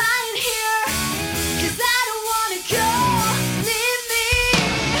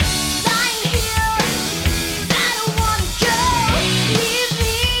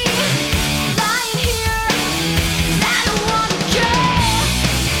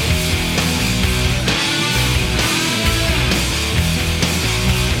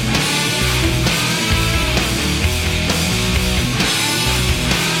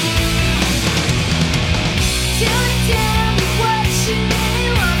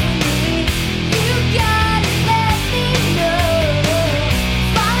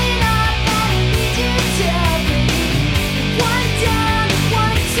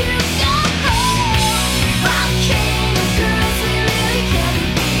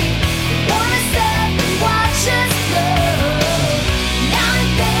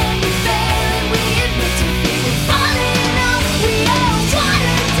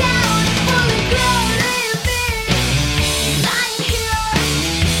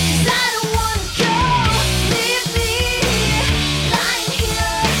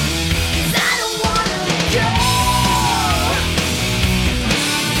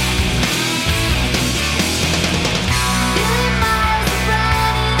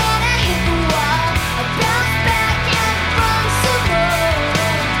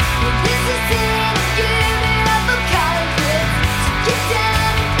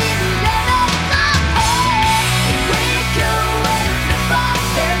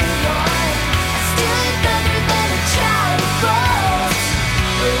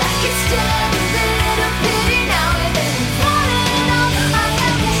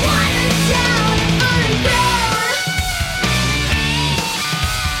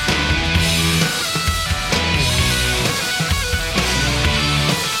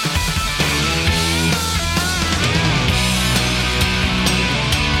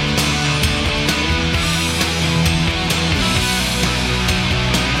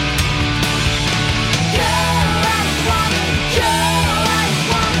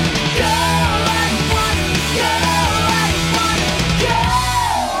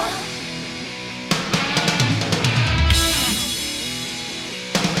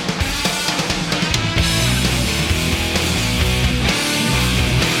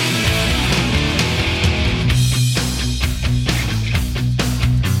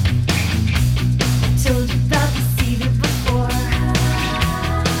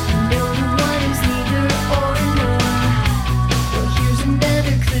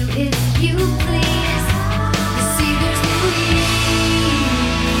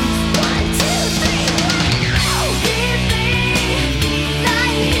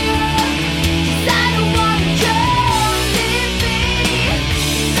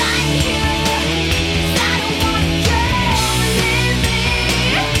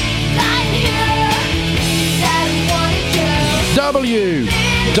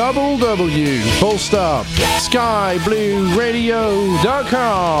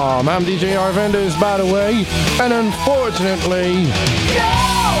 skyblueradio.com. I'm DJ Arvandus, by the way, and unfortunately,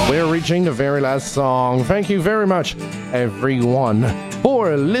 we're reaching the very last song. Thank you very much, everyone,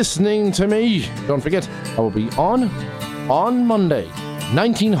 for listening to me. Don't forget, I will be on Monday,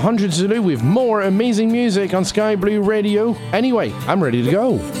 1900 Zulu, with more amazing music on Sky Blue Radio. Anyway, I'm ready to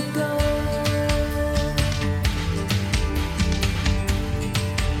go.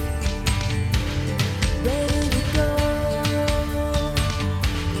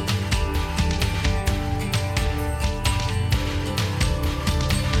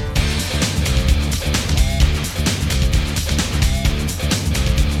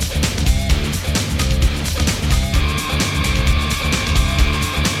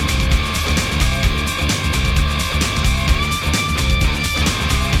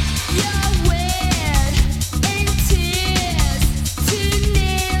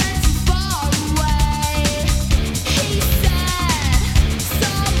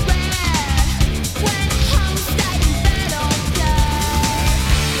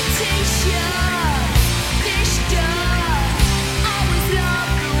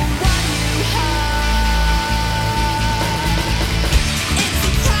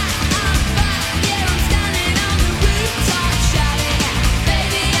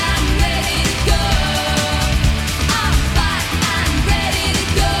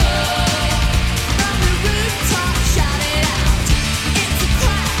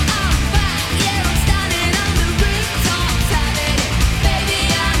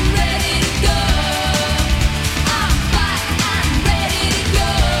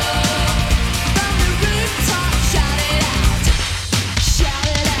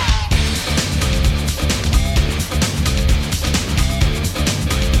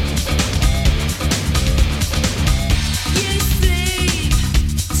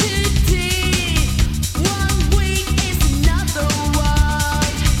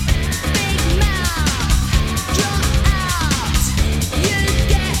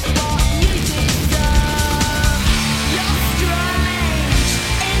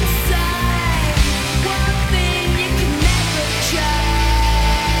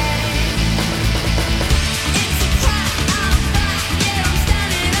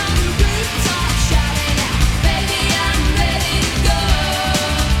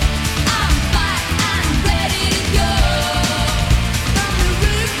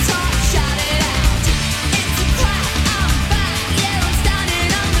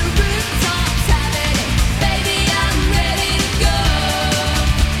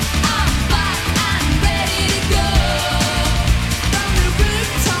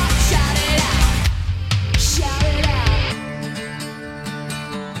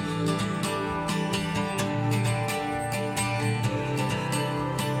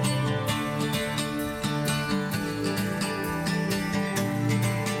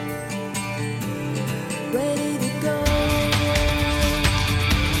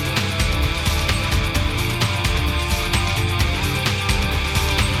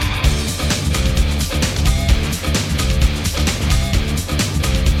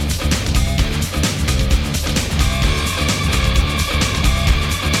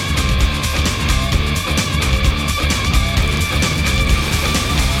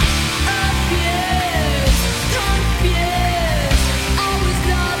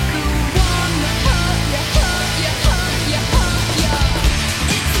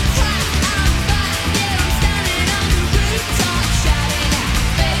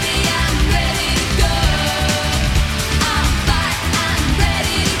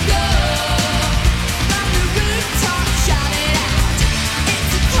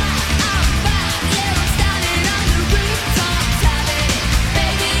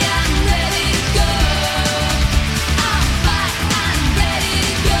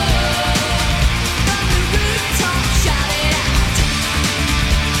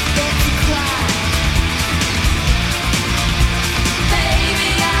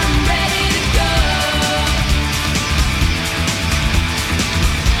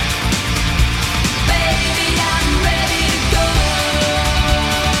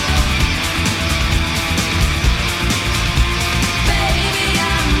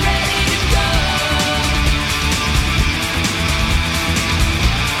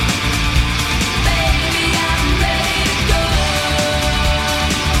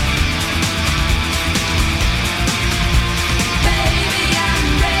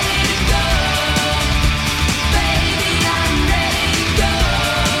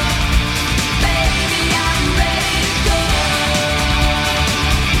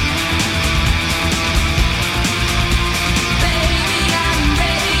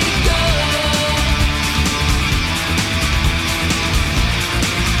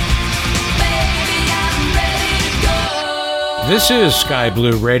 This is Sky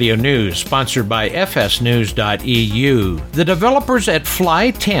Blue Radio News, sponsored by fsnews.eu. The developers at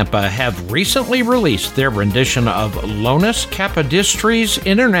Fly Tampa have recently released their rendition of Lonis Capodistries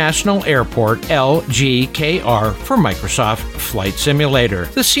International Airport, LGKR, for Microsoft Flight Simulator.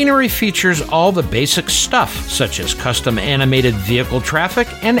 The scenery features all the basic stuff, such as custom animated vehicle traffic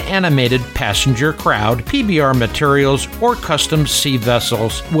and animated passenger crowd, PBR materials, or custom sea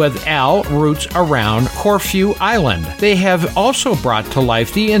vessels, with AL routes around Corfu Island. They have also brought to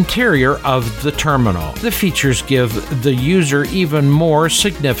life the interior of the terminal. The features give the user even more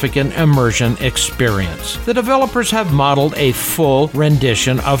significant immersion experience. The developers have modeled a full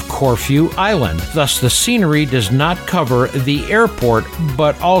rendition of Corfu Island. Thus, the scenery does not cover the airport,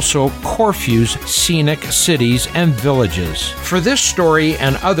 but also Corfu's scenic cities and villages. For this story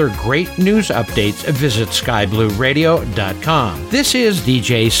and other great news updates, visit skyblueradio.com. This is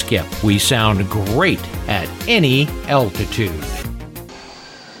DJ Skip. We sound great at any altitude.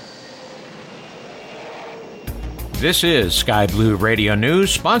 This is Sky Blue Radio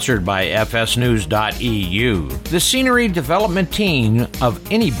News, sponsored by fsnews.eu. The scenery development team of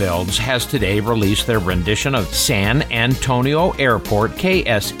AnyBuilds has today released their rendition of San Antonio Airport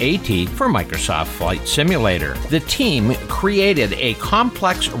KSAT for Microsoft Flight Simulator. The team created a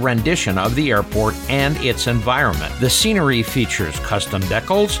complex rendition of the airport and its environment. The scenery features custom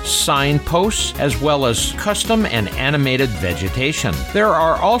decals, signposts, as well as custom and animated vegetation. There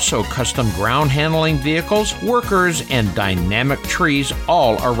are also custom ground handling vehicles, workers, and dynamic trees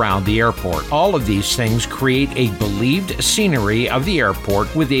all around the airport. All of these things create a believed scenery of the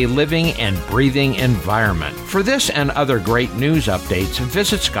airport with a living and breathing environment. For this and other great news updates,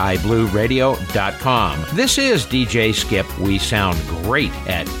 visit skyblueradio.com. This is DJ Skip. We sound great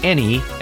at any